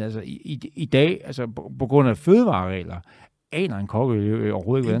det her, men altså, i dag, altså, på grund af fødevareregler, aner en kokke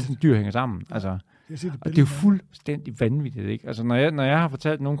overhovedet ikke, hvordan sådan dyr hænger sammen. Altså, og det er jo fuldstændig vanvittigt, ikke? Altså, når jeg har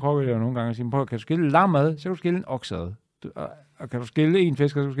fortalt nogle kokkeelever nogle gange, siger, prøv, kan du skille lammad, så kan du skille en oksead. Og kan du skille en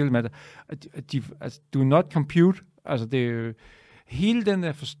fisk, så kan du skille mad. Altså, do not compute. Altså, det er jo hele den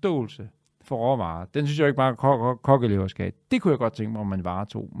der forståelse for råvarer, den synes jeg ikke bare kokkeelever skal have. Det kunne jeg godt tænke mig, om man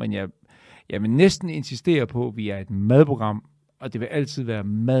varetog. Men jeg vil næsten insistere på, at vi er et madprogram, og det vil altid være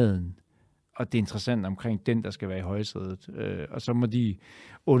maden. Og det er interessant omkring den, der skal være i højsædet. Og så må de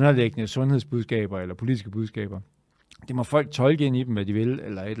underliggende sundhedsbudskaber eller politiske budskaber, det må folk tolke ind i dem, hvad de vil,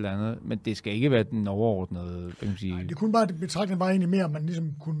 eller et eller andet, men det skal ikke være den overordnede, kan man sige. Nej, det kunne bare betragtning bare egentlig mere, om man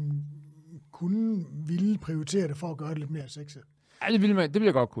ligesom kunne ville prioritere det for at gøre det lidt mere sexet. Ja, det vil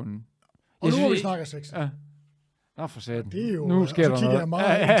jeg godt kunne. Og nu vi snakker sex. Ja. Nå, for satan. Det er jo, nu sker der noget. Jeg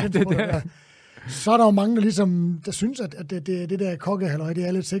meget intens på det der. Så er der jo mange, der ligesom, der synes, at det der kokkehalløj, det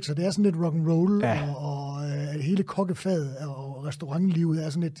er lidt sex, og det er sådan lidt rock'n'roll, og hele kokkefaget og restaurantlivet er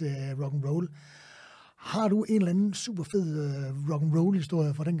sådan lidt rock'n'roll. Har du en eller anden super fed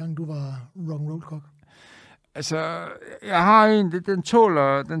rock'n'roll-historie fra dengang, du var rock'n'roll-kok? Altså, jeg har en, den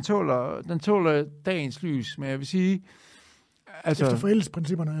tåler dagens lys, men jeg vil sige... Altså, efter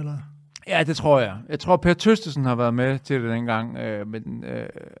forældelsesprincipperne, eller? Ja, det tror jeg. Jeg tror, Per Tøstesen har været med til det dengang. Men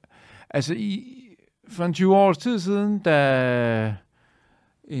for en 20 års tid siden, der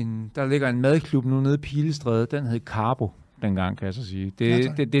ligger en madklub nu nede i Pilestræde, den hed Carbo dengang, kan jeg så sige.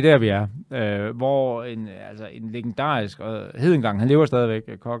 Det er der, vi er. Hvor en legendarisk, og hed engang, han lever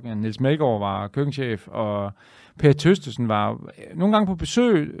stadigvæk, kokken, Niels Melgaard var køkkenchef, og Per Tøstesen var nogle gange på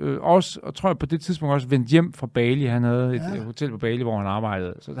besøg også, og tror jeg på det tidspunkt også vendt hjem fra Bali. Han havde et hotel på Bali, hvor han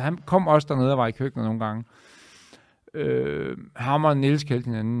arbejdede. Så han kom også dernede og var i køkkenet nogle gange. Ham og Niels kaldte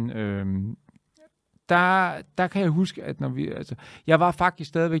hinanden. Der kan jeg huske, at når jeg var faktisk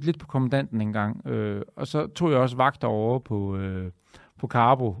stadigvæk lidt på kommandanten en gang, og så tog jeg også vagter over på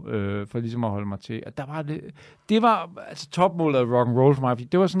Carbo, for ligesom at holde mig til. At der var det var altså topmålet af rock and roll for mig, fordi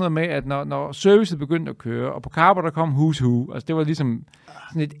det var sådan noget med, at når servicet begyndte at køre, og på Carbo der kom Who's Who, altså det var ligesom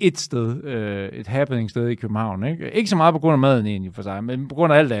sådan et sted, et happening sted i København, ikke så meget på grund af maden egentlig for sig, men på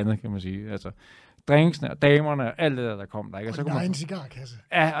grund af alt andet, kan man sige, altså drinksene og damerne og alt det der kom der, ikke? Og så der er en cigarkasse.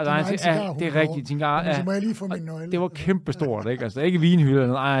 Ja, og der er det er rigtigt. Cigar, ja. Så må jeg lige få min nøgle. Det var kæmpestort, ikke? Altså ikke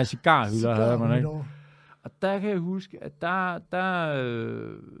vinhylder, cigarhylder havde man, ikke? Og der kan jeg huske, at der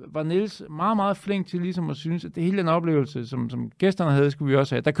var Niels meget, meget flink til ligesom at synes, at det hele den oplevelse, som gæsterne havde, skulle vi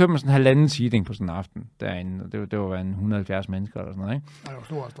også have. Der kørte man sådan 1,5 seating på sådan en aften derinde, og det var 170 mennesker eller sådan noget, ikke? Ja, det var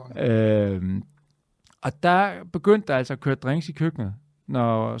stort. Og der begyndte der altså at køre drinks i køkkenet,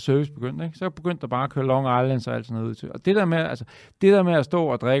 når service begyndte, ikke? Så begyndte der bare at køre Long Islands og alt sådan noget ud til. Og det der med at stå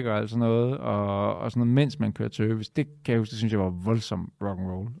og drikke og alt sådan noget, og sådan noget, mens man kørte service, det kan jeg huske, det synes jeg var voldsomt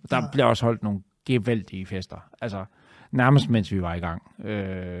rock'n'roll. Og der blev også holdt nogle gevældige fester. Altså, nærmest mens vi var i gang.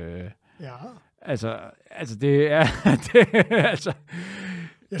 Altså, det er... altså,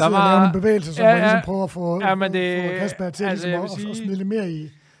 jeg sidder og laver en bevægelse, som man ligesom prøver at få Kasper til altså, ligesom at smide mere i...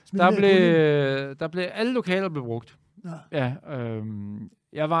 Der blev alle lokaler blev brugt. Ja,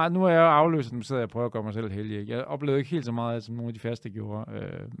 nu er jeg afløst, nu sidder jeg og prøver at gøre mig selv heldig. Jeg oplevede ikke helt så meget, som nogle af de faste gjorde. Men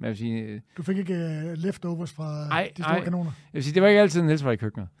jeg vil sige, du fik ikke leftovers fra de store kanoner? Jeg vil sige, det var ikke altid Niels var i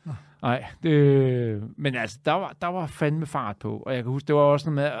køkkenet. Nej, men altså, der var fandme fart på. Og jeg kan huske, det var også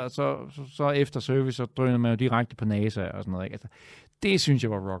noget med, at så efter service, så drønede man jo direkte på NASA og sådan noget. Ikke? Altså, det synes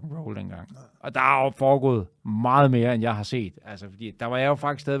jeg var rock'n'roll dengang. Og der er jo foregået meget mere, end jeg har set. Altså, fordi der var jeg jo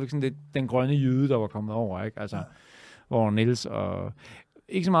faktisk stadigvæk sådan lidt den grønne jyde, der var kommet over, ikke? Altså, hvor Niels og...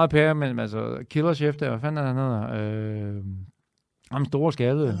 Ikke så meget Per, men altså killerchef der, hvad fanden er han hedder? Ham store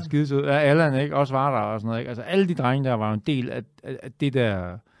skaldede, skidesød. Ja, Allan, ikke? Også var der og sådan noget, ikke? Altså alle de drenge der var jo en del af det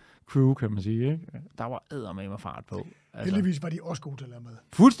der crew, kan man sige, ikke? Der var eddermame fart på. Altså. Heldigvis var de også gode til at lave mad.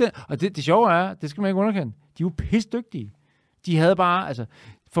 Fuldstændig. Og det sjove er, det skal man ikke underkende, de var pisdygtige. De havde bare, altså,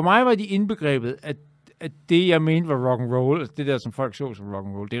 for mig var de indbegrebet, at det, jeg mente var rock'n'roll, altså det der, som folk så som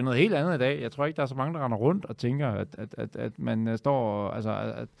rock'n'roll, det er jo noget helt andet i dag. Jeg tror ikke, der er så mange, der render rundt og tænker, at man står,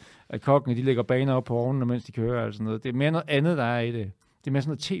 altså, at kokkene, de lægger baner op på ovnen, mens de kører, altså noget. Det er mere noget andet, der er i det. Det er mere sådan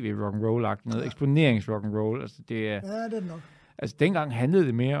noget tv-rock'n'roll-agtigt, noget eksponerings-rock'n'roll. Altså, det er det nok. Altså, dengang handlede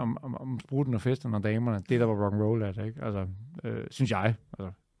det mere om spruten og festen og damerne. Det, der var rock'n'roll, er det, ikke? Altså, synes jeg.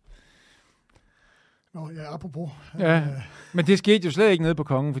 Altså. Nå, ja, apropos. Ja, men det skete jo slet ikke nede på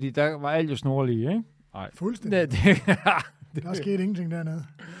Kongen, fordi der var alt jo snorlige, ikke? Nej. Fuldstændig. Der skete ingenting dernede,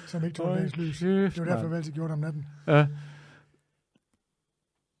 som ikke tog dagens lys. Det var derfor, vi altid gjorde det om natten. Ja.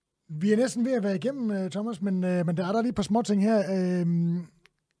 Vi er næsten ved at være igennem, Thomas, men der er der lige et par små ting her.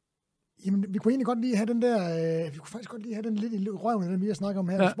 Jamen, vi kunne egentlig godt lige have den der... vi kunne faktisk godt lige have den lidt i røven, den vi har snakket om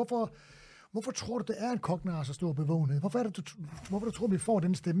her. Ja. Hvorfor tror du, det er, at kokken har så stor bevågenhed? Hvorfor du tror, vi får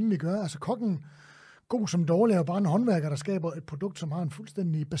den stemme, vi gør? Altså, kokken, god som dårlig, er jo bare en håndværker, der skaber et produkt, som har en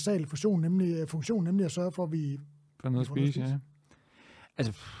fuldstændig basal funktion, nemlig at sørge for, at vi får noget at spise. Ja.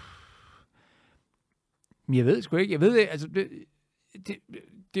 Altså, jeg ved sgu ikke. Jeg ved altså,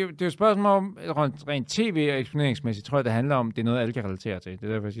 det er jo et spørgsmål om, rent tv- og eksponeringsmæssigt, tror jeg, det handler om, det er noget, alle kan relatere til. Det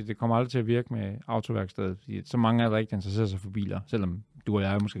er derfor, jeg siger, det kommer aldrig til at virke med autoværkstedet, fordi så mange er der ikke, der interesserer sig for biler, selvom du og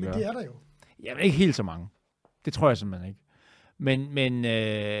jeg måske gør. Men det er der jo. Jamen, ikke helt så mange. Det tror jeg simpelthen ikke.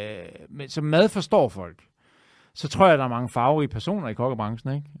 Men som mad forstår folk, så tror jeg, der er mange farverige personer i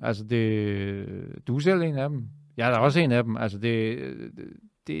kokkebranchen, ikke? Altså, du er selv en af dem. Jeg er da også en af dem. Altså,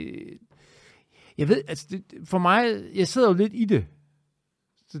 jeg ved, altså, for mig, jeg sidder jo lidt i det.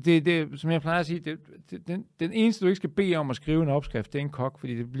 Så det som jeg plejer at sige, den eneste, du ikke skal bede om at skrive en opskrift, det er en kok,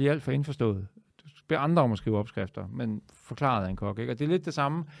 fordi det bliver alt for indforstået. Du skal bede andre om at skrive opskrifter, men forklaret af en kok, ikke? Og det er lidt det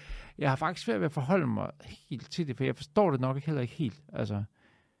samme. Jeg har faktisk svært ved at forholde mig helt til det, for jeg forstår det nok heller ikke helt. Altså.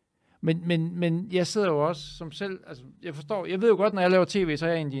 Men jeg sidder jo også som selv, altså jeg ved jo godt, når jeg laver tv, så er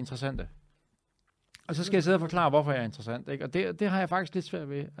jeg en af de interessante. Og så skal jeg sidde og forklare, hvorfor jeg er interessant. Ikke? Og det har jeg faktisk lidt svært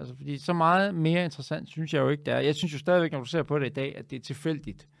ved. Altså, fordi så meget mere interessant synes jeg jo ikke, det er. Jeg synes jo stadigvæk, når du ser på det i dag, at det er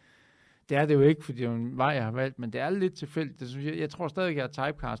tilfældigt. Det er det jo ikke, fordi det er en vej, jeg har valgt, men det er lidt tilfældigt. Det synes jeg tror stadigvæk, jeg er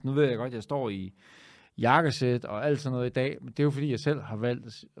typecast. Nu ved jeg godt, at jeg står i jakkesæt og alt sådan noget i dag, men det er jo fordi, jeg selv har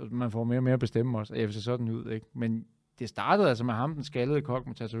valgt, at man får mere og mere bestemme også, og jeg vil se sådan ud. Ikke? Men det startede altså med ham, den skaldede kok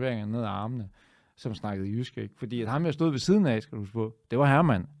med tatoveringer ned ad armene, som snakkede jysk. Ikke? Fordi at ham, jeg stod ved siden af, skal du huske på, det var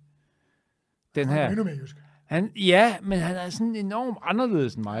Herman. Den her. Endnu mere jysk. Ja, men han er sådan enormt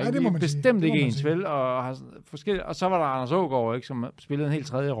anderledes end mig. Ja, det må man bestemt sige. ikke ens, vel? Og har forskellige. Og så var der Anders Aagaard, ikke, som spillede en helt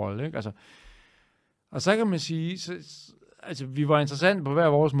tredje rolle. Ikke? Altså, og så kan man sige, altså, vi var interessante på hver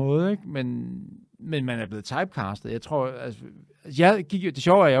vores måde, ikke? Men man er blevet typecastet. Jeg tror, altså, det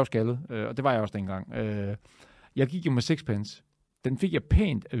sjove er, jeg jo skaldet, og det var jeg også dengang. Jeg gik jo med Sixpence. Den fik jeg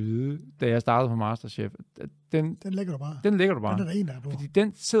pænt at vide, da jeg startede på Masterchef. Den lægger du bare. Den er der en, der er på. Fordi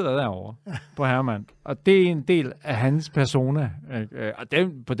den sidder derovre på Herman. Og det er en del af hans persona. Og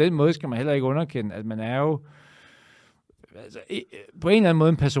på den måde skal man heller ikke underkende, at man er jo altså, på en eller anden måde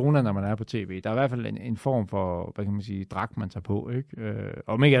en persona, når man er på tv. Der er i hvert fald en form for, hvad kan man sige, dragt, man tager på. Ikke?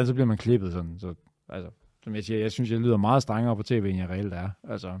 Og om ikke andet, så bliver man klippet sådan. Så, altså, som jeg siger, jeg synes, jeg lyder meget strengere på tv, end jeg reelt er.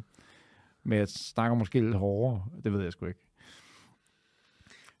 Altså, men jeg snakker måske lidt hårdere. Det ved jeg sgu ikke.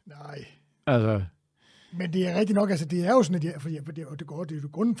 Nej. Altså. Men det er rigtigt nok, altså det er jo sådan, at det er jo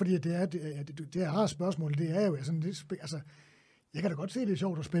grunden, fordi det jeg har spørgsmål, det er jo sådan lidt, altså, jeg kan da godt se, det er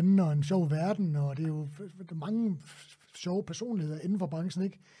sjovt og spændende, og en sjov verden, og det er jo mange sjove personligheder inden for branchen,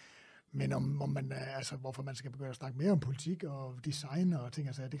 ikke? Men om man, altså, hvorfor man skal begynde at snakke mere om politik og design og ting,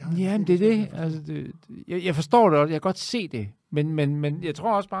 altså, det kan jamen, det er det. Altså, jeg forstår det, og jeg kan godt se det, men jeg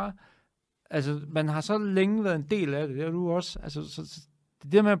tror også bare, altså, man har så længe været en del af det, det er du også, altså,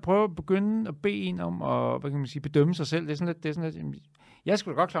 det der med at prøve at begynde at bede en om at, hvad kan man sige, bedømme sig selv, det er sådan lidt, jeg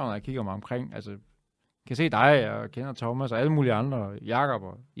skulle da godt klare, når jeg kigger mig omkring, altså, kan se dig, og kender Thomas, og alle mulige andre, Jakob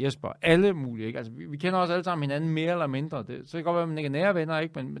og Jesper, alle mulige, ikke? Altså, vi kender også alle sammen hinanden mere eller mindre, så det kan godt være, at man ikke er nære venner,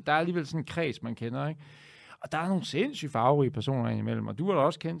 ikke? Men der er alligevel sådan en kreds, man kender, ikke? Og der er nogle sindssygt farverige personer imellem, og du var da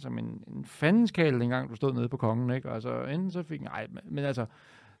også kendt som en fandenskale, dengang du stod nede på Kongen, ikke? Altså, enten så fik men altså,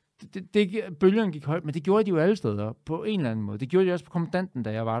 bølgerne gik højt, men det gjorde de jo alle steder, på en eller anden måde. Det gjorde de også på kommandanten,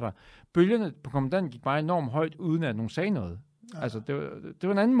 da jeg var der. Bølgerne på kommandanten gik bare enormt højt, uden at nogen sagde noget. Ja. Altså, det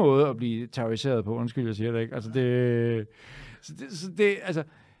var en anden måde at blive terroriseret på, undskyld, jeg siger det, ikke? Altså, det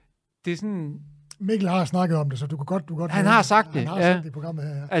er sådan. Mikkel har snakket om det, så du kan godt. Han har sagt det. Han har sagt det i programmet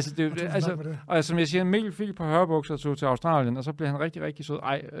her. Ja. Altså, og som jeg siger, Mikkel fik på hørebukser og tog til Australien, og så blev han rigtig, rigtig sød.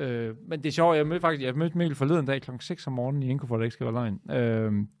 Men det er sjovt, jeg mødte Mikkel forleden dag kl. 6 om morgenen i Inko, for at det ikke skal være løgn.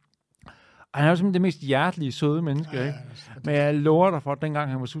 Han er jo simpelthen det mest hjertelige, søde menneske, ikke? Men jeg lover dig for, at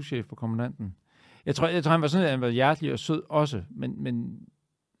dengang han var souschef på kommandanten. Jeg tror han var sådan, at han var hjertelig og sød også,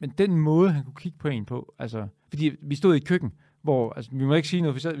 men den måde, han kunne kigge på en på, altså, fordi vi stod i et køkken, hvor, altså, vi må ikke sige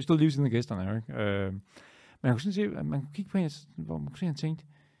noget, vi stod lige ved siden af gæsterne, ikke? Men man kunne sådan se, at man kunne kigge på en, hvor man kunne se, at han tænkte,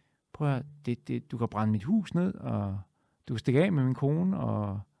 prøv at du kan brænde mit hus ned, og du kan stikke af med min kone,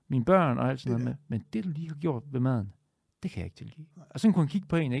 og mine børn, og alt sådan noget med, men det, du lige har gjort ved maden, det kan jeg ikke tilgive. Og sådan kunne han kigge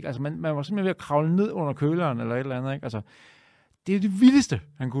på en, ikke? Altså, man var simpelthen ved at kravle ned under køleren, eller et eller andet, ikke? Altså, det er det vildeste,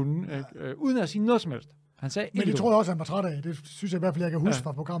 han kunne, uden at sige noget som helst. Han sagde men det tror jeg også, han var træt af. Det synes jeg i hvert fald, jeg kan huske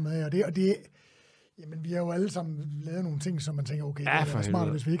fra programmet her. Og det, jamen, vi har jo alle sammen lavet nogle ting, som man tænker, okay, det er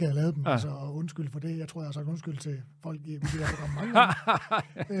smart, hvis vi ikke havde lavet dem. Altså, og undskyld for det. Jeg tror, jeg har sagt undskyld til folk i det her program mange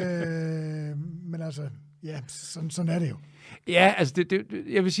gange. Men altså, ja, sådan er det jo. Ja, altså,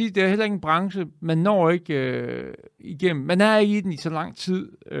 jeg vil sige, det er heller ikke en branche. Man når ikke igennem. Man er ikke i den i så lang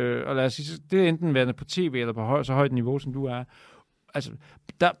tid. Og lad os sige, det er enten værende på tv eller på så højt niveau, som du er. Altså,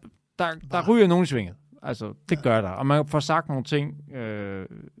 der ryger nogen i svinget. Altså, det gør der. Og man får sagt nogle ting,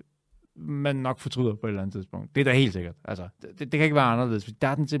 man nok fortryder på et eller andet tidspunkt. Det er da helt sikkert. Altså, det kan ikke være anderledes. Der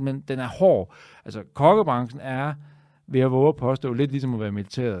er den simpelthen, den er hård. Altså, kokkebranchen er, ved at våge at påstå, lidt ligesom at være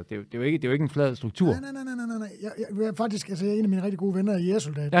militæret. Det er jo ikke en flad struktur. Nej. Jeg faktisk, altså, jeg er en af mine rigtig gode venner i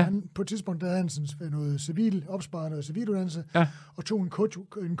jægersoldat. Ja. Han, på et tidspunkt, der havde han sådan noget civil, opsparet noget civiluddannelse, og tog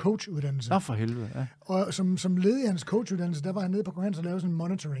en coachuddannelse. Nå, for helvede, ja. Og som led i hans coachuddannelse, der var han nede på Kongens og lavede sådan en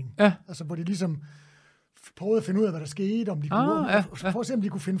monitoring. Ja. Altså, hvor de ligesom prøvede at finde ud af, hvad der skete, om de kunne for at se, om de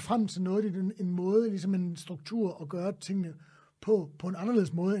kunne finde frem til noget, en måde, ligesom en struktur, at gøre tingene på en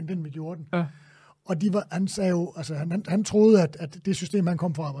anderledes måde, end den vi gjorde den. Ja. Og han sagde jo, altså han troede, at det system, han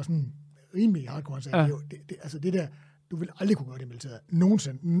kom fra, var sådan rimelig hardcore. Han sagde, altså det der, du vil aldrig kunne gøre det i militæret.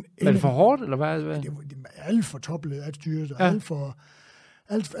 Nogensinde. Er det for hårdt, eller hvad? Det er alt for topledet, alt styret, alt for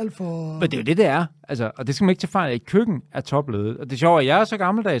alt for... Men det er jo det er. Altså, og det skal man ikke tage fejl af. Et køkken er topledet. Og det er sjovt, at jeg er så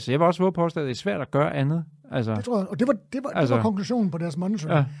gammeldags, så jeg vil også våge på, at det er svært at gøre andet. Altså, det tror jeg, og det var konklusionen på deres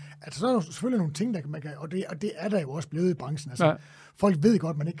monitoring. Ja. Altså, så er der selvfølgelig nogle ting, der man kan... Og det er der jo også blevet i branchen. Altså, folk ved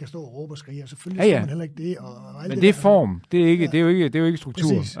godt, at man ikke kan stå og råbe og skrige, og selvfølgelig skal man heller ikke det. Og men det er form. Det er jo ikke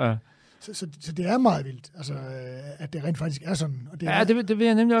struktur. Ja. Så det er meget vildt, altså, at det rent faktisk er sådan. Og det vil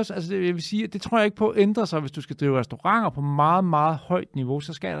jeg nemlig også. Altså, jeg vil sige, at det tror jeg ikke på at ændre sig, hvis du skal drive restauranter på meget, meget højt niveau,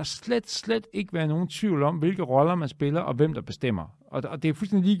 så skal der slet ikke være nogen tvivl om, hvilke roller man spiller, og hvem der bestemmer. Og det er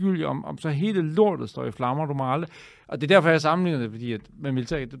fuldstændig ligegyldigt, om så hele lortet står i flammer. Du må aldrig, og det er derfor, jeg sammenligner det, fordi at med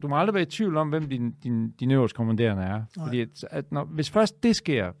militæret, du må aldrig være i tvivl om, hvem din øverste kommanderende er. Nej. Fordi hvis først det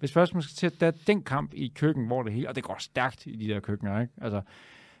sker, hvis først man skal til at den kamp i køkken, hvor det hele, og det går stærkt i de der køkkener, ikke? Altså,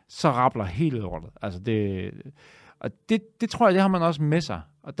 så rappler hele lortet. Altså det tror jeg, det har man også med sig.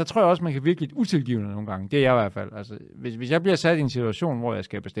 Og der tror jeg også, man kan virke lidt utilgivende nogle gange. Det er jeg i hvert fald. Altså, hvis jeg bliver sat i en situation, hvor jeg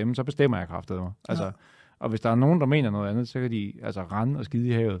skal bestemme, så bestemmer jeg kraftedeme. Altså, ja. Og hvis der er nogen, der mener noget andet, så kan de altså rende og skide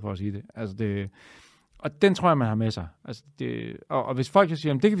i havet, for at sige det. Altså og den tror jeg, man har med sig. Altså og hvis folk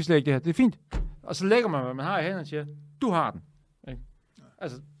siger, det kan vi slet ikke det her, det er fint. Og så lægger man, hvad man har i hænderne og siger, du har den. Ikke?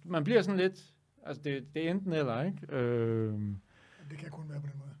 Altså, man bliver sådan lidt, altså det er enten eller, ikke? Det kan kun være på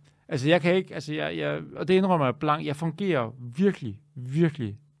den måde. Altså, jeg kan ikke, altså, jeg, og det indrømmer jeg blank, jeg fungerer virkelig,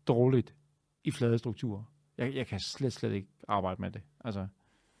 virkelig dårligt i flade strukturer. Jeg kan slet ikke arbejde med det. Altså,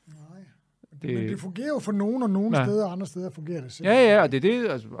 nej. Men det fungerer jo for nogen, og nogle steder, og andre steder fungerer det selv. Ja, og det er det,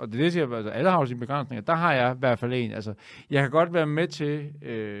 altså, og det er det, jeg siger, altså, alle har jo sine begrænsninger. Der har jeg i hvert fald en. Altså, jeg kan godt være med til,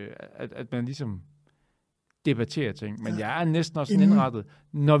 at man ligesom debatterer ting, men jeg er næsten også sådan indrettet.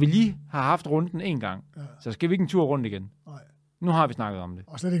 Når vi lige har haft runden en gang, så skal vi ikke en tur rundt igen. Nej. Nu har vi snakket om det.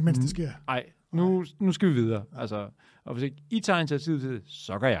 Og slet ikke, mens det sker. Nej, nu skal vi videre. Altså, og hvis ikke I tager initiativ til det,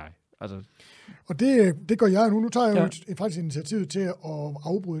 så gør jeg. Altså. Og det gør jeg nu. Nu tager jeg jo faktisk initiativ til at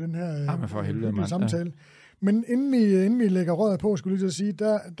afbryde den her samtale. Ja. Men inden vi lægger røret på, skulle jeg lige sige,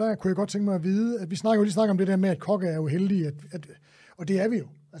 der kunne jeg godt tænke mig at vide, at vi snakker om det der med, at kokke er jo heldige, og det er vi jo.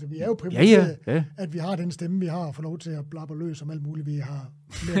 Altså, vi er jo privilegeret, at vi har den stemme, vi har, og får lov til at blabbe løs om alt muligt, vi har.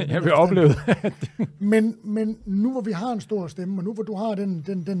 Jeg vil opleve. men nu hvor vi har en stor stemme, og nu hvor du har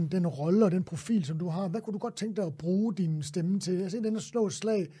den rolle og den profil, som du har, hvad kunne du godt tænke dig at bruge din stemme til? Altså, den at slå et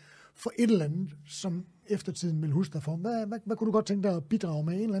slag for et eller andet, som eftertiden vil huske dig for. Hvad kunne du godt tænke dig at bidrage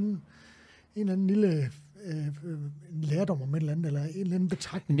med? En eller anden lille lærdom om et eller andet, eller en eller anden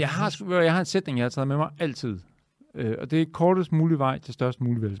betragtning? Jeg har en sætning, jeg har taget med mig altid. Og det er kortest mulig vej til størst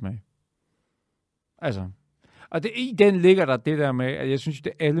mulig velsmag. Altså. Og i den ligger der det der med, at jeg synes,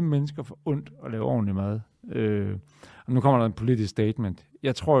 det er alle mennesker for ondt at lave ordentlig mad. Og nu kommer der en politisk statement.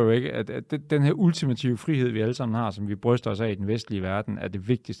 Jeg tror jo ikke, at den her ultimative frihed, vi alle sammen har, som vi bryster os af i den vestlige verden, er det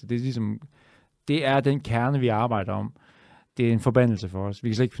vigtigste. Det er ligesom, det er den kerne, vi arbejder om. Det er en forbandelse for os. Vi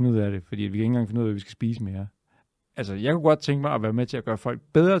kan slet ikke finde ud af det, fordi vi kan ikke engang finde ud af, hvad vi skal spise mere. Altså, jeg kunne godt tænke mig at være med til at gøre folk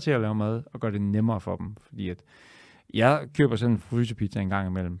bedre til at lave mad, og gøre det nemmere for dem. Fordi at jeg køber sådan en frysepizza en gang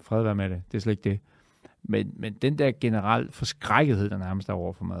imellem. Fred være med det. Det er slet ikke det. Men den der generelt forskrækkethed, der nærmest er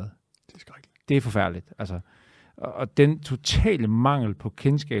over for mad, det er skrækkeligt. Det er forfærdeligt. Altså, og den totale mangel på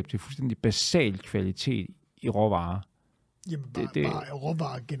kendskab til fuldstændig basal kvalitet i råvarer. Jamen, bare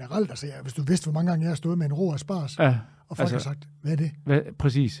råvarer generelt. Altså, hvis du vidste, hvor mange gange jeg har stået med en rå asparges, og folk har sagt, hvad er det?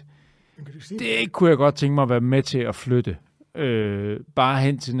 Præcis. Det kunne jeg godt tænke mig at være med til at flytte. Bare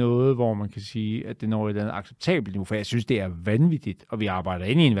hen til noget, hvor man kan sige, at det når et eller andet acceptabelt niveau, for jeg synes, det er vanvittigt, og vi arbejder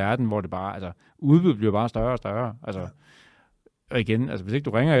inde i en verden, hvor det bare, altså, udbud bliver bare større og større. Altså, og igen, altså, hvis ikke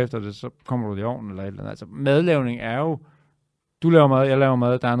du ringer efter det, så kommer du i ovnen eller et eller andet. Altså, madlavning er jo, du laver mad, jeg laver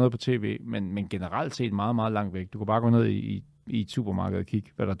mad, der er noget på tv, men generelt set meget, meget langt væk. Du kan bare gå ned i et supermarked og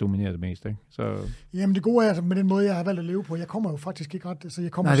kigge, hvad der dominerer det mest, ikke? Så. Jamen det gode er, altså, med den måde, jeg har valgt at leve på, jeg kommer jo faktisk ikke ret, så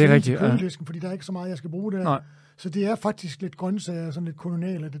jeg kommer til køledisken, fordi der er ikke så meget, jeg skal bruge der. Nej. Så det er faktisk lidt grøntsager, sådan lidt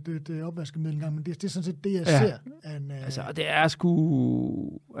koloniale, det opvaskemiddel engang, men det er sådan set det, jeg ser. Altså, det er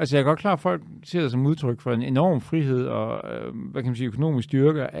sgu. Altså, jeg er godt klar, at folk ser det som udtryk for en enorm frihed og, hvad kan man sige, økonomisk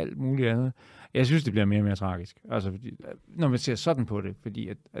styrke og alt muligt andet. Jeg synes, det bliver mere og mere tragisk. Altså, når man ser sådan på det, fordi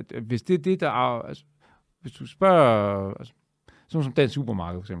at hvis det er det, der er, altså, hvis du spørger, altså, sådan som Dansk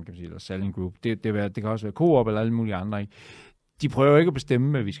Supermarked, for eksempel, kan man sige, eller Salling Group, det kan også være Coop eller alle mulige andre, ikke? De prøver ikke at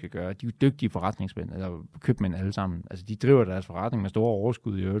bestemme, hvad vi skal gøre. De er jo dygtige forretningsmænd, eller købmænd alle sammen. Altså, de driver deres forretning med store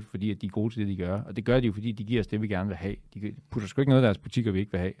overskud i øvrigt, fordi at de er gode til det, de gør. Og det gør de jo, fordi de giver os det, vi gerne vil have. De putter sgu ikke noget af deres butikker, vi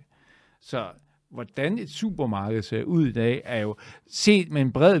ikke vil have. Så hvordan et supermarked ser ud i dag, er jo set med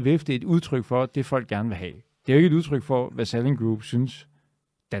en bred vifte et udtryk for det, folk gerne vil have. Det er jo ikke et udtryk for, hvad Salling Group synes,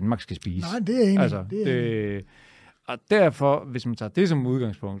 Danmark skal spise. Nej, det er enig. Altså, og derfor, hvis man tager det som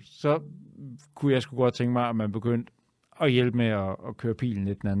udgangspunkt, så kunne jeg sgu godt tænke mig, at man begyndte at hjælpe med at køre pilen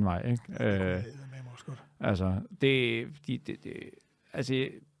lidt den anden vej. Ikke? Altså, altså,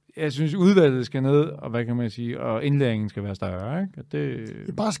 jeg synes, udvalget skal ned, og hvad kan man sige, og indlæringen skal være større. Ikke?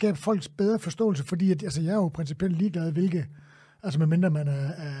 Det bare skabe folks bedre forståelse, fordi at, altså, jeg er jo principielt ligeglad, hvilke, altså medmindre man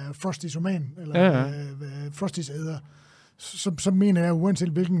er Frosties-oman, eller Frosties-æder, så mener jeg, uanset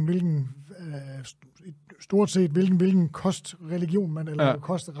hvilken stort set, hvilken kostreligion man, eller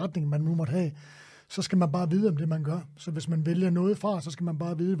kostretning man nu måtte have, så skal man bare vide om det, man gør. Så hvis man vælger noget fra, så skal man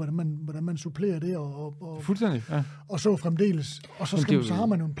bare vide, hvordan man supplerer det, og fuldstændig, ja. Og så fremdeles. Og så har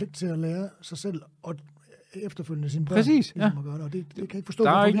man jo en pligt til at lære sig selv, og efterfølgende sine børn. Præcis, ja. At gøre det, og det kan jeg ikke forstå.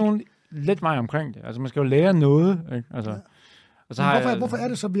 Der er ikke nogen let vej omkring det. Altså, man skal jo lære noget, ikke? Altså, og så hvorfor er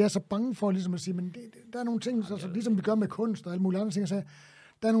det så, vi er så bange for ligesom at sige, men der er nogle ting, så ligesom vi gør med kunst og alle mulige andre ting, så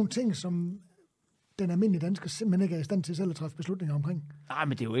der er nogle ting, som den almindelige dansker simpelthen ikke er i stand til selv at træffe beslutninger omkring. Nej,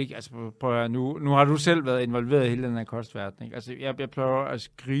 men det er jo ikke, altså prøv at nu har du selv været involveret i hele den her kostverden, ikke? Altså, jeg prøver at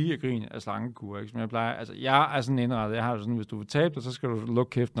skrige og grine af slangekur, ikke? Som jeg plejer. Altså, jeg er sådan indrettet, jeg har sådan, hvis du vil tabe dig, så skal du lukke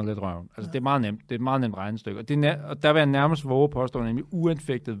kæften og lidt røven. Altså, det er meget nemt. Det er et meget nemt regnestykke. Og der vil jeg nærmest våge påstå, nemlig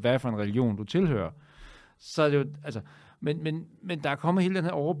uanfægtet, hvad for en religion du tilhører. Så er det jo, altså, men der er kommet hele den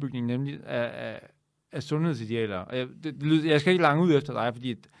her overbygning, nemlig af sundhedsidealer. Og jeg skal ikke langt ud efter dig,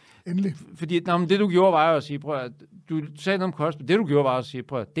 fordi det du gjorde var jo at sige, prøv at, du sagde noget om kost, det du gjorde var at sige,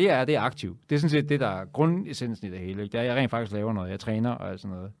 prøv at, det er aktivt. Det er sådan set det, der er grundessensen i det hele. Ikke? Det er, jeg rent faktisk laver noget, jeg træner og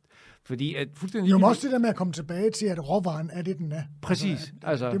sådan noget. Fordi at fuldstændig... Jo, men også det der med at komme tilbage til, at råvaren er det, den er. Præcis.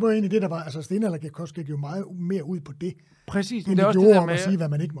 Altså, det var egentlig det, der var, altså stenalderkost gik jo meget mere ud på det. Præcis. Men det er også det der med at sige, hvad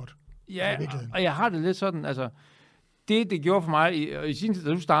man ikke måtte. Ja, og jeg har det lidt sådan, altså, det gjorde for mig, i sin tid, da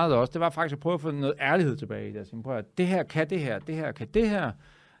du startede også, det var faktisk at prøve at få noget ærlighed tilbage i det. Altså, prøv at, det her kan det her, det her kan det her,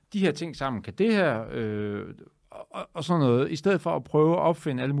 de her ting sammen kan det her, og sådan noget, i stedet for at prøve at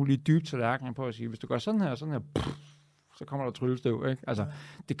opfinde alle mulige dybe tallerkener på at sige, hvis du gør sådan her, så kommer der tryllestøv, ikke? Altså,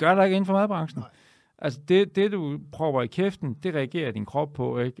 det gør der ikke inden for madbranchen. Nej. Altså, det du prøver i kæften, det reagerer din krop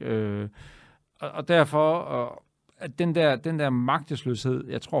på, ikke? Og derfor, at den der magtesløshed,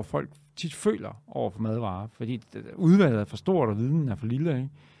 jeg tror, folk tit føler over for madvarer, fordi udvalget er for stort, og viden er for lille, ikke?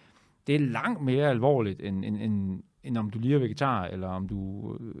 Det er langt mere alvorligt, end om du lige er vegetar, eller om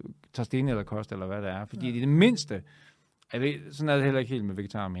du tager sten eller kost, eller hvad det er. Fordi i det mindste, jeg ved, sådan er det heller ikke helt med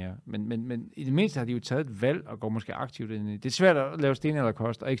vegetar mere, men i det mindste har de jo taget et valg, og går måske aktivt ind i det. Det er svært at lave sten eller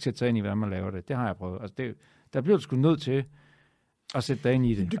kost, og ikke sætte sig ind i, hvordan man laver det. Det har jeg prøvet. Altså der bliver du sgu nødt til at sætte dig ind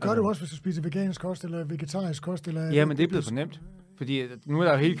i det. Det gør du også, hvis du spiser vegansk kost, eller vegetarisk kost. Eller ja, men det er blevet for nemt. Fordi nu er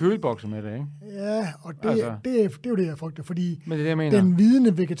der jo hele kølebokser med det, ikke? Ja, og det er jo det, jeg frygter, fordi men det er det, den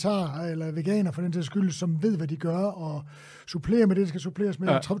vidende vegetar, eller veganer for den til skyld, som ved, hvad de gør, og supplerer med det, der skal suppleres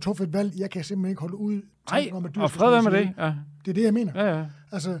med, truffet et valg, jeg kan simpelthen ikke holde ud. Og fred med det. Ja. Det er det, jeg mener. Ja.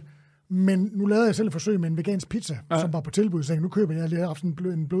 Altså, men nu lavede jeg selv et forsøg med en vegansk pizza, som var på tilbud, så nu køber jeg lige haft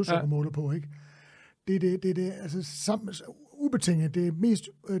en blodsukkermåler på, ikke? Det altså ubetinget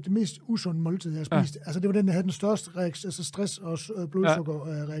det mest usunde måltid, jeg har spist. Altså, det var den, der havde den største stress- og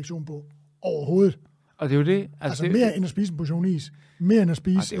blodsukkerreaktion på overhovedet. Og det er jo det. Altså mere end at spise en portion is. Mere end at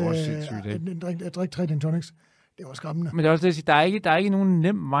spise at drikke 3 gin tonics. Det var skræmmende. Men det er også det at sige, der er ikke nogen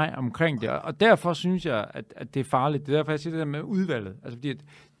nem vej omkring det. Og derfor synes jeg, at det er farligt. Det er derfor, jeg siger det der med udvalget. Altså, fordi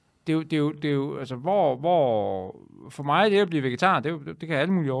det er jo altså, hvor for mig, det at blive vegetar, det kan have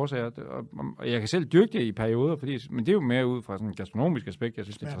alle mulige årsager, og jeg kan selv dyrke det i perioder, men det er jo mere ud fra sådan en gastronomisk aspekt. Jeg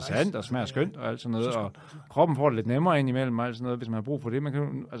synes, det er interessant og smager skønt og alt sådan noget, og kroppen får det lidt nemmere ind imellem og alt sådan noget, hvis man har brug for det. Man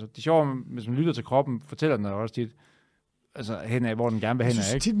kan, altså, det er sjovt, hvis man lytter til kroppen, fortæller den også tit, altså henad, hvor den gerne vil hen af, ikke? Jeg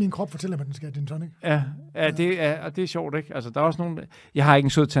synes tit, min krop fortæller, at den skal have gin tonic. Ja, det er sjovt, ikke? Altså, der er også nogen... Jeg har ikke en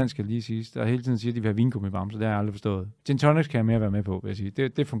sød tand, skal lige sige. Der hele tiden siger, at de vil have vingummibamser. Det har jeg aldrig forstået. Gin tonics kan jeg mere være med på, vil jeg sige.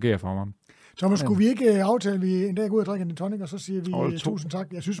 Det fungerer for mig. Thomas, skulle vi ikke aftale, at vi en dag går ud og drikker en gin tonic, og så siger vi tusind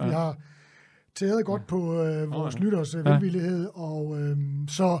tak. Jeg synes, vi har taget godt på vores lytters velvillighed, og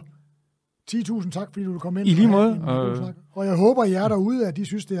så 10.000 tak, fordi du kom ind. I lige måde. Og jeg håber, jer derude, at de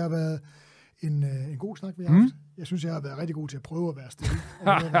synes, det har været en god snak, vi har haft. Jeg synes, jeg har været rigtig god til at prøve at være stille.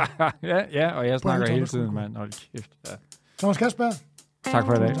 ja, og jeg snakker hele tiden, mand. Hold kæft. Ja. Thomas Kastberg. Tak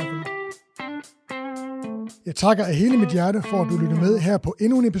for i dag. Jeg takker af hele mit hjerte for, at du lytter med her på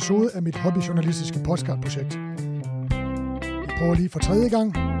endnu en episode af mit hobbyjournalistiske podcastprojekt. Jeg prøver lige for 3.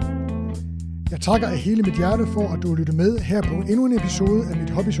 gang. Jeg takker af hele mit hjerte for, at du lytter med her på endnu en episode af mit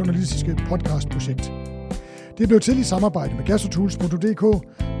hobbyjournalistiske podcastprojekt. Det blev til i samarbejde med gastrotools.dk,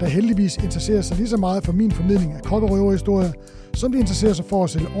 der heldigvis interesserer sig lige så meget for min formidling af kokkerøverhistorier, som de interesserer sig for at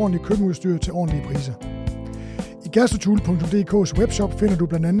sælge ordentligt køkkenudstyr til ordentlige priser. I gastrotools.dk's webshop finder du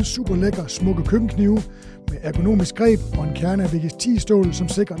blandt andet super lækre, smukke køkkenknive med ergonomisk greb og en kerne af vegetilstål, som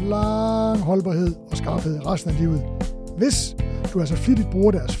sikrer lang holdbarhed og skarphed resten af livet. hvis du altså flittigt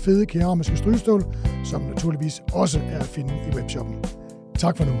bruger deres fede keramiske strygestål, som naturligvis også er at finde i webshoppen.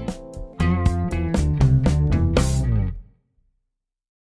 Tak for nu.